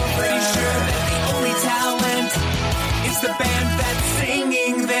 Leftovers. Pretty sure that the only talent is the band that's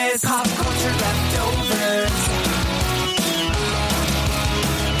singing this. Pop culture leftovers.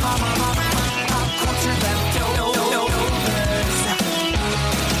 Pop culture leftovers.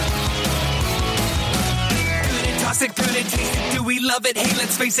 Good and toss it, good and taste it. Do we love it? Hey,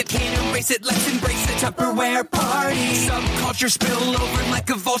 let's face it, can't erase it. Let's embrace the Tupperware party. Subculture spill over like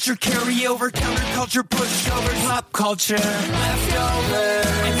a vulture. Carry over, counterculture, pushover, pop culture, leftovers.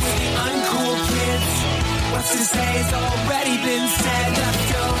 And with the uncool kids, what's to say has already been said.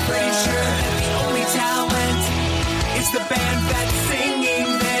 Leftovers. Pretty sure that the only talent is the band that's singing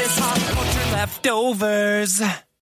this. Pop culture leftovers.